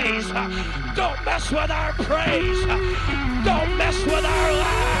praise. Don't mess with our praise. Don't mess with our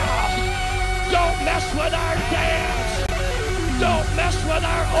loud. Don't mess with our dance. Don't mess with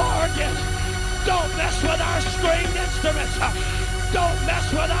our organ. Don't mess with our stringed instruments. Don't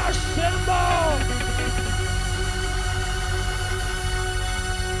mess with our cymbal.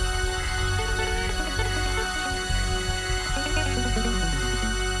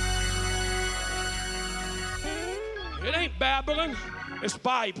 It ain't Babylon, it's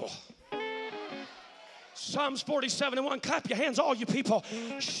Bible. Psalms 47:1. Clap your hands, all you people.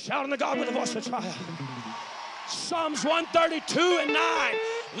 Shout unto God with a voice of triumph. Psalms 132:9.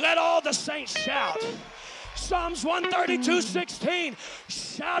 Let all the saints shout. Psalms 132:16.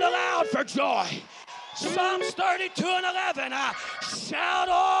 Shout aloud for joy. Psalms 32:11. Shout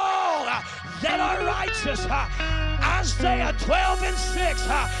all that are righteous. Isaiah 12:6.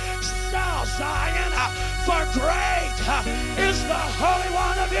 Shout Zion, for great is the Holy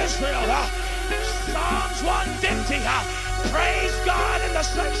One of Israel. Psalms 150. Praise God in the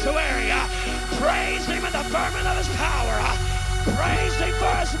sanctuary. Praise Him in the firmament of His power. Praise Him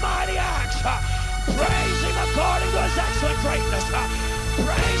for His mighty acts. Praise Him according to His excellent greatness.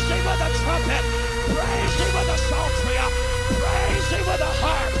 Praise Him with a trumpet. Praise Him with a psaltery. Praise Him with a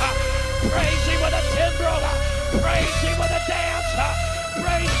harp. Praise Him with a timbrel. Praise Him with a dance.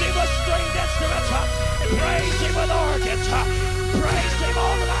 Praise Him with stringed instruments. Praise Him with organs. Praise Him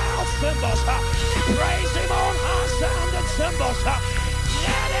on loud cymbals. Praise Him on high-sounding cymbals.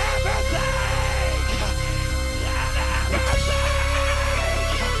 Let everything that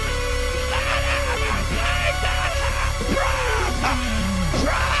hath breath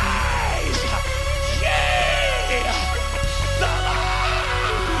praise ye the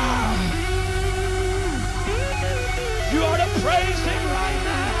Lord. You ought to praise Him right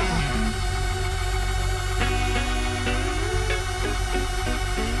now.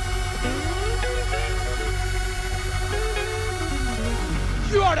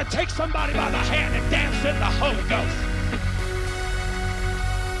 You ought to take somebody by the hand and dance in the Holy Ghost.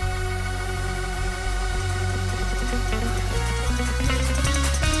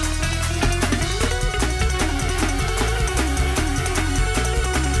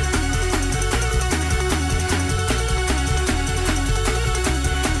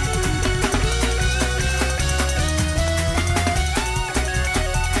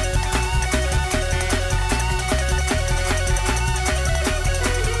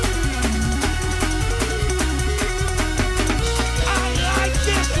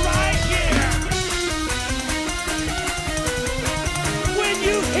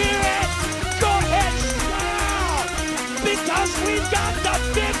 got the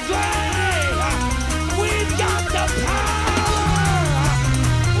victory. We've got the power.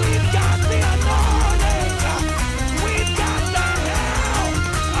 We've got the anointing. We've got the help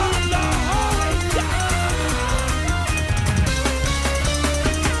of the Holy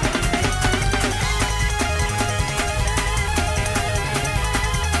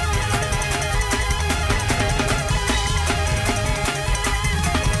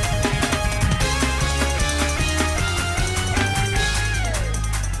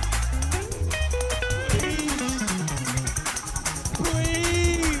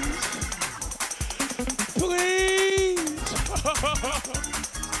Please.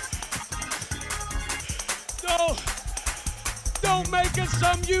 Don't make it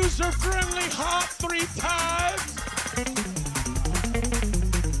some user-friendly hop 3 times.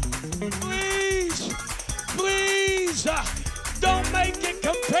 Please, don't make it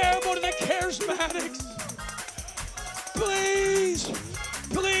comparable to the charismatics. Please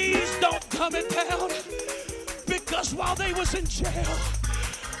don't dumb it down. Because while they was in jail,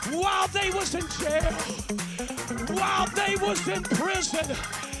 while they was in prison,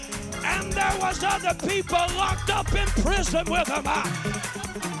 and there was other people locked up in prison with them,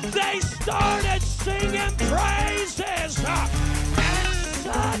 they started singing praises, and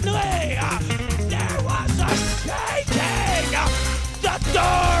suddenly there was a shaking. The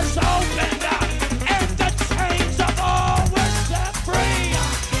doors opened, and the chains of all were set free.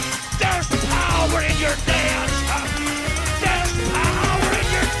 There's power in your dance. There's power in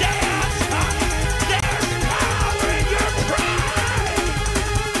your dance. There's power in your praise.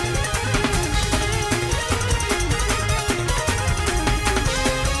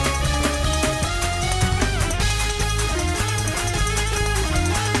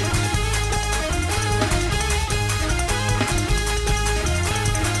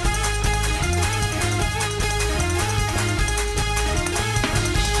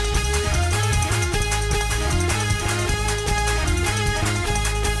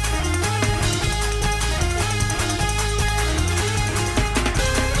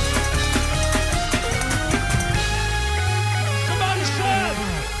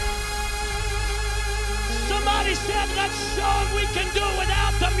 Somebody said, let's show them we can do it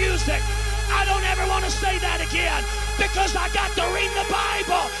without the music. I don't ever want to say that again, because I got to read the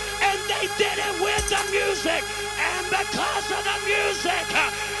Bible, and they did it with the music. And because of the music,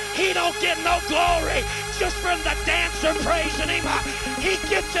 he don't get no glory just from the dancer praising him. He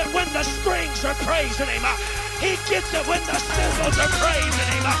gets it when the strings are praising him. He gets it when the cymbals are praising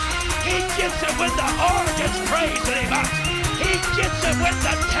him. He gets it when the organ's praising him. He gets it when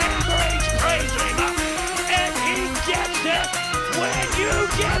the tambourine's praising him. And he gets it when you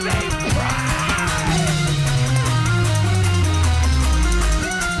give him praise.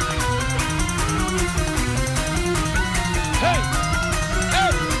 Hey!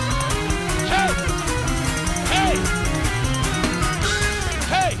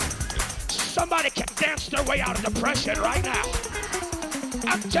 Somebody can dance their way out of depression right now.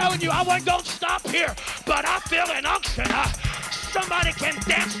 I'm telling you, I wasn't going to stop here, but I feel an unction. Somebody can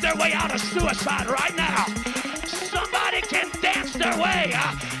dance their way out of suicide right now. Somebody can dance their way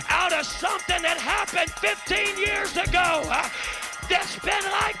out of something that happened 15 years ago that's been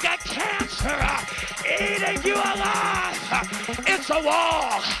like a cancer eating you alive. It's a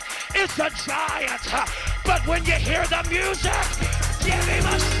wall. It's a giant. But when you hear the music, give him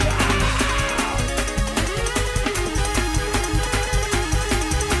a shout.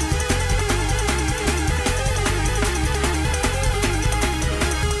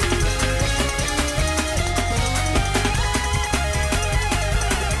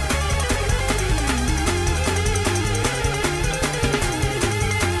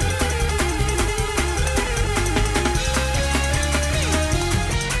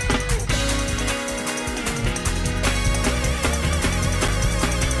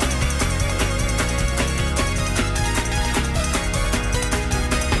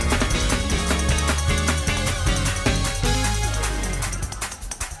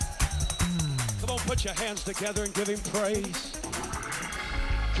 Put your hands together and give him praise.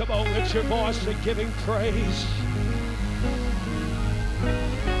 Come on, lift your voice and give him praise.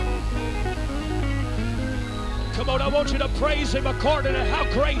 Come on, I want you to praise him according to how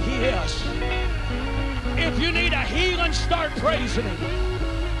great he is. If you need a healing, start praising him.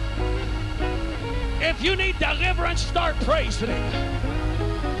 If you need deliverance, start praising him.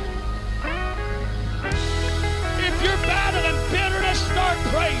 If you're battling bitterness, start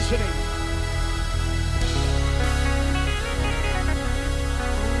praising him.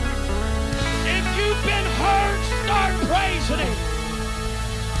 If you've been hurt, start praising him.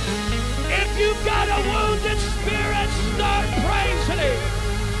 If you've got a wounded spirit, start praising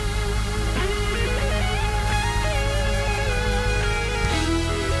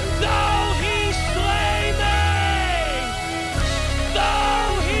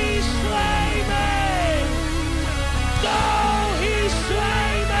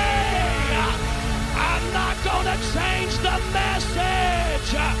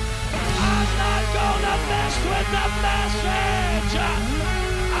the message.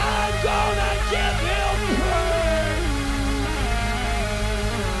 I'm gonna give him praise.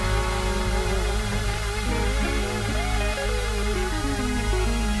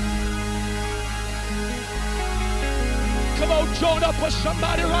 Come on, join up with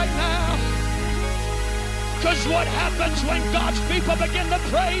somebody right now. Because what happens when God's people begin to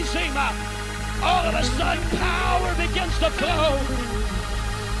praise him, all of a sudden power begins to flow.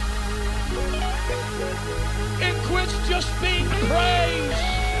 It quits just being praise,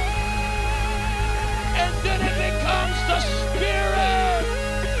 and then it becomes the Spirit.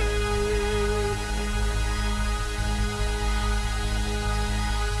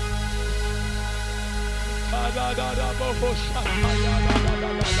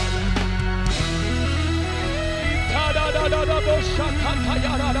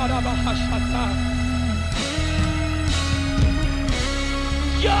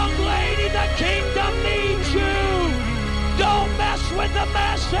 Young lady, the kingdom needs you. Don't mess with the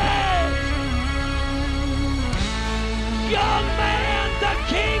message. Young man, the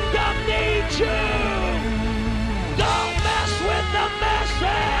kingdom needs you. Don't mess with the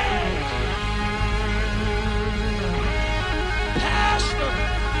message.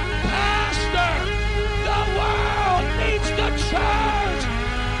 Pastor, the world needs the church.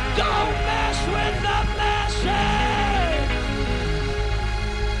 Don't mess with the message.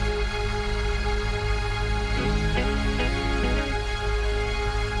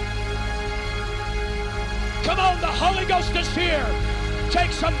 Come on, the Holy Ghost is here.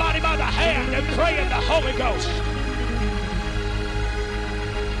 Take somebody by the hand and pray in the Holy Ghost.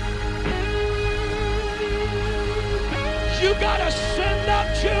 You gotta send up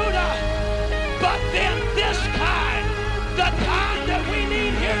Judah, but then this kind, the kind that we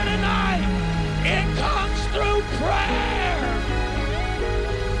need here tonight, it comes through prayer.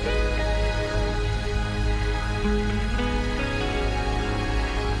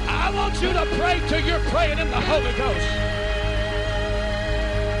 I want you to pray till you're praying in the Holy Ghost.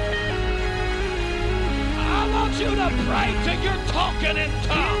 I want you to pray till you're talking in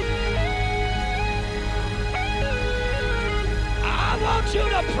tongues. I want you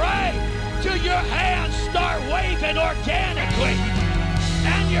to pray till your hands start waving organically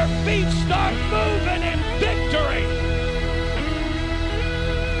and your feet start moving in victory.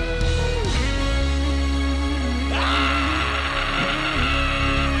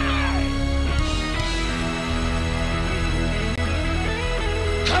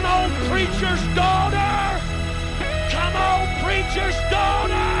 Come on, preacher's daughter. Come on, preacher's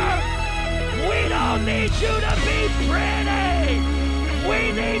daughter. We don't need you to be pretty.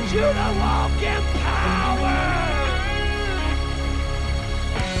 We need you to walk in power.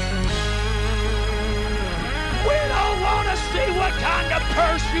 We don't want to see what kind of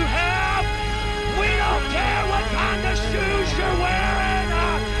purse you have. We don't care what kind of shoes you're wearing.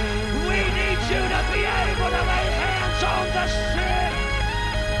 We need you to be able to lay hands on the sick.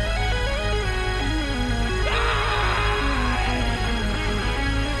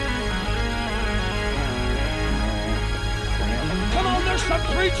 Come on, there's some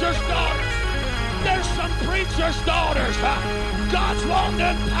preacher's daughters. There's some preacher's daughters. God's wanting to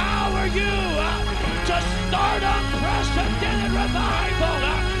empower you to start unprecedented revival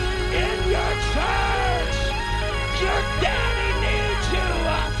in your church. Your daddy needs you.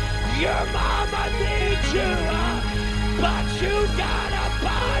 Your mama needs you. But you gotta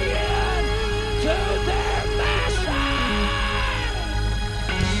buy in to their message.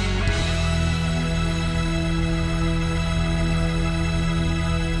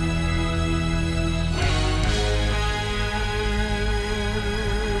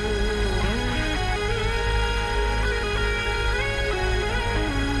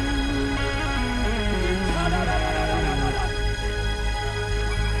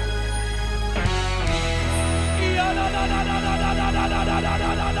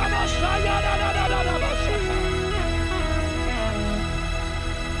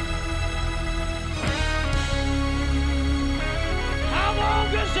 How long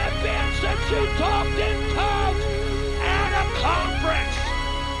has it been since you talked in tongues at a conference?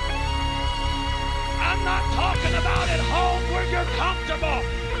 I'm not talking about at home where you're comfortable.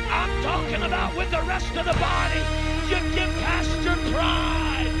 I'm talking about with the rest of the body. You get past your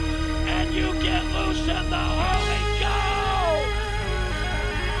pride and you get loose in the Holy Ghost.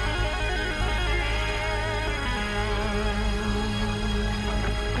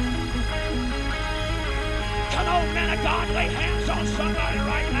 Come on, men of God, lay hands on somebody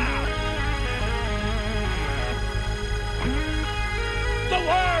right now. The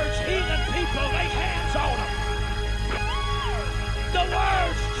words healing people, lay hands on them. The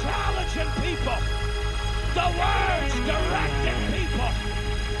words challenging people, The words directing people.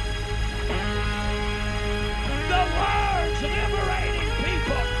 The words liberating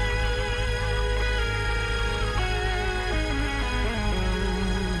people.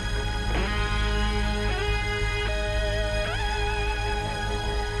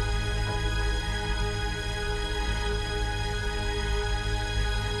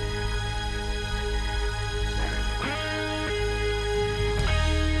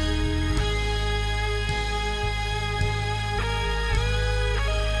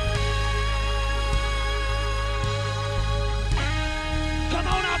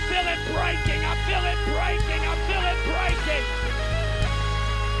 Breaking, I feel it breaking, I feel it breaking.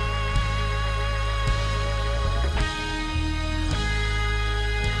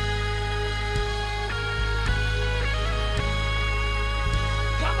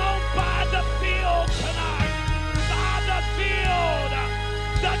 Come on, by the field tonight, by the field,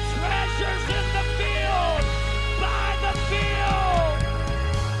 the treasures in the field, by the field.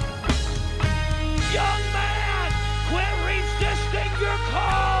 Young man, quit resisting your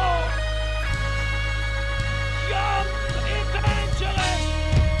call. Young evangelist,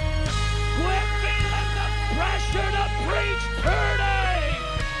 quit feeling the pressure to preach today.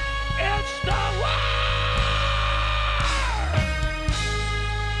 It's the word.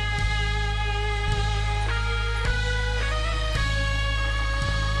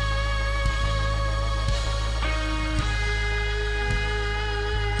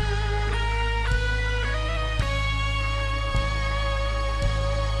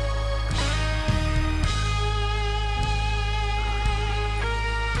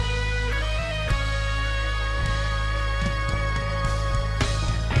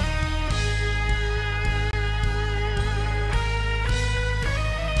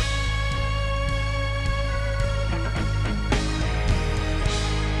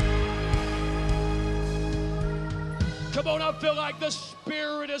 Come on, I feel like the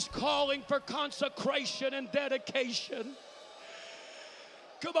Spirit is calling for consecration and dedication.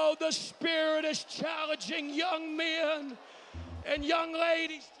 Come on, the Spirit is challenging young men and young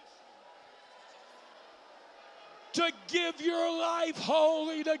ladies to give your life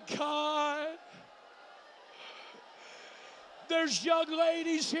wholly to God. There's young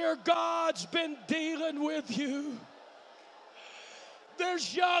ladies here, God's been dealing with you.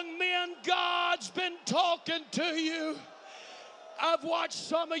 There's young men, God's been talking to you. I've watched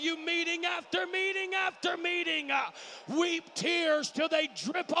some of you meeting after meeting after meeting weep tears till they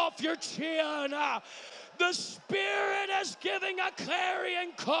drip off your chin. The Spirit is giving a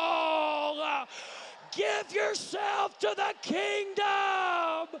clarion call. Give yourself to the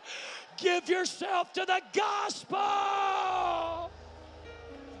kingdom. Give yourself to the gospel.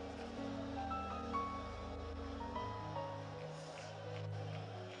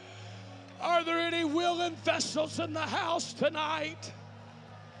 Are there any willing vessels in the house tonight?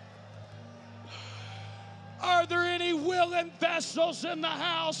 Are there any willing vessels in the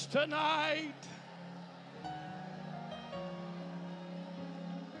house tonight?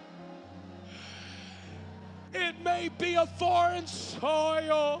 It may be a foreign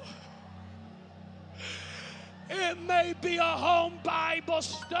soil. It may be a home Bible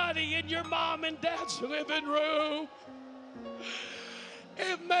study in your mom and dad's living room.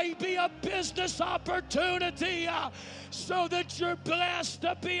 It may be a business opportunity so that you're blessed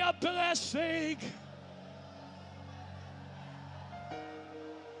to be a blessing.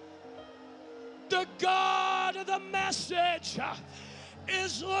 The God of the message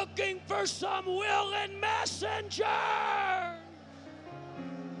is looking for some willing messenger.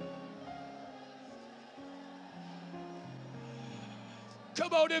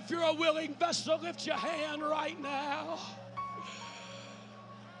 Come on, if you're a willing vessel, lift your hand right now.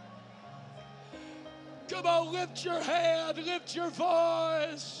 Come on, lift your hand, lift your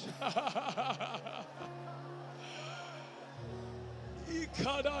voice.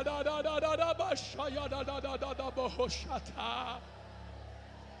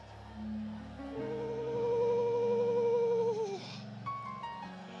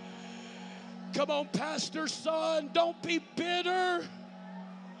 Come on, pastor's son, don't be bitter.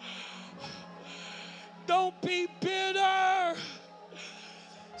 Don't be bitter.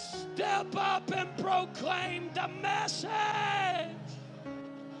 Step up and proclaim the message.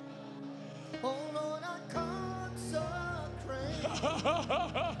 Oh Lord, I consecrate.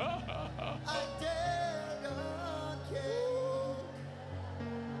 I dedicate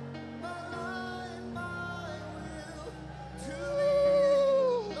my life, my will to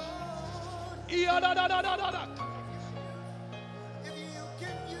thee, Lord. If you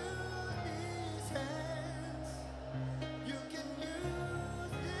can use these hands, you can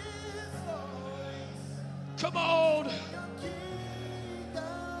use this voice. Come on.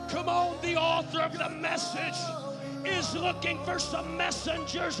 Come on, the author of the message is looking for some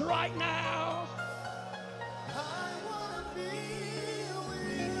messengers right now.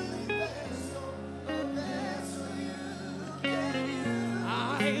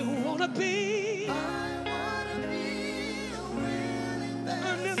 I want to be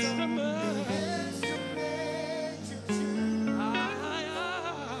an instrument.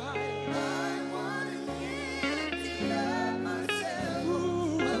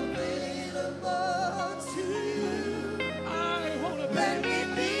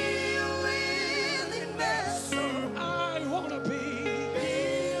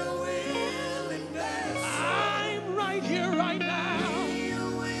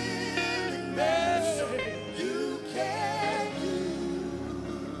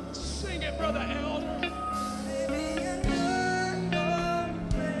 Brother Elder.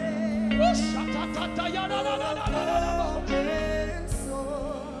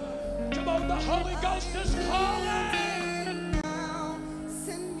 Come on, the Holy Ghost is calling.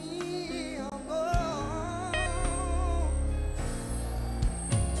 Send me on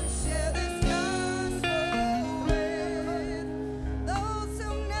to share this gospel with those who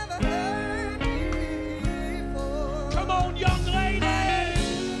never heard before. Come on, young lady.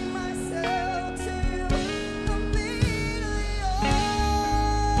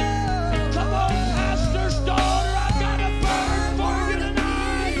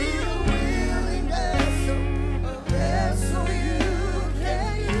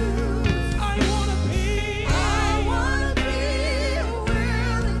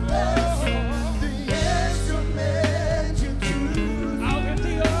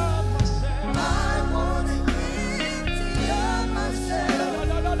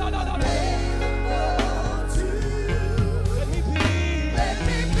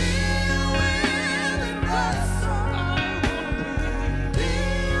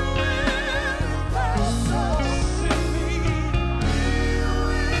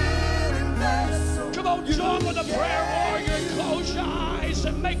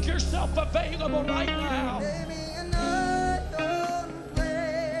 Make yourself available right now.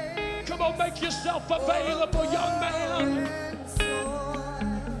 Come on, make yourself available, young man.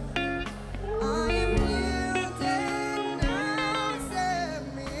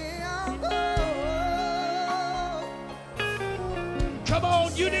 Come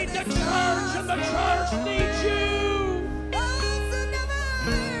on, you need the church, and the church needs you.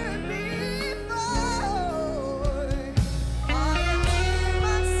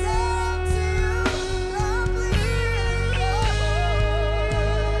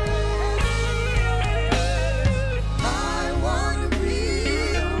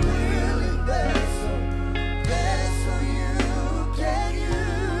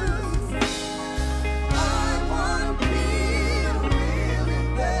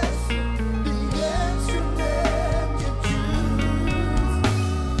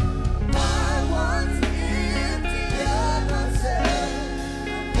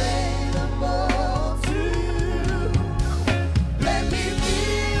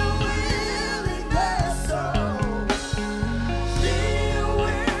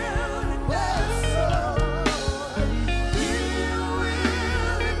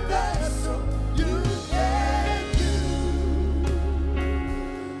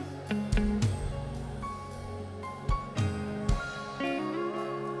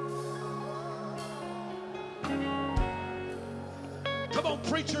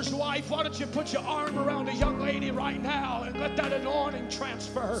 Preacher's wife, why don't you put your arm around a young lady right now and let that anointing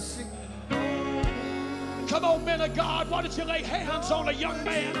transfer? Come on, men of God, why don't you lay hands on a young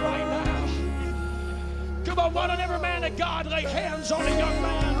man right now? Come on, why don't every man of God lay hands on a young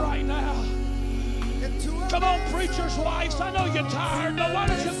man right now? Come on, preacher's wives, I know you're tired, but why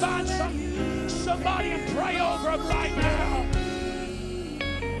don't you find somebody and pray over them right now?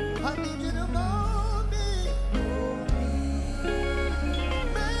 I need you to mold me.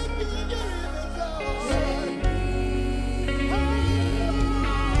 Make me give it all.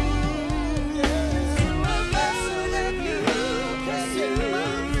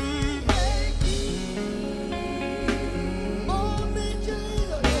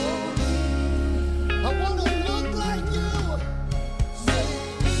 Like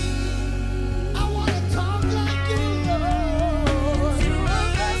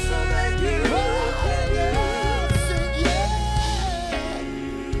you.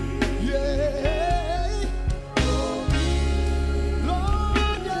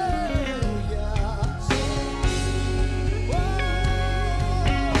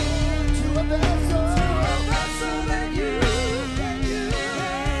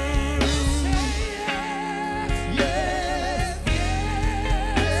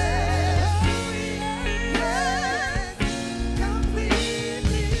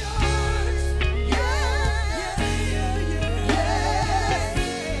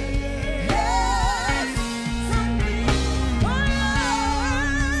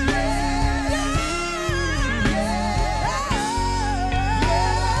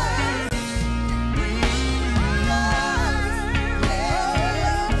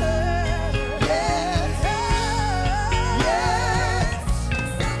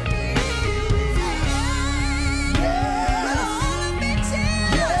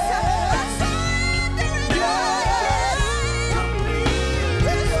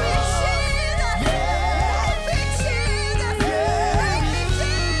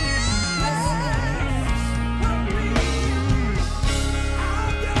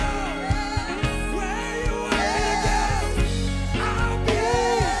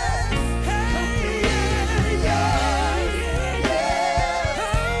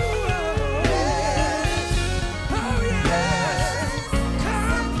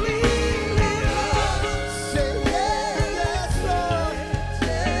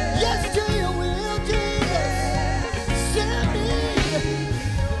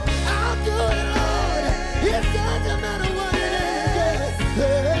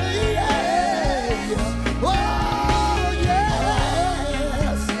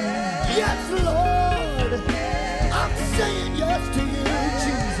 Yes, Lord. I'm saying yes to you,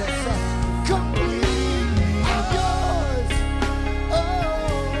 Jesus. Completely I'm yours.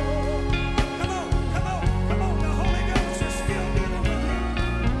 Oh. Come on, come on, come on. The Holy Ghost is still dealing with you.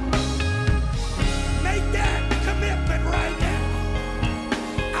 Make that commitment right now.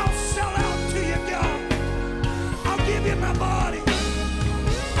 I'll sell out to you, God. I'll give you my body.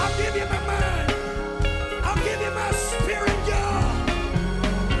 I'll give you my mind. I'll give you my spirit, God.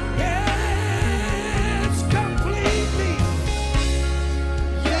 Yes, completely.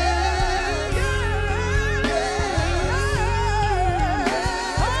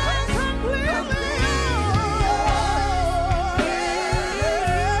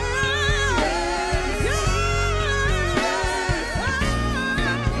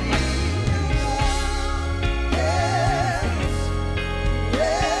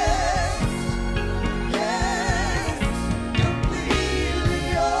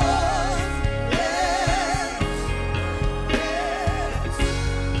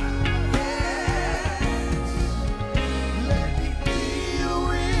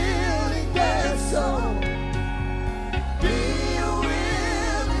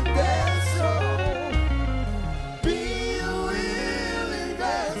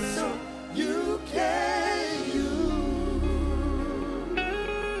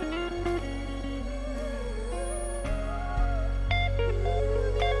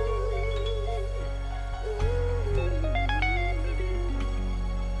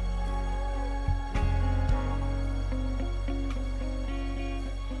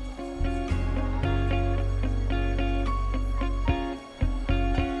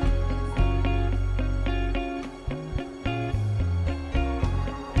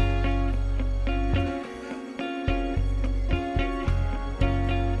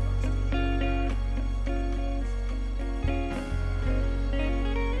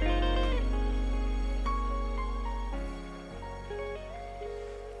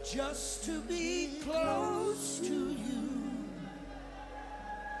 Just to be close to you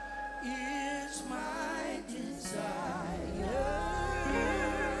is my desire.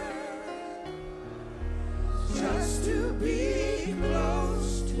 Just to be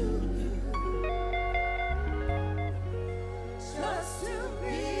close to you. Just to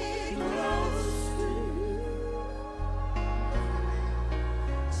be close to you.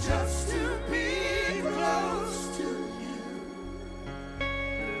 Just to be close to you.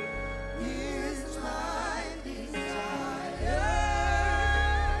 Is my desire.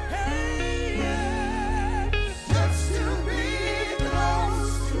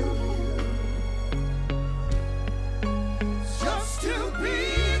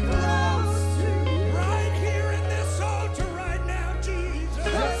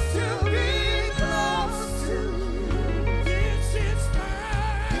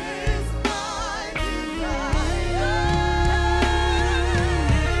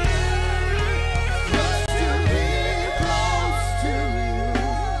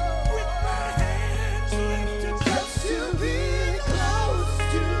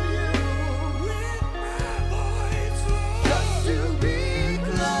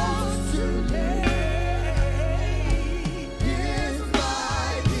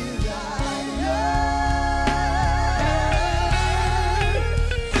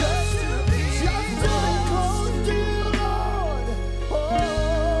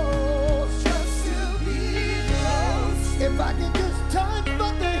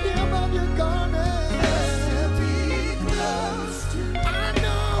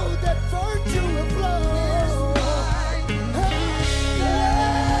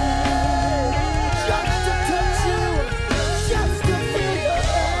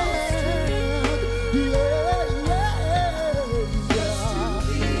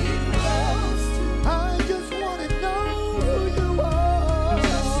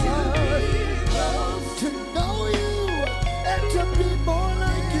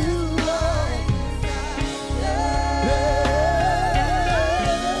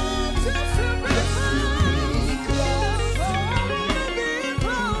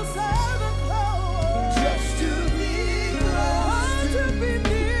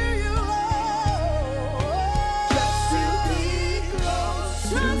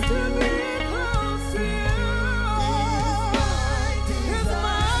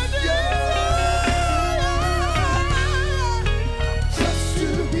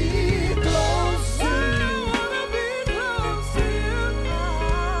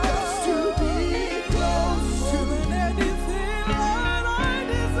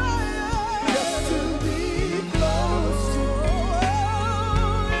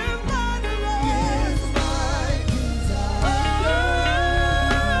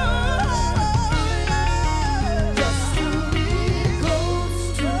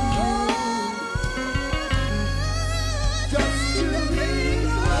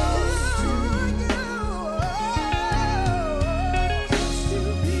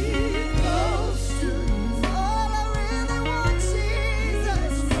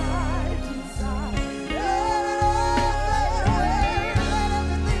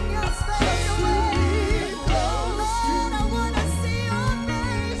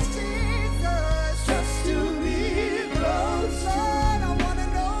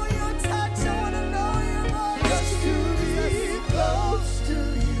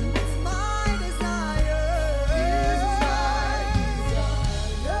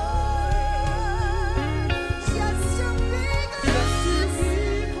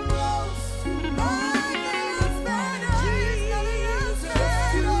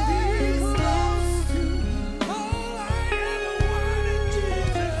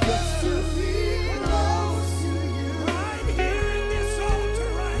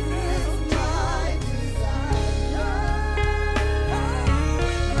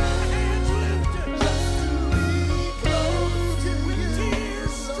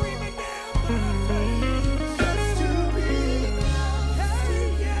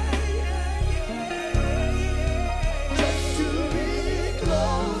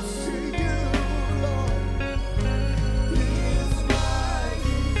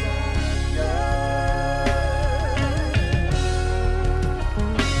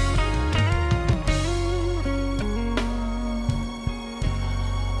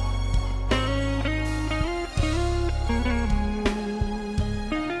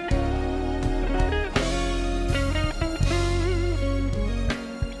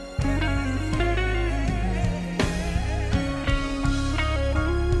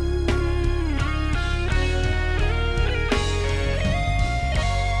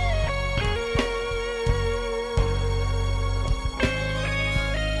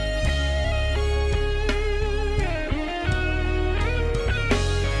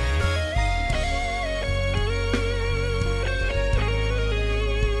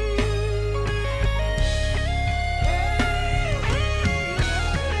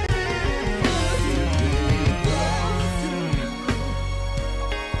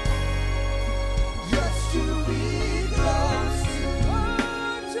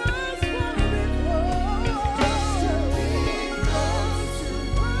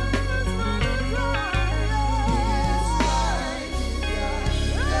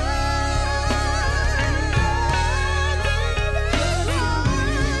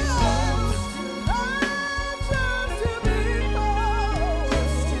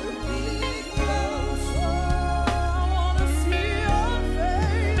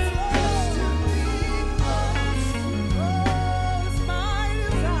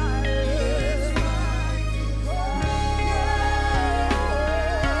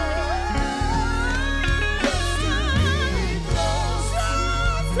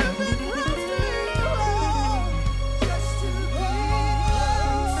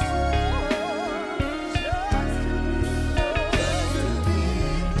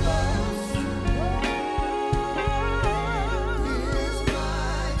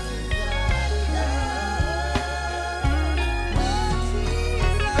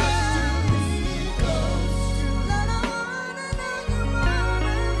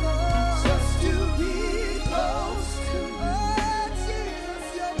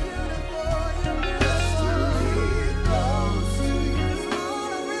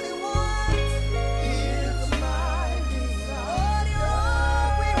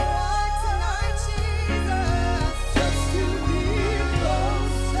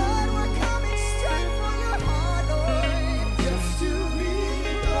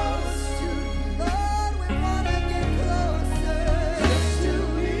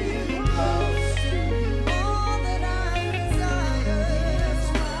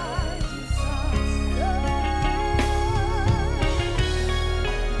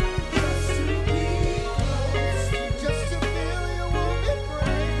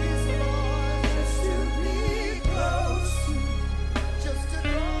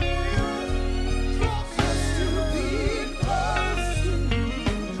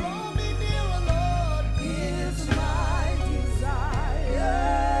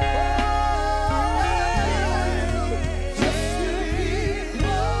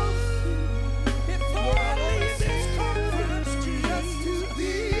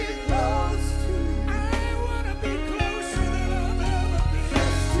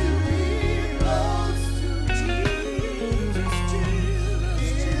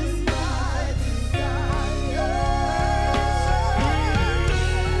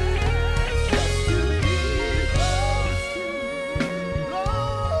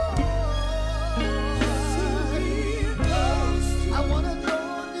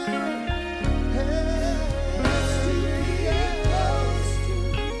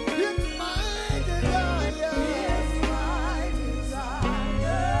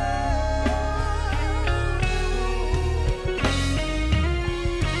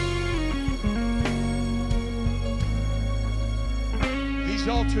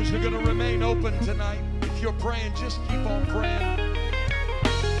 altars are going to remain open tonight. If you're praying, just keep on praying.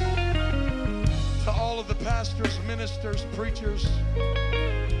 To all of the pastors, ministers, preachers,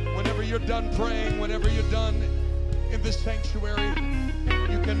 whenever you're done praying, whenever you're done in this sanctuary,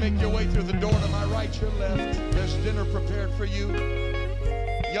 you can make your way through the door to my right, your left. There's dinner prepared for you.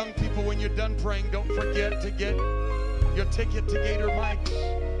 Young people, when you're done praying, don't forget to get your ticket to Gator Mike's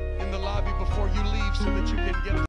in the lobby before you leave so that you can get